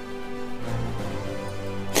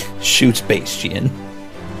 Shoots Bastion.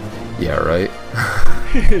 Yeah, right?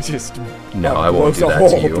 It just No, I won't blows do a that hole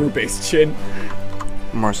to you. through base chin.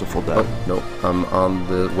 Merciful Oh, death. nope. I'm on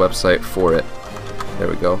the website for it. There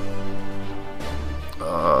we go.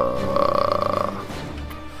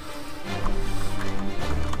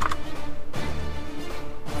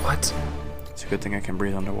 What? It's a good thing I can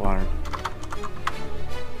breathe underwater.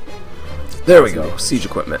 There we go. Siege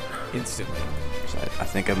equipment. Instantly. So I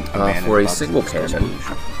think I'm a man for a about to single discuss cannon.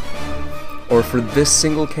 pollution. Or for this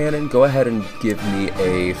single cannon, go ahead and give me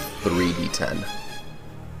a 3d10.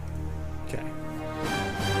 Okay.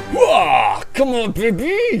 Whoa! Come on,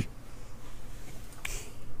 baby!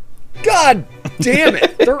 God damn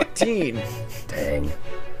it! 13. Dang.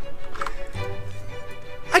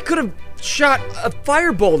 I could have shot a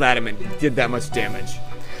firebolt at him and did that much damage.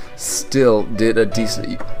 Still did a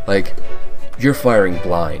decent. Like, you're firing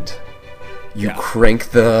blind. You Yeah. crank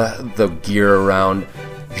the gear around.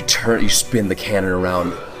 You spin the cannon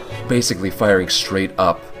around, basically firing straight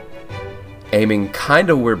up. aiming kind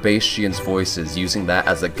of where Bastian's voice is, using that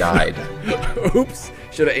as a guide. Oops.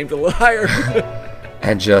 Should have aimed a little higher.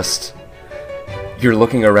 And just, you're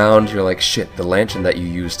looking around, you're like, shit, the lantern that you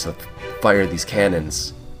used to fire these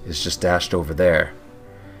cannons is just dashed over there.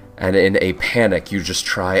 And in a panic, you just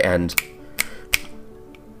try and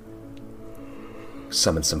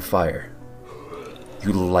summon some fire.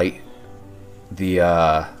 You light the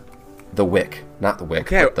wick, not the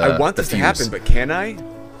wick. Okay, but the, I want the this to fuse. happen, but can I?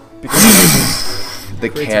 The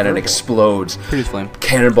Creates a cannon verbal. explodes. Produce flame.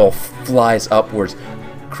 Cannonball flies upwards,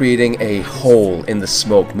 creating a hole in the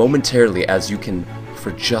smoke momentarily as you can,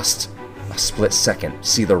 for just a split second,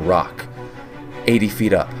 see the rock 80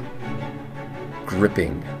 feet up,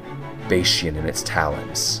 gripping Bastian in its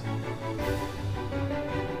talons.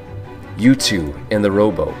 You two in the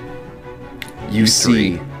rowboat, you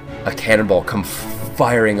see a cannonball come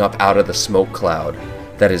firing up out of the smoke cloud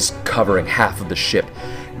that is covering half of the ship,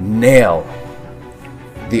 nail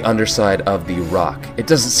the underside of the rock. It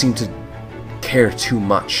doesn't seem to care too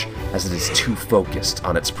much as it is too focused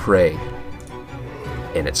on its prey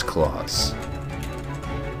in its claws.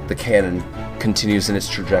 The cannon continues in its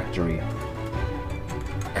trajectory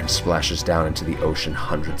and splashes down into the ocean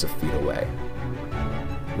hundreds of feet away.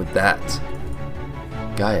 With that,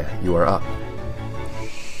 Gaia, you are up.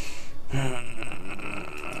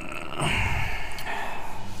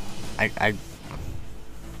 I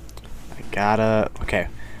gotta. Okay.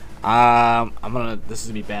 I'm gonna. This is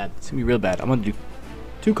gonna be bad. It's gonna be real bad. I'm gonna do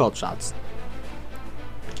 2 called shots.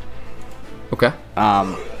 Okay.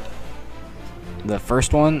 The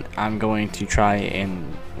first one, I'm going to try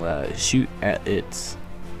and shoot at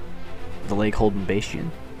the leg holding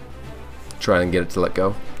Bastian. Try and get it to let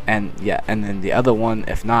go. And yeah, and then the other one,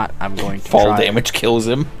 if not, I'm going to Fall try. damage kills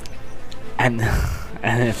him. And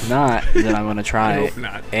if not, then I'm gonna try I hope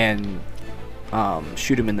not. and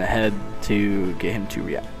shoot him in the head to get him to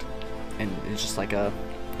react. And it's just like a,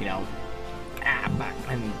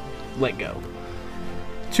 and let go.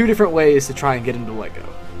 2 different ways to try and get him to let go.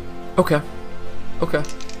 Okay. Okay.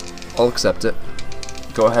 I'll accept it.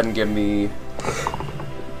 Go ahead and give me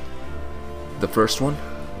the first one.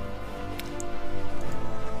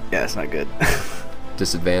 Yeah, that's not good.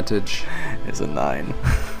 Disadvantage. It's a 9.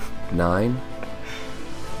 9.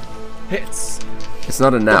 Hits. It's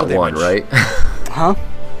not a nat Double 1, damage. right? Huh?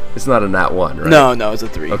 It's not a nat 1, right? No, it's a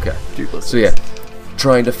 3. Okay. 3 plus So yeah,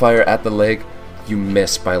 trying to fire at the leg, you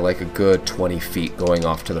miss by like a good 20 feet going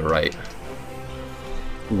off to the right.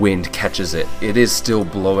 Wind catches it. It is still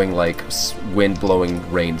blowing like wind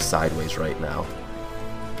blowing rain sideways right now.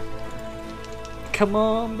 Come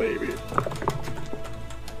on, baby.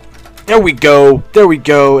 There we go. There we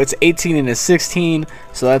go. It's 18 and a 16,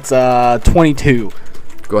 so that's 22.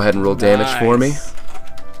 Go ahead and roll damage for me.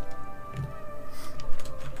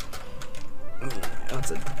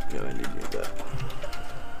 That's it. Yeah, I need to use that.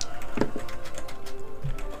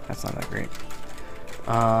 That's not that great.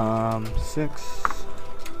 6,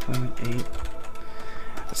 7, 8.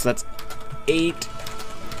 So that's 8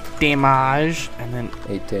 damage, and then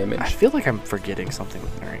 8 I damage. feel like I'm forgetting something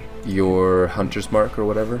with Nuri. Your hunter's mark or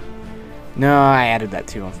whatever. No, I added that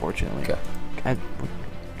too, unfortunately. Okay.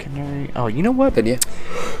 Can Nuri? Oh, you know what? Then yeah.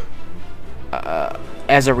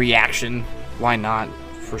 As a reaction, why not?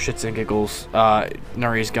 For shits and giggles,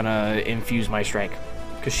 Nuri's gonna infuse my strike.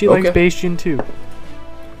 Because she likes Okay. Bastian too.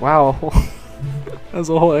 Wow. That's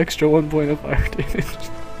a whole extra 1 point of fire damage.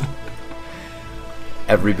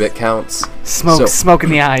 Every bit counts. Smoke, smoke in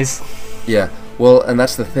the eyes. Yeah. Well, and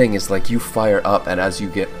that's the thing is like you fire up, and as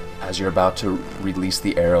you're about to release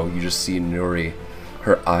the arrow, you just see Nuri,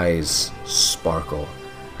 her eyes sparkle,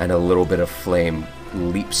 and a little bit of flame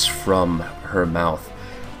leaps from her mouth,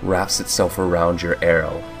 wraps itself around your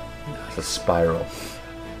arrow. It's a spiral.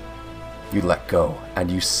 You let go, and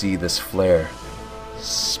you see this flare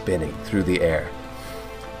spinning through the air.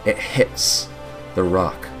 It hits the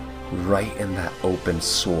rock right in that open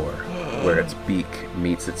sore where its beak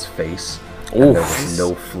meets its face, and there was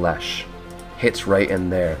no flesh. Hits right in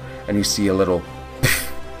there, and you see a little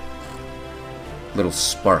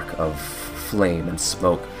spark of flame and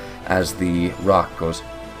smoke as the rock goes,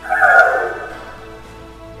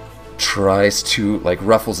 tries to, like,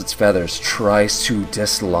 ruffles its feathers, tries to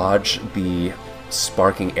dislodge the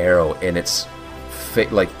sparking arrow in its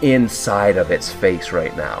like inside of its face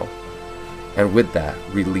right now, and with that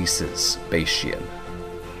releases Bastian.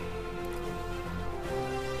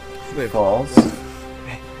 Falls.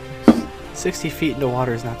 60 feet into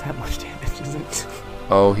water is not that much damage, is it?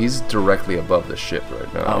 Oh, he's directly above the ship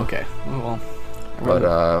right now. Oh, okay. Well,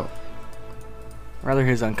 But rather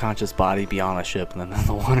his unconscious body be on a ship than in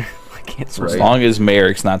the water. I can't As swim. long as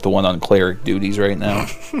Merrick's not the one on cleric duties right now.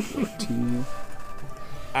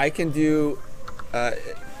 I can do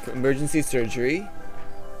emergency surgery.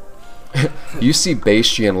 You see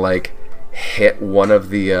Bastian like hit one of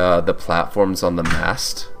the platforms on the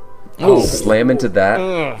mast. Oh. Slam into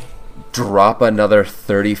that. Drop another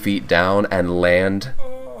 30 feet down and land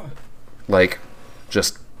like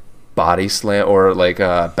just body slam or like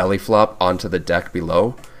belly flop onto the deck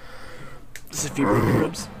below. This is if you break your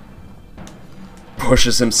ribs.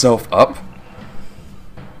 Pushes himself up.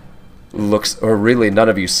 Looks, or really none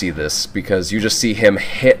of you see this because you just see him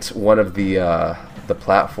hit one of the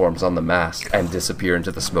platforms on the mast and disappear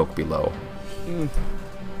into the smoke below.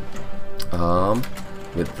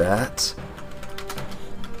 With that,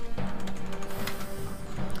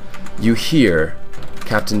 you hear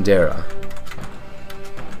Captain Dara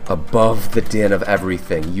above the din of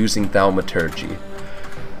everything using thaumaturgy.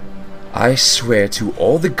 I swear to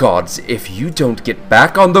all the gods, if you don't get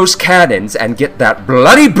back on those cannons and get that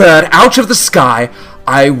bloody bird out of the sky,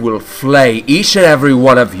 I will flay each and every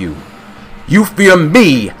one of you. You fear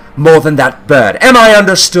me more than that bird. Am I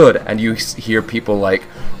understood? And you hear people like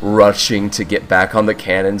rushing to get back on the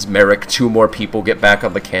cannons. Merrick, 2 more people get back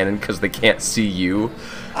on the cannon because they can't see you.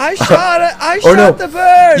 I shot it. I Or no, shot the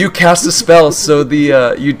bird. you cast a spell, so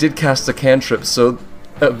the you did cast a cantrip, so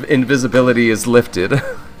invisibility is lifted.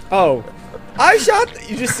 Oh, I shot.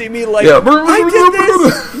 You just see me like Yeah. I did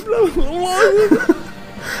this.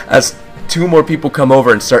 As 2 more people come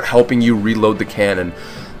over and start helping you reload the cannon.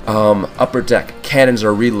 Upper deck, cannons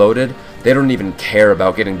are reloaded. They don't even care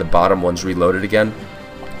about getting the bottom ones reloaded again.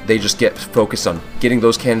 They just get focused on getting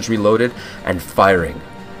those cannons reloaded and firing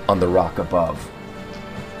on the rock above.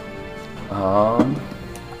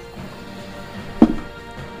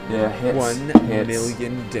 Yeah, hits. 1 hits,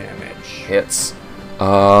 million damage. hits.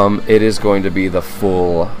 It is going to be the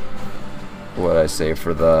full. What I say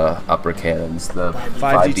for the upper cannons? The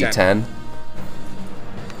 5d10.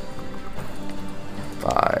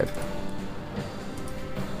 5.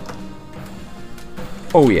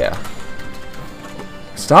 Oh yeah.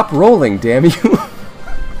 Stop rolling, damn you.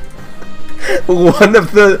 one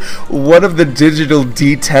of the digital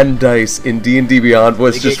D10 dice in D&D Beyond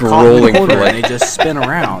was They just get caught in the rolling for corner and like they just spin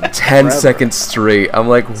around. 10 forever. seconds straight. I'm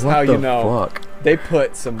like, what how the you know. fuck? They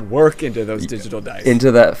put some work into those digital dice.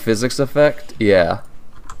 Into that physics effect? Yeah.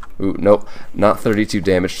 Ooh, nope. Not 32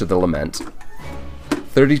 damage to the lament.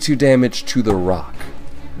 32 damage to the rock.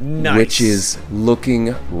 Nice. Which is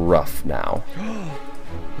looking rough now.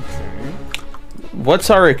 What's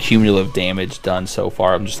our cumulative damage done so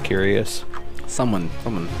far? I'm just curious. Someone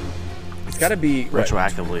It's got to be what,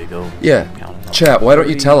 retroactively go. Yeah. count it up. Chat, why don't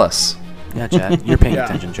you tell us? Yeah, chat. You're paying Yeah.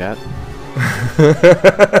 attention, chat.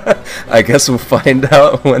 I guess we'll find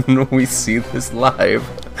out when we see this live.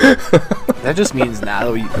 That just means now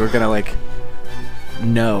that we're gonna like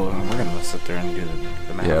know. We're gonna sit there and do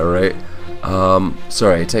the math. Yeah, right.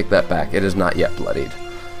 Sorry, I take that back. It is not yet bloodied.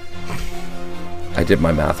 I did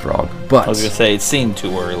my math wrong, but I was gonna say it seemed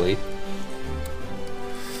too early.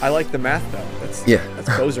 I like the math though. That's Yeah. That's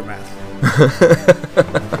poser math.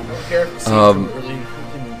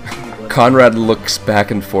 Conrad looks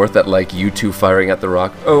back and forth at like you two firing at the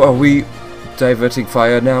rock. Oh, are we diverting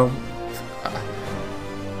fire now?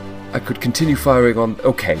 I could continue firing on.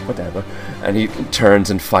 Okay, whatever. And he turns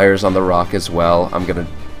and fires on the rock as well. I'm gonna.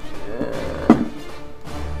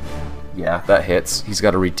 Yeah, that hits. He's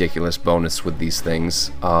got a ridiculous bonus with these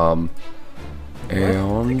things. The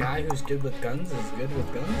And guy who's good with guns is good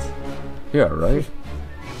with guns? yeah, right.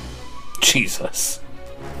 Jesus.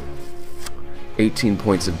 18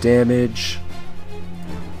 points of damage.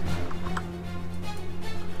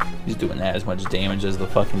 He's doing as much damage as the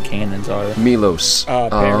fucking cannons are. Milos.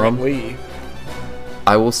 Apparently.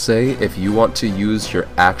 I will say, if you want to use your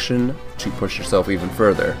action to push yourself even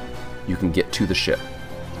further, you can get to the ship.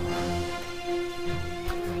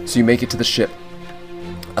 So you make it to the ship,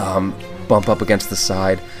 bump up against the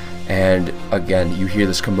side, and again, you hear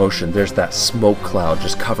this commotion. There's that smoke cloud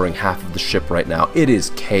just covering half of the ship right now. It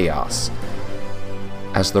is chaos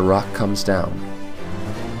as the rock comes down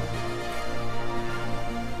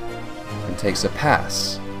and takes a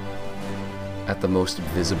pass at the most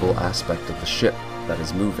visible aspect of the ship that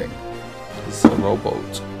is moving. It's a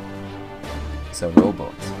rowboat. It's a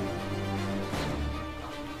rowboat.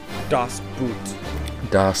 Das Boot.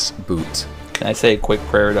 Das Boot. Can I say a quick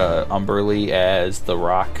prayer to Umberly as the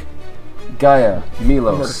rock? Gaia,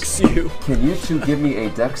 Milos, Works you. can you two give me a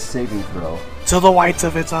dex saving throw? To the whites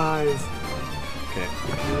of its eyes. Okay,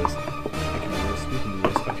 we can do this. I can do this. We can do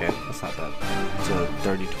this. Okay, that's not bad. It's a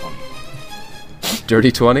dirty 20.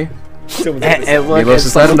 Dirty 20? Someone's And, gonna and look, Milos, it's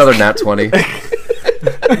is that another nat 20?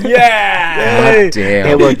 yeah. God damn.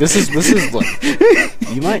 Hey, look, this is look.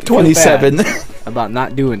 You might feel 27. bad about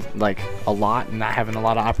not doing like a lot and not having a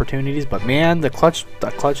lot of opportunities, but man, the clutch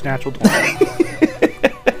natural 20.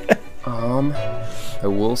 I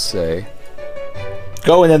will say,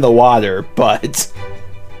 Going in the water, but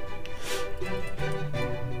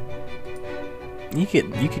you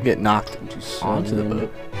could get knocked onto the 27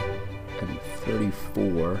 boat. and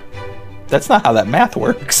 34. that's not how that math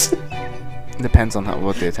works. Depends on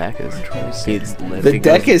what the attack is. The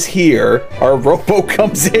deck is here. Our rowboat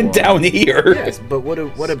comes in down here. Yes, but what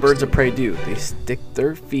do birds of prey do? They stick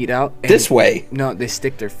their feet out. and- This way. No, they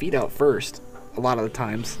stick their feet out first. A lot of the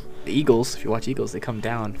times, the eagles. If you watch eagles, they come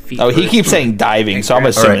down feet. Oh, he first. keeps saying diving, so I'm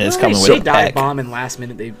assuming Alright. it's coming They with a dive peck. bomb and last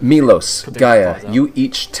minute they Milos, Put their Gaia, claws out. you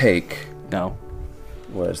each take, no.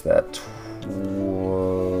 what is that?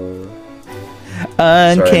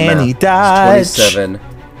 Uncanny dodge. 27,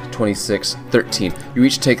 26, 13. You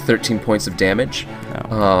each take 13 points of damage.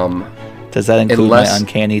 Does that include Unless- my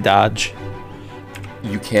uncanny dodge?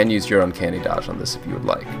 You can use your uncanny dodge on this if you would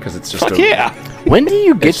like, because it's just Fuck a... yeah. When do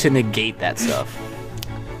you get to negate that stuff?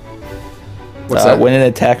 What's that? When an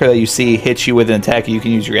attacker that you see hits you with an attack, you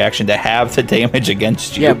can use your action to have the damage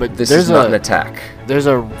against you. Yeah, but This there's is not an a attack. there's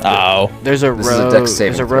a Oh. there's a This is a rogue dex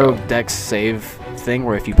saving there's a throw. rogue dex save thing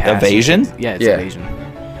where if you pass Evasion? yeah, it's Yeah. evasion.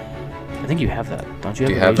 I think you have that. Don't you have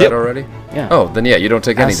Do you have evasion? that already? Yeah. Oh, then yeah, you don't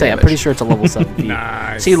take I any say, I'm damage. pretty sure it's a level 7 feat.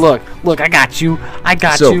 Nice. See, look, I got you. I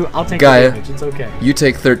got So, you. I'll take Gaia, the damage. It's okay. You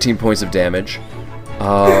take 13 points of damage.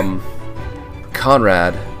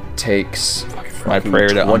 Conrad takes My prayer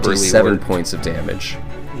to 27 unbelievable. points of damage.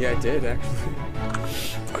 Yeah, I did actually.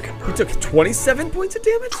 He took 27 points of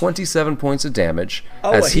damage. 27 points of damage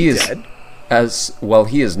Oh, as well, he he's is dead. as well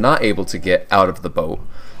he is not able to get out of the boat.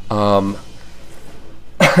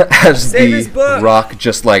 As Save his the book. rock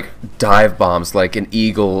just like dive bombs like an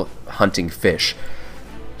eagle hunting fish,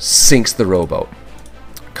 sinks the rowboat.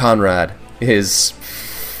 Conrad is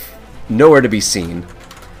nowhere to be seen.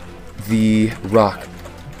 The rock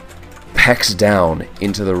pecks down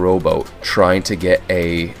into the rowboat, trying to get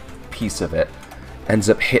a piece of it. Ends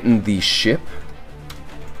up hitting the ship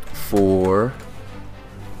for,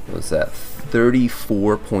 what was that,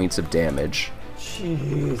 34 points of damage.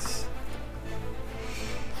 Jeez.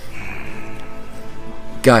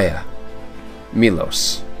 Gaia,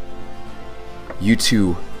 Milos, you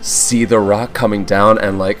two see the rock coming down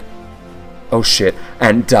and like, oh shit,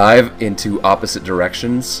 and dive into opposite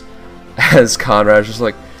directions as Conrad's just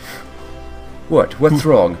like, what's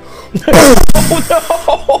wrong? I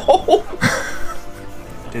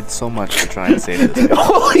did so much to try and save this.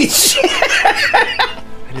 Holy shit!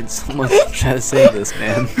 I did so much to try to save this,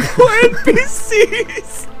 man.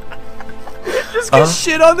 NPCs just get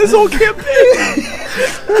shit on this whole campaign.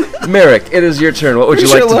 Merrick, it is your turn. What would We you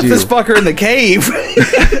should like have to left do? this fucker in the cave.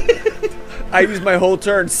 I used my whole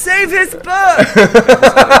turn. Save his butt.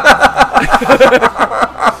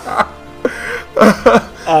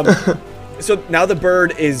 So now the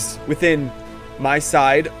bird is within my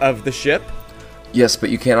side of the ship. Yes, but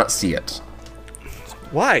you cannot see it.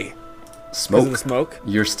 Why? Because Smoke. of the smoke.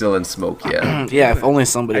 You're still in smoke, yeah. Yeah, if only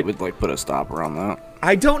somebody would like put a stopper on that.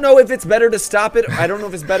 I don't know if it's better to stop it. I don't know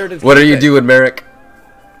if it's better to. What are keep you it. doing, Merrick?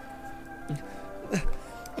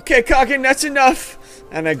 Okay, Coggin, that's enough.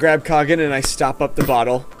 And I grab Coggin and I stop up the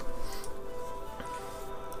bottle.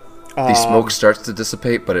 The smoke starts to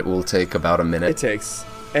dissipate, but it will take about a It minute. takes.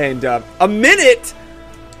 And a minute?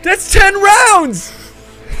 That's 10 rounds!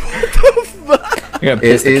 You're gonna It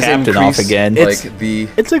piss the is captain off increased, again. like the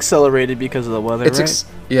It's accelerated because of the weather, it's right?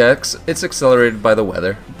 it's accelerated by the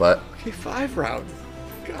weather, but Okay, 5 rounds.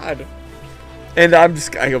 God. And I'm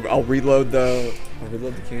just. I'll reload the. I'll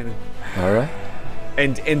reload the cannon. all right.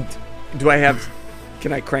 And do I have.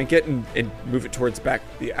 Can I crank it and move it towards back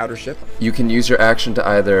the outer ship? You can use your action to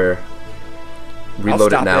either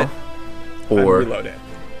reload it stop now, it. or reload it.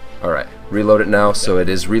 all right, reload it now. So it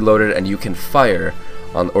is reloaded, and you can fire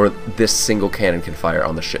on, or this single cannon can fire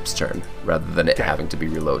on the ship's turn rather than it having to be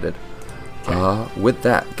reloaded. With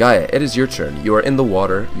that, Gaia, it is your turn. You are in the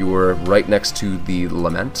water. You are right next to the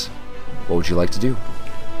lament. What would you like to do?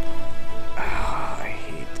 I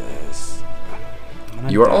hate this.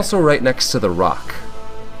 You are also right next to the rock.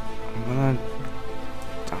 I'm gonna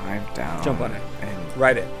dive down. Jump on it. And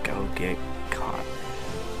Ride it. go get caught.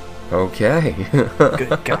 Okay.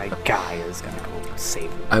 Good guy is gonna go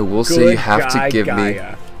save him. I will say Good you have guy, to give me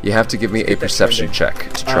Gaia. you have to give me a that perception trending.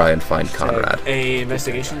 check to try and find Conrad. A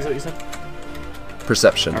investigation is what you said?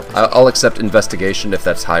 Perception. I'll accept investigation if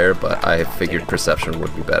that's higher, but I figured perception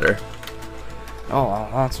would be better. Oh, well,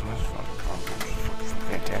 that's fun.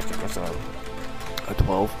 fantastic. That's a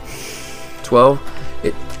 12. 12.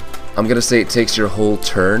 I'm gonna say it takes your whole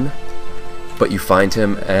turn, but you find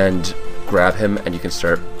him and grab him, and you can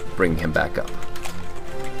start bringing him back up.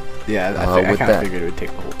 Yeah, I with kind of that. figured it would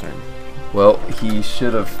take the whole turn. Well, he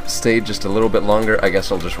should have stayed just a little bit longer. I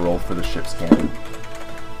guess I'll just roll for the ship's cannon.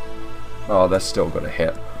 Oh, that's still gonna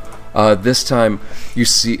hit. This time, you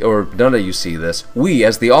see, or none of you see this. We,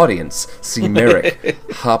 as the audience, see Merrick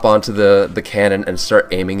hop onto the cannon and start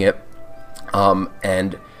aiming it.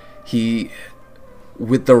 And he,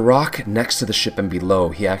 with the rock next to the ship and below,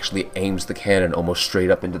 he actually aims the cannon almost straight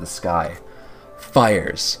up into the sky.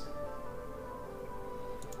 Fires.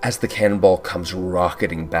 As the cannonball comes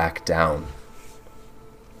rocketing back down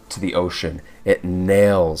to the ocean, it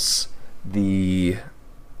nails the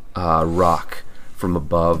rock from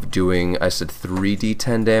above, doing, I said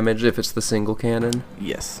 3d10 damage if it's the single cannon.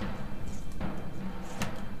 Yes.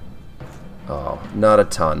 Oh, not a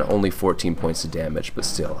ton, only 14 points of damage, but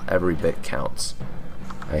still, every bit counts.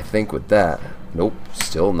 I think with that, nope,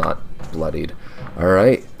 still not bloodied.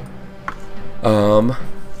 Alright.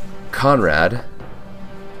 Conrad,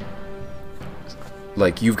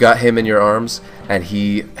 like, you've got him in your arms, and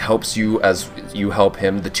he helps you as you help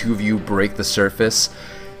him. The two of you break the surface.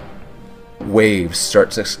 Waves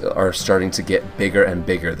are starting to get bigger and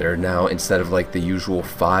bigger. They're now, instead of like the usual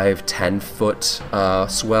 5-10 foot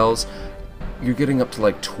swells, you're getting up to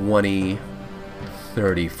like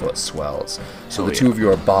 20-30 foot swells. So the two of you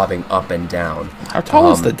are bobbing up and down. How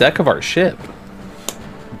tall is the deck of our ship?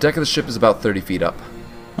 Deck of the ship is about 30 feet up.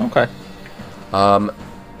 Okay.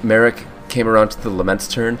 Merrick came around to the Lament's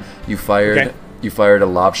turn. You fired a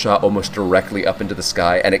lob shot almost directly up into the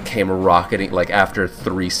sky, and it came rocketing, like after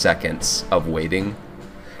 3 seconds of waiting,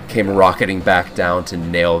 came rocketing back down to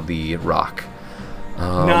nail the rock.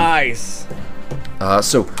 Nice.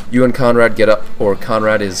 So you and Conrad get up, or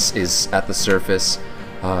Conrad is at the surface.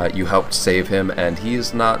 You helped save him, and he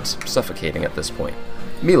is not suffocating at this point.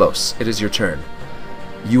 Milos, it is your turn.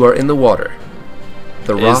 You are in the water.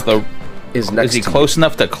 The rock is next Is he to close you.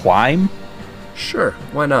 enough to climb? Sure,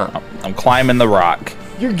 why not? I'm climbing the rock.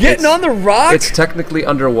 You're getting on the rock? It's technically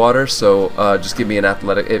underwater, so just give me an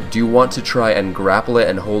athletic. Do you want to try and grapple it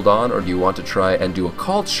and hold on, or do you want to try and do a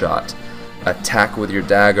called shot, attack with your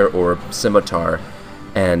dagger or scimitar,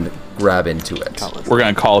 and grab into it? We're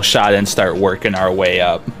gonna call shot and start working our way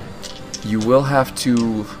up. You will have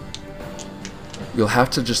to. You'll have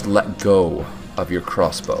to just let go of your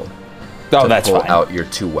crossbow. Oh, to that's pull fine. out your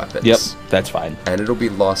two weapons. Yep, that's fine. And it'll be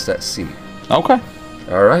lost at sea. Okay.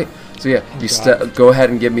 All right. So yeah, you go ahead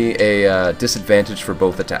and give me a disadvantage for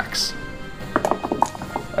both attacks.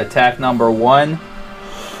 Attack number 1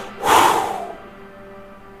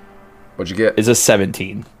 What'd you get? is a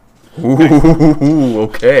 17. Ooh,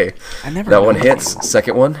 okay. I never That one know. hits.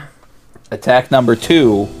 Second one. Attack number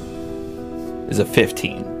 2 is a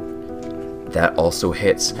 15. That also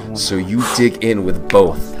hits. So you dig in with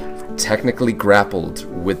both. Technically grappled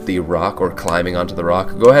with the rock or climbing onto the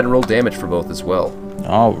rock. Go ahead and roll damage for both as well.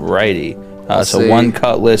 Alrighty. So say- 1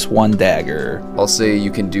 cutlass, 1 dagger. I'll say you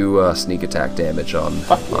can do sneak attack damage on it.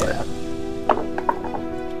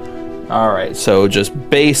 Alright, so just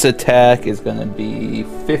base attack is going to be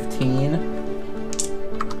 15.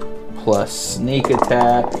 Plus sneak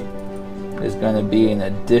attack is going to be an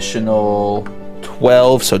additional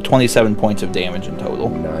 12. So 27 points of damage in total.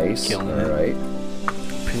 Nice. Killing All it. right.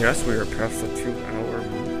 P.S. We are past the 2 hour.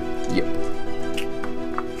 Yep.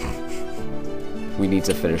 We need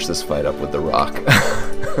to finish this fight up with the rock.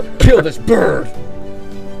 Kill this bird.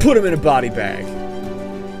 Put him in a body bag.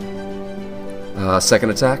 Second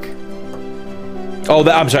attack. Oh,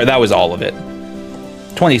 I'm sorry, that was all of it.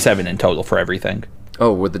 27 in total for everything.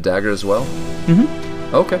 Oh, with the dagger as well?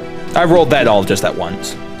 Mm-hmm. Okay. I rolled that all just at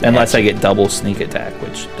once. Unless I get double sneak attack,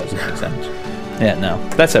 which doesn't make sense. Yeah, no.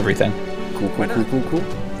 That's everything. Cool.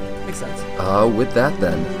 Makes sense. With that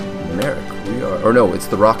then, Merrick, we are... Or no, it's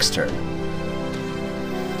the rock's turn.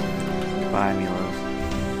 Bye, Milos.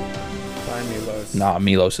 Bye, Milos. Nah,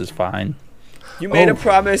 Milos is fine. You made a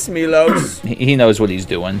promise, Milos. He knows what he's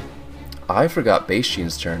doing. I forgot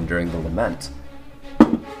Bastian's turn during the lament.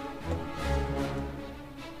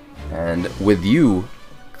 And with you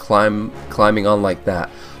climbing on like that,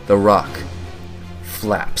 the rock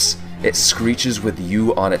flaps. It screeches with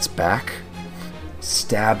you on its back,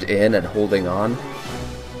 stabbed in and holding on.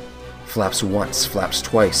 Flaps once, flaps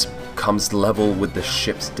twice, comes level with the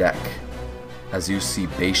ship's deck as you see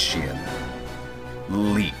Bastian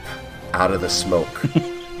leap out of the smoke.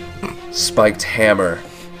 Spiked hammer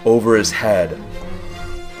over his head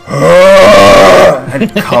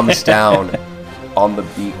and comes down on the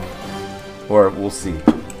beak. Or we'll see.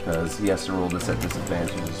 because he has to roll this at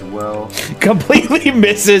disadvantage as well. Completely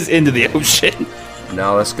misses into the ocean.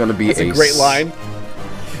 Now that's going to be That's a great line.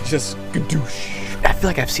 Just gadoosh. I feel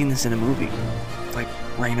like I've seen this in a movie, like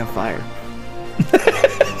Rain of Fire.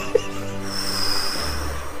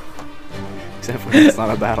 Except for it's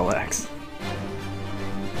not a battle axe.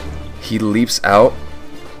 He leaps out,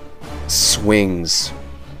 swings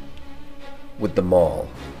with the maul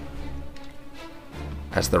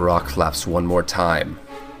as the rock flaps one more time,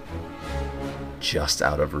 just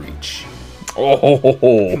out of reach.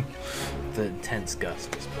 Oh, The intense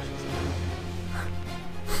gust just pushes it.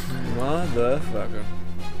 Motherfucker.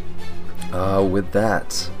 With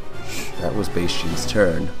that was Bastion's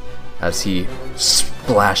turn as he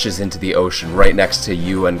splashes into the ocean right next to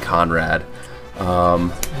you and Conrad.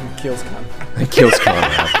 Kills Con. And kills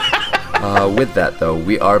Conrad. With that, though,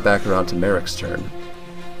 we are back around to Merrick's turn.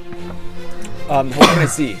 What can I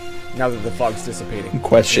see now that the fog's dissipating?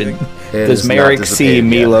 question. It Does is not Merrick see dissipated yet.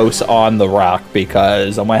 Milos on the rock?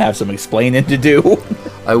 Because I'm going to have some explaining to do.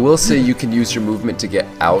 I will say you can use your movement to get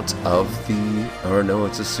out of the... Or no,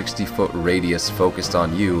 it's a 60-foot radius focused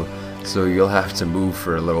on you. So you'll have to move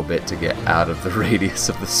for a little bit to get out of the radius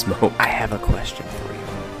of the smoke. I have a question for you.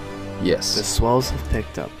 The Yes. swells have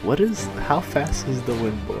picked up. How fast is the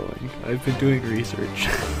wind blowing? I've been doing research.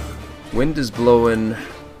 Wind is blowing...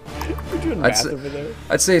 We're doing I'd math say- over there.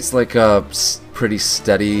 I'd say it's like a pretty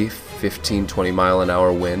steady 15-20 mile an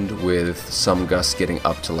hour wind with some gusts getting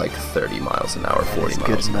up to like 30 miles an hour, 40 It's miles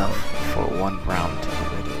good an hour. enough for one round to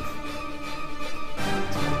get rid of.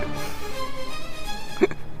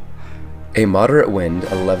 A moderate wind,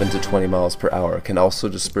 11 to 20 miles per hour, can also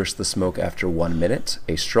disperse the smoke after 1 minute.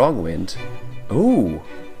 A strong wind,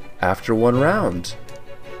 after 1 round.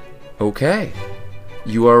 Okay.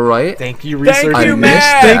 You are right. Thank you, Thank research. I you, missed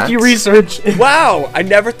Matt! that. Thank you, research. Wow, I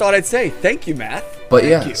never thought I'd say thank you, Math. But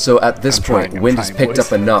yeah, you. so at this I'm point, trying, I'm wind has trying, picked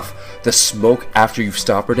boys. up enough. The smoke, after you've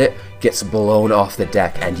stoppered it, gets blown off the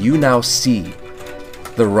deck, and you now see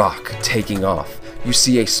the rock taking off. You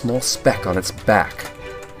see a small speck on its back.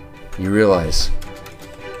 You realize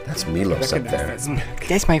that's Milos up there.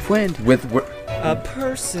 That's my friend. With A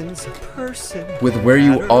person's a person. with where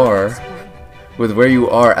you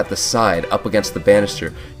are at the side, up against the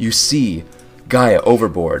banister, you see Gaia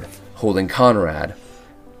overboard, holding Conrad,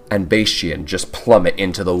 and Bastion just plummet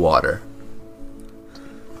into the water.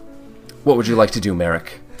 What would you like to do,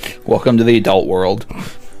 Merrick? Welcome to the adult world.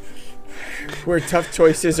 Where tough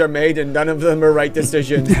choices are made and none of them are right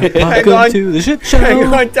decisions. hang Welcome on, to the shit hang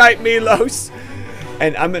show. on tight, Milos.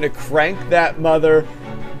 And I'm gonna crank that mother,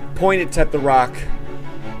 point it at the rock,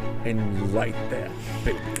 and light that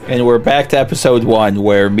baby. And we're back to episode 1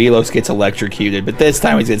 where Milos gets electrocuted, but this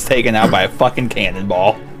time he gets taken out by a fucking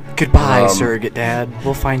cannonball. Goodbye, surrogate dad.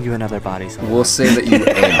 We'll find you another body somewhere. We'll say that you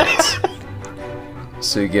aim it.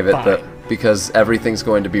 So you give it the... Because everything's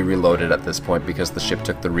going to be reloaded at this point because the ship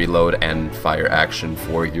took the reload and fire action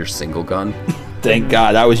for your single gun. Thank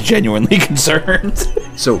God, I was genuinely concerned.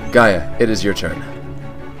 So, Gaia, it is your turn.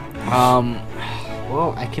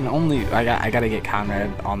 Well, I gotta get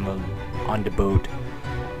Conrad on the boat.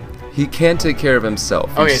 He can take care of himself.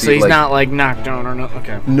 You Okay, see, so he's like- not like knocked down or no.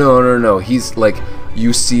 Okay. No. He's like,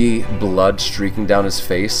 you see blood streaking down his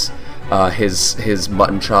face. His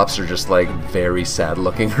mutton chops are just like very sad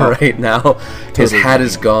looking right now. His hat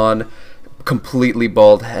is gone, completely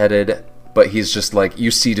bald headed, but he's just like, you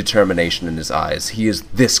see determination in his eyes. He is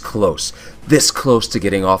this close to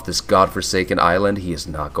getting off this godforsaken island. He is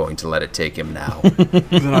not going to let it take him now.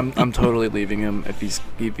 Then I'm totally leaving him if he's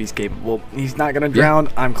capable. He's not gonna drown.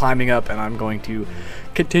 I'm climbing up and I'm going to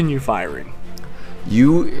continue firing.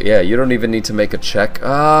 You don't even need to make a check.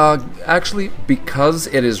 Actually, because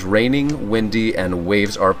it is raining, windy, and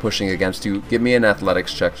waves are pushing against you, give me an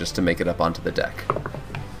athletics check just to make it up onto the deck.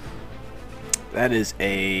 That is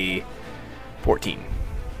a 14.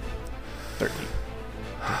 13.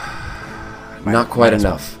 Not quite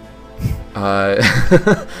minus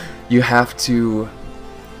enough. You have to...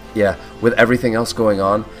 Yeah, with everything else going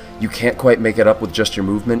on, you can't quite make it up with just your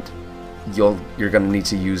movement. You're going to need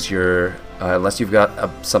to use your... unless you've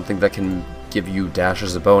got something that can give you dash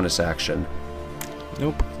as a bonus action.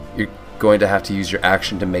 Nope. You're going to have to use your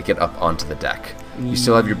action to make it up onto the deck. You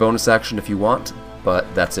still have your bonus action if you want, but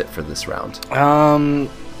that's it for this round. No,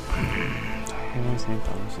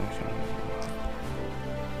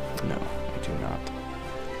 I do not.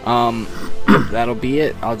 That'll be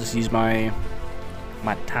it. I'll just use my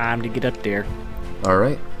time to get up there.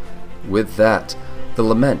 Alright. With that, the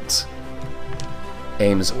Lament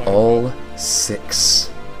aims all 6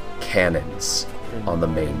 cannons on the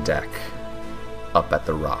main deck up at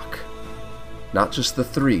the rock. Not just the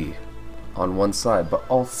 3 on one side, but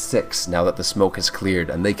all 6 now that the smoke has cleared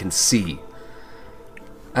and they can see.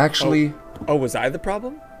 Actually, Oh, was I the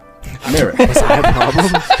problem? Merrick.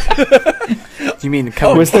 You mean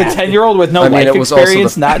come Was the 10-year-old with no I mean, life it was also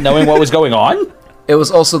experience the- not knowing what was going on? It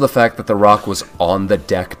was also the fact that the rock was on the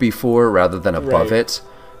deck before rather than above Right. it.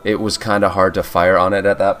 It was kind of hard to fire on it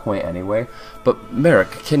at that point anyway. But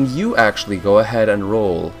Merrick, can you actually go ahead and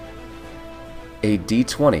roll a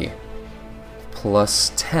d20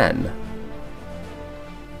 plus 10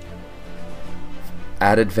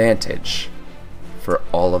 at advantage for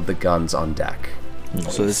all of the guns on deck?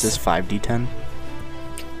 So this is 5d10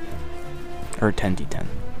 or 10d10.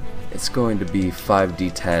 It's going to be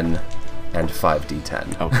 5d10 and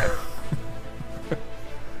 5d10. Okay.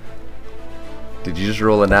 Did you just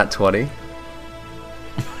roll a nat 20?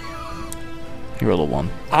 You rolled a 1.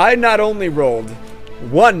 I not only rolled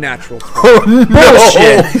 1 natural 20.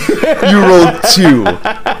 Bullshit! You rolled 2.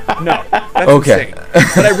 No, that's Okay. insane.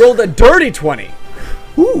 But I rolled a dirty 20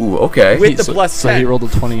 Ooh, okay. with the so, plus so 10. he rolled a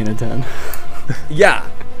 20 and a 10. Yeah.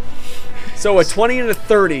 So a 20 and a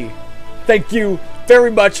 30. Thank you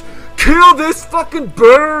very much. Kill this fucking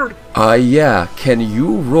bird! Yeah. Can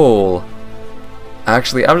you roll?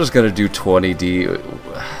 Actually, I'm just gonna do 20d.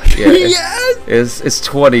 Yeah, Yes! it's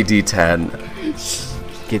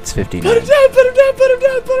 20d10. Gets 59. Put him down, put him down, put him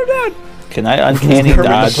down, put him down! Can I uncanny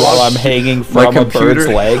dodge while I'm hanging from a computer- bird's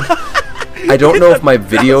leg? I don't know if my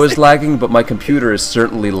video is lagging, but my computer is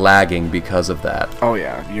certainly lagging because of that. Oh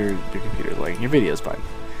yeah, your computer's like your video's fine.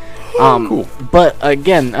 Cool. But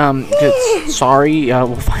again, sorry,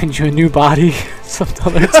 we'll find you a new body some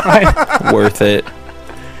other time. Worth it.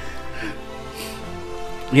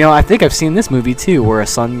 You know, I think I've seen this movie too, where a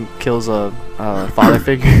son kills a father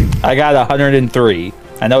figure. I got 103.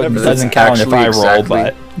 I know it That's doesn't count if I roll,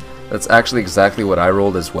 but That's actually exactly what I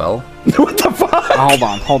rolled as well. what the fuck?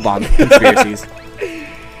 Hold on, conspiracies.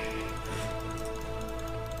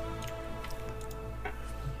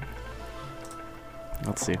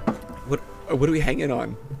 Let's see. What are we hanging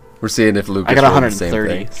on? We're seeing if Lucas I got rolled the same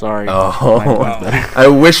 130. thing. Sorry. Oh. Mine's better. I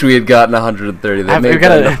wish we had gotten 130. That may I have got,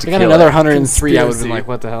 been enough to I got kill another it. 103. I would have been Conspiracy. like,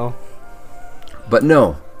 what the hell? But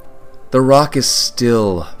no, the rock is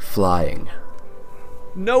still flying.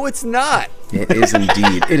 No, it's not. It is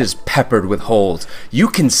indeed. It is peppered with holes. You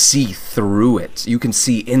can see through it. You can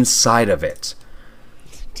see inside of it.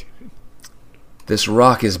 This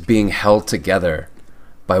rock is being held together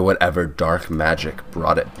by whatever dark magic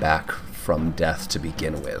brought it back from death to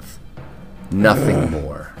begin with. Nothing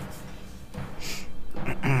more.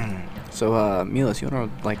 So, Milos, you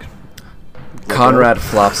wanna like? Conrad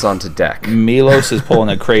flops onto deck. Milos is pulling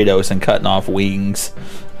a Kratos and cutting off wings.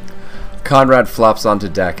 Conrad flops onto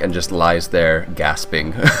deck and just lies there,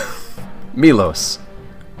 gasping. Milos,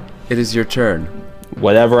 it is your turn.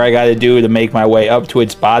 Whatever I gotta do to make my way up to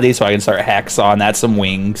its body so I can start hacksawing at some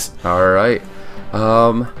wings. Alright.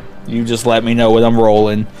 You just let me know when I'm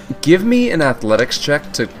rolling. Give me an athletics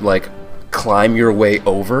check to, like, climb your way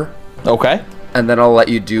over, Okay. and then I'll let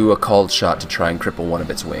you do a called shot to try and cripple one of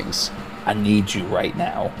its wings. I need you right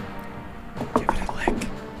now. Give it a lick.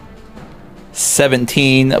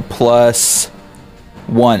 17 plus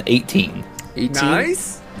 1, 18. 18?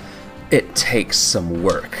 Nice. It takes some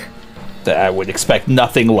work. I would expect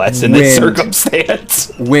nothing less in this Wind.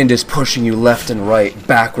 circumstance. Wind is pushing you left and right,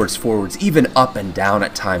 backwards, forwards, even up and down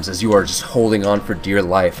at times as you are just holding on for dear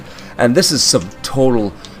life. And this is some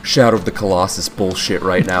total Shadow of the Colossus bullshit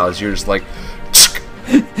right now as you're just like...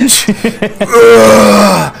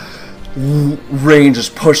 rain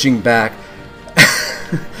just pushing back.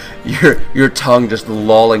 Your tongue just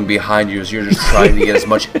lolling behind you as you're just trying to get as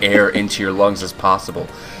much air into your lungs as possible.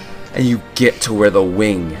 And you get to where the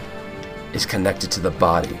wing is connected to the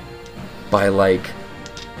body by like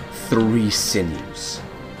 3 sinews.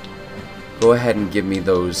 Go ahead and give me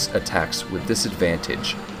those attacks with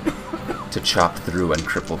disadvantage to chop through and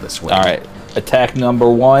cripple this wing. Alright. Attack number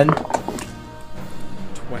 1.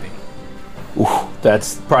 20. Ooh,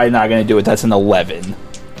 that's probably not going to do it. That's an 11.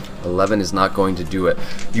 11 is not going to do it.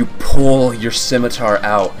 You pull your scimitar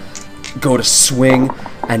out, go to swing,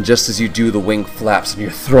 and just as you do, the wing flaps and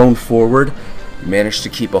you're thrown forward. You manage to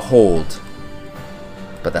keep a hold,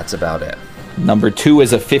 but that's about it. Number 2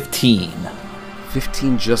 is a 15.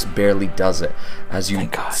 15 just barely does it. As you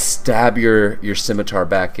Thank God. stab your scimitar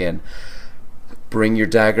back in, bring your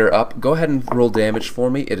dagger up. Go ahead and roll damage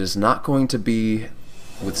for me. It is not going to be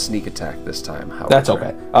with sneak attack this time, however. That's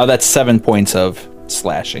okay. That's 7 points of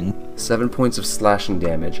slashing. 7 points of slashing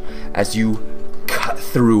damage. As you cut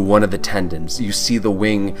through one of the tendons, you see the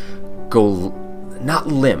wing go not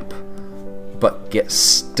limp, but get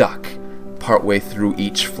stuck. partway through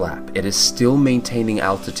each flap. It is still maintaining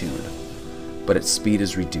altitude, but its speed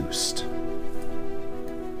is reduced.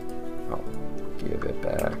 I'll give it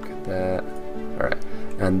back that. Alright.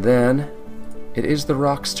 And then it is the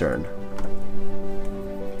rock's turn.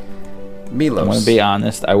 Milos. I'm going to be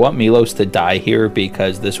honest. I want Milos to die here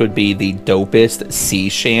because this would be the dopest sea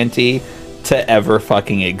shanty to ever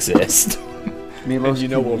fucking exist. Milos, you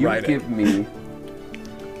know can we'll you ride it. give me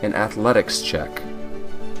an athletics check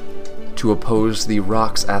to oppose the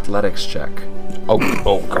rock's athletics check Oh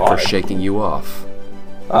for God. shaking you off?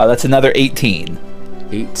 That's another 18.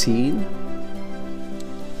 18.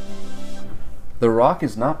 The rock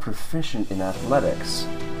is not proficient in athletics.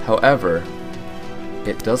 However,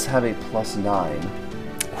 it does have a +9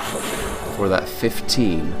 for that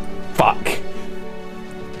 15, Fuck.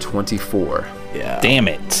 24, Yeah. Damn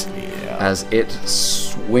it. as it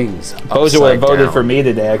swings Those who would have upside voted down. for me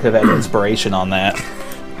today, I could have had inspiration on that.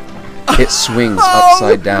 It swings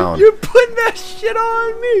upside down. You're putting that shit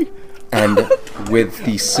on me. And with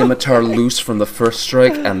the scimitar loose from the first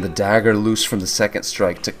strike and the dagger loose from the second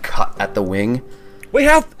strike to cut at the wing, Wait,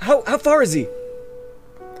 how far is he?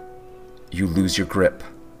 you lose your grip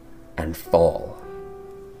and fall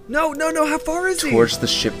No, how far is he? towards the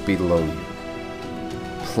ship below you,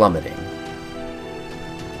 plummeting.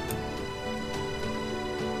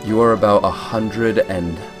 You are about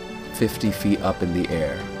 150 feet up in the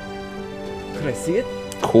air. Can I see it?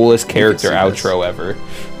 Coolest character see this. outro ever.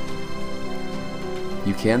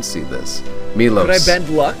 You can see this. Milos. Could I bend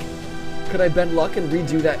luck? Could I bend luck and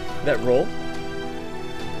redo that roll?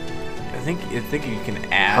 I think you can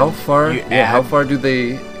add. How far? You Yeah, how add- far do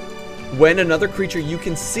they? When another creature you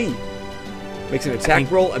can see makes an attack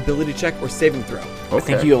think- roll, ability check, or saving throw. Okay. I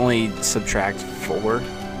think you only subtract 4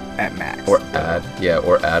 at max. Or add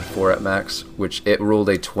 4 at max, which it rolled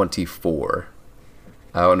a 24.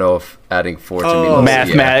 I don't know if adding 4 to Oh.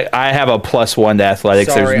 Milos. I have a +1 to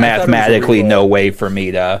athletics. Sorry, There's I thought it was a mathematically reroll. no way for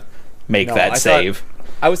me to make No, that I thought- save.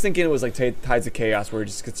 I was thinking it was like Tides of Chaos where it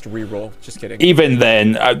just gets to re-roll. Just kidding. Even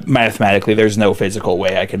then, mathematically, there's no physical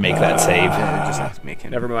way I can make that save. Yeah, just have to make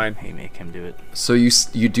him. Never mind. Hey, make him do it. So you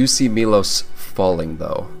do see Milos falling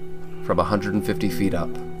though, from 150 feet up,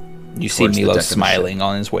 You see towards the deck Milos of the ship. smiling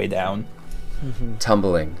on his way down.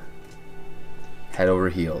 tumbling, head over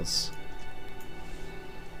heels.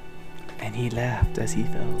 And he laughed as he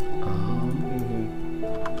fell.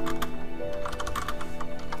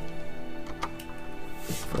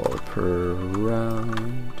 Fall per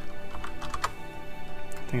round. I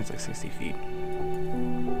think it's like 60 feet.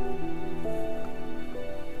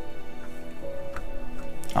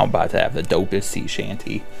 I'm about to have the dopest sea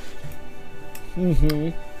shanty.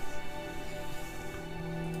 Would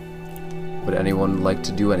anyone like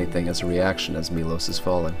to do anything as a reaction as Milos is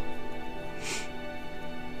falling?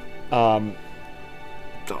 Um,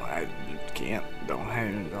 I can't. Don't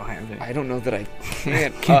have it. I don't know that I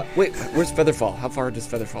can. Wait, where's Featherfall? How far does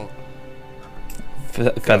Featherfall?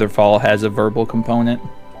 Featherfall has a verbal component.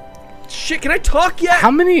 Shit, can I talk yet?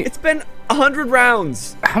 How many? It's been 100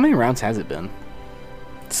 rounds. How many rounds has it been?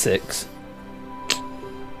 6.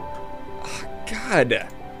 God.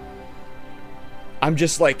 I'm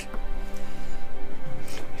just like,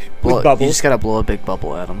 Blow, with you bubbles. just gotta blow a big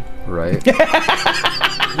bubble at him. Right?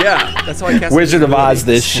 Yeah, that's how I cast Wizard of Oz,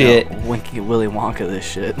 invisibility. this shit. You know, Winky Willy Wonka, this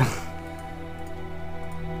shit.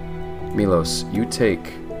 Milos, you take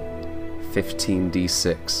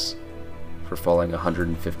 15d6 for falling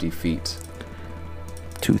 150 feet.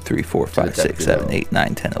 2, 3, 4, the 5, deck 6, 7, below. 8,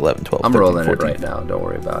 9, 10, 11, 12, I'm 13, rolling 14. it right now, don't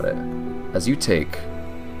worry about it. As you take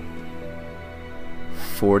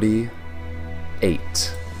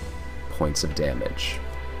 48 points of damage.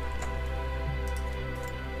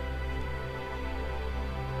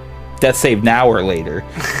 Death save now or later.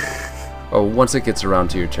 Oh, once it gets around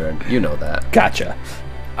to your turn, you know that. Gotcha.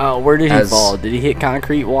 Where did he As- fall? Did he hit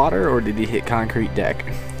concrete water or did he hit concrete deck?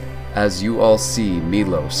 As you all see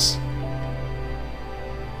Milos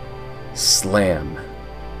slam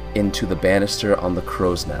into the banister on the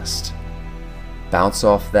crow's nest, bounce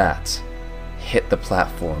off that, hit the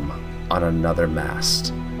platform on another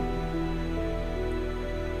mast,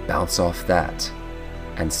 bounce off that,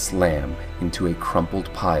 and slam into a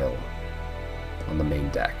crumpled pile on the main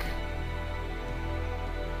deck.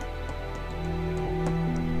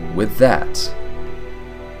 With that,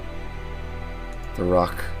 the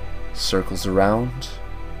rock circles around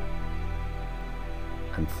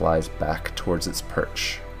and flies back towards its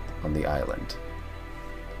perch on the island,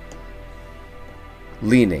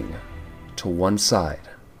 leaning to one side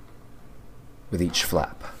with each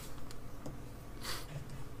flap.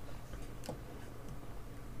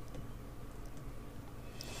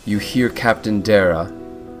 you hear Captain Dara,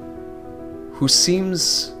 who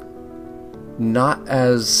seems not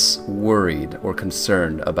as worried or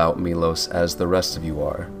concerned about Milos as the rest of you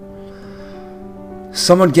are.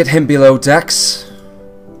 Someone get him below decks.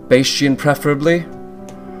 Bastion preferably.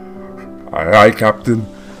 Aye, Captain.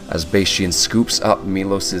 As Bastion scoops up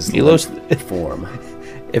Milos's form.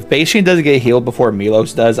 If Bastion doesn't get healed before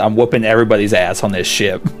Milos does, I'm whooping everybody's ass on this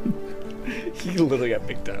ship. He literally got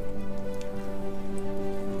picked up.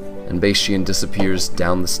 And Bastion disappears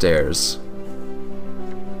down the stairs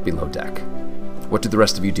below deck. What did the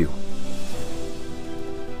rest of you do?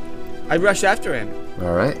 I rush after him,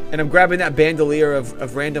 Alright, and I'm grabbing that bandolier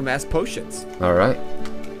of random ass potions. alright.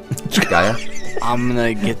 Gaia? I'm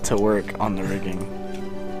gonna get to work on the rigging.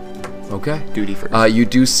 Okay. Duty first. You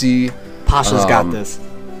do see... Pasha's got this.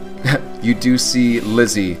 You do see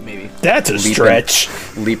Lizzie Maybe. That's a stretch.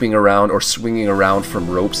 leaping around or swinging around from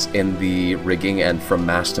ropes in the rigging and from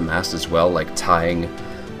mast to mast as well, like tying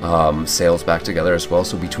sails back together as well.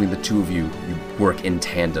 So between the two of you, you work in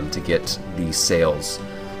tandem to get the sails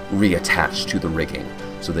reattached to the rigging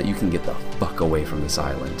so that you can get the fuck away from this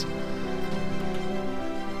island.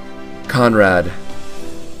 Conrad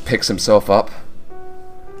picks himself up,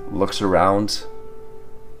 looks around,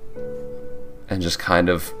 and just kind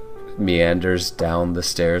of meanders down the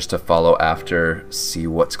stairs to follow after, see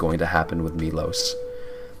what's going to happen with Milos.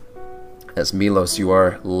 As Milos, you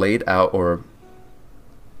are laid out, or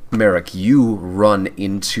Merrick, you run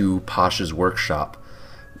into Pasha's workshop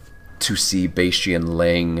to see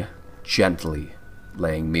Bastion gently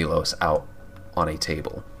laying Milos out on a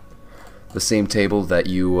table. The same table that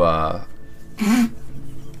you For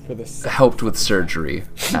the helped with surgery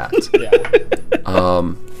at.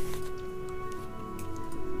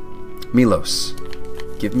 Milos,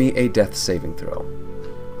 give me a death saving throw.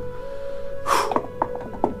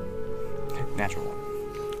 Natural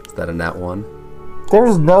one. Is that a nat 1?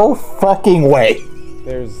 There's no fucking way.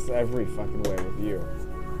 There's every fucking way with you.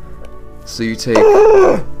 So you take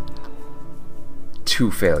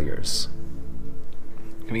 2 failures.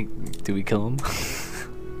 Do we kill him?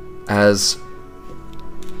 As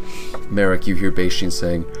Merrick, you hear Bastion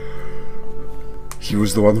saying, He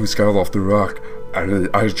was the one who scaled off the rock.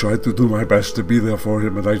 I tried to do my best to be there for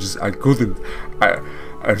him, and I couldn't.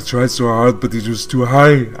 I tried so hard, but it was too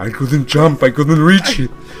high. I couldn't jump. I couldn't reach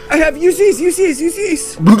it. I have UCs.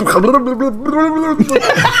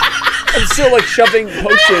 I'm still like shoving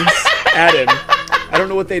potions at him. I don't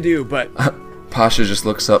know what they do, but Pasha just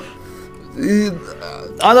looks up.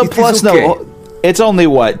 On a It plus is okay. note, it's only,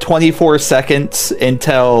 24 seconds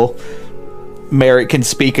until Merrick can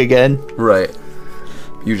speak again? Right.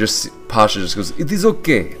 Pasha just goes, it is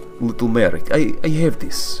okay, little Merrick. I have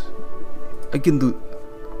this. I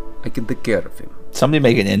can take care of him. Somebody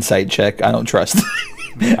make an insight check. I don't trust.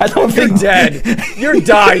 I don't you're think dead. You're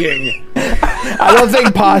dying. I don't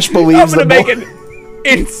think Posh I'm believes gonna the make an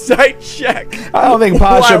insight check. I don't think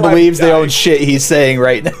Pasha while I'm believes the own dying. shit he's saying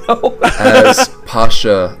right now. As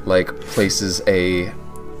Pasha places the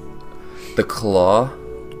claw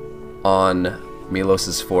on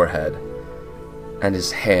Milos's forehead and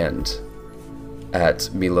his hand at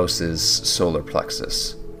Milos's solar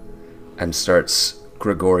plexus and starts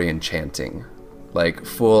Gregorian chanting, like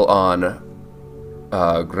full on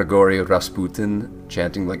Grigori Rasputin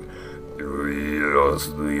chanting, like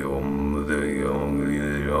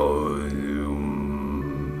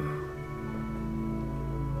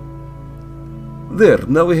there.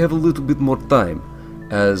 Now we have a little bit more time.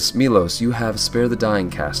 As Milos, you have Spare the Dying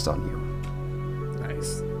cast on you.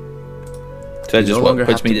 Nice. So that no just longer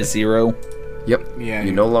puts have me to- to 0. Yep. Yeah.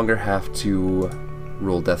 You no longer have to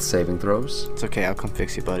roll death saving throws. It's okay. I'll come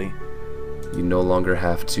fix you, buddy. You no longer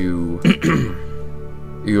have to.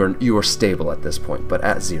 You are stable at this point, but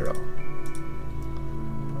at 0.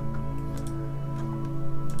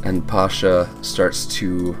 And Pasha starts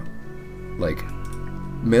to,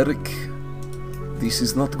 Merrick, this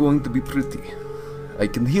is not going to be pretty. I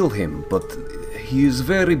can heal him, but he is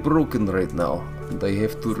very broken right now, and I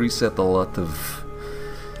have to reset a lot of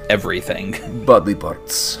Everything. body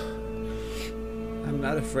parts. I'm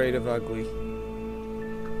not afraid of ugly.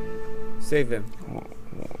 Save him.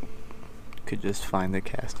 Could just find the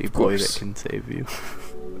casty boy course. that can save you.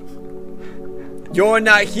 You're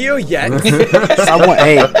not here yet. Someone,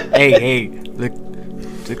 hey,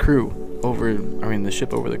 the crew over. The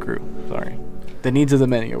ship over the crew. Sorry, the needs of the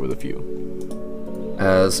many over the few.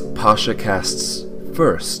 As Pasha casts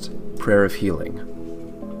first Prayer of Healing,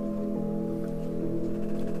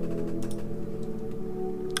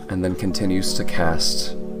 and then continues to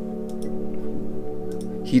cast.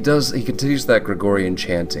 He continues that Gregorian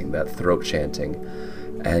chanting, that throat chanting,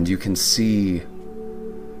 And you can see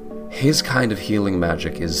his kind of healing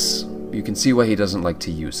magic is... You can see why he doesn't like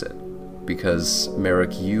to use it. Because,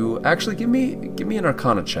 Merrick, you... Actually, give me an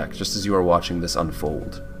Arcana check, just as you are watching this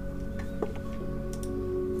unfold.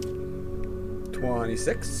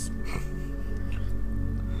 26.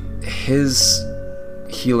 His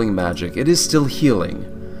healing magic, it is still healing,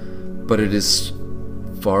 but it is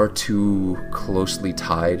far too closely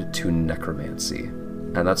tied to necromancy.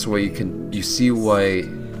 And that's why you see why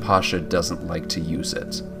Pasha doesn't like to use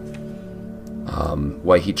it.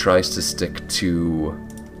 Why he tries to stick to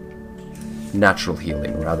natural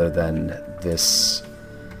healing rather than this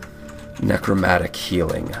necromantic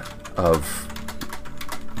healing of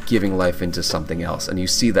giving life into something else. And you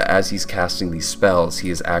see that as he's casting these spells, he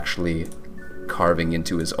is actually carving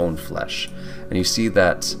into his own flesh. And you see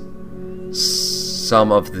that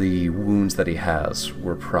some of the wounds that he has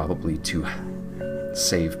were probably to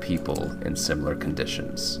save people in similar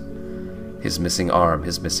conditions. His missing arm,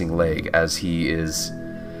 his missing leg, as he is...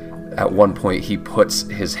 At one point, he puts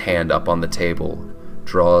his hand up on the table,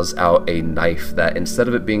 draws out a knife that, instead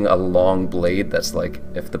of it being a long blade that's like,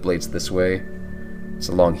 if the blade's this way, it's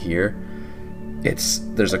along here,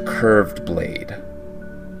 there's a curved blade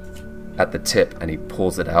at the tip, and he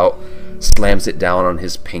pulls it out, slams it down on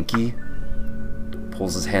his pinky,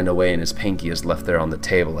 pulls his hand away, and his pinky is left there on the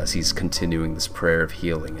table as he's continuing this prayer of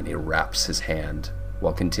healing, and he wraps his hand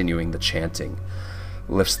while continuing the chanting,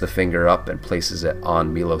 lifts the finger up and places it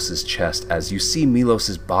on Milos's chest as you see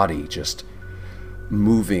Milos's body just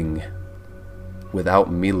moving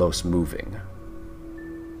without Milos moving.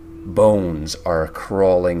 Bones are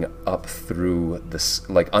crawling up through this,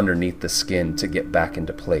 like underneath the skin to get back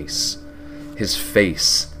into place. His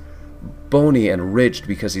face, bony and ridged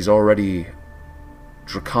because he's already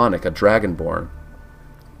draconic, a dragonborn.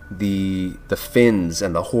 The fins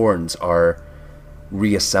and the horns are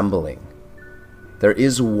reassembling. There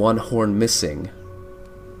is one horn missing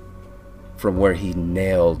from where he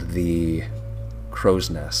nailed the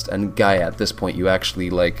crow's nest. And Gaia, at this point, you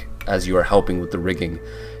actually, like, as you are helping with the rigging,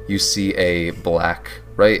 you see a black,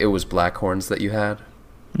 right? It was black horns that you had?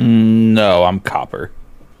 No, I'm copper.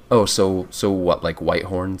 Oh, so what, like white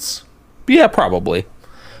horns? Yeah, probably.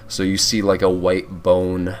 So you see like a white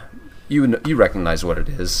bone. You recognize what it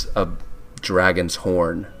is. A dragon's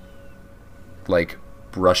horn. Like,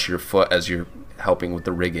 brush your foot as you're helping with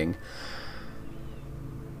the rigging.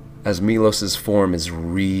 As Milos's form is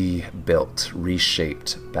rebuilt,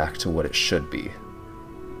 reshaped back to what it should be.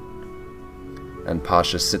 And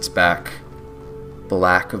Pasha sits back,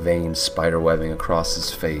 black veins spiderwebbing across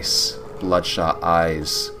his face, bloodshot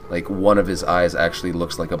eyes. Like, one of his eyes actually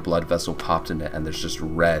looks like a blood vessel popped in it, and there's just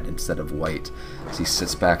red instead of white, as he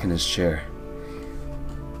sits back in his chair.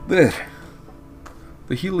 There.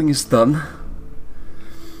 The healing is done.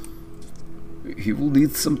 He will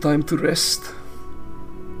need some time to rest,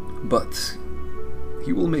 but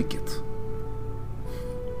he will make it.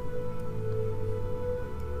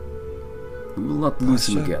 We will not lose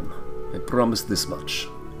him again. I promise this much.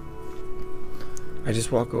 I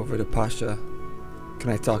just walk over to Pasha.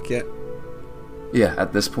 Can I talk yet? Yeah,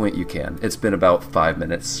 at this point you can. It's been about 5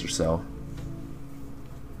 minutes or so.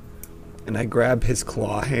 And I grab his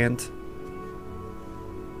claw hand.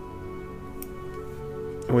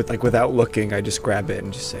 And without looking, I just grab it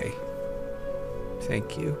and just say,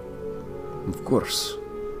 "Thank you." Of course.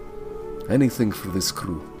 Anything for this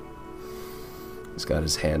crew. He's got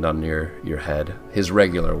his hand on your head. His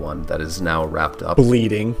regular one that is now wrapped up.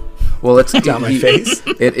 Bleeding. Well, it's down my face.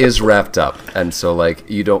 It is wrapped up, and so like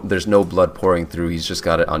there's no blood pouring through. He's just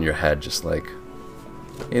got it on your head, just like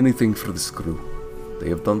anything for this crew. They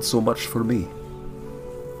have done so much for me.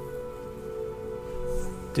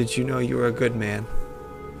 Did you know you were a good man?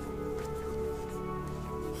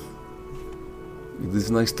 It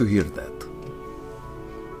is nice to hear that.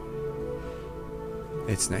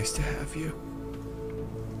 It's nice to have you.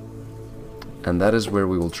 And that is where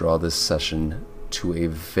we will draw this session to a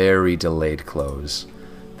very delayed close.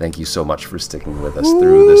 Thank you so much for sticking with us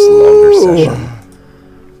through this longer session.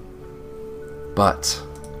 But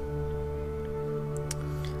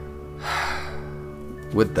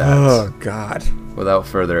with that, Oh, God. without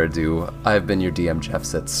further ado, I've been your DM, Jeff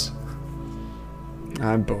Sitz.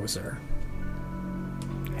 I'm Bozer.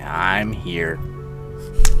 I'm here.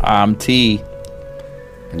 I'm T.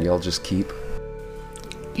 And y'all just keep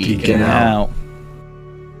Geeking out.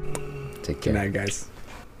 take Good care. night, guys.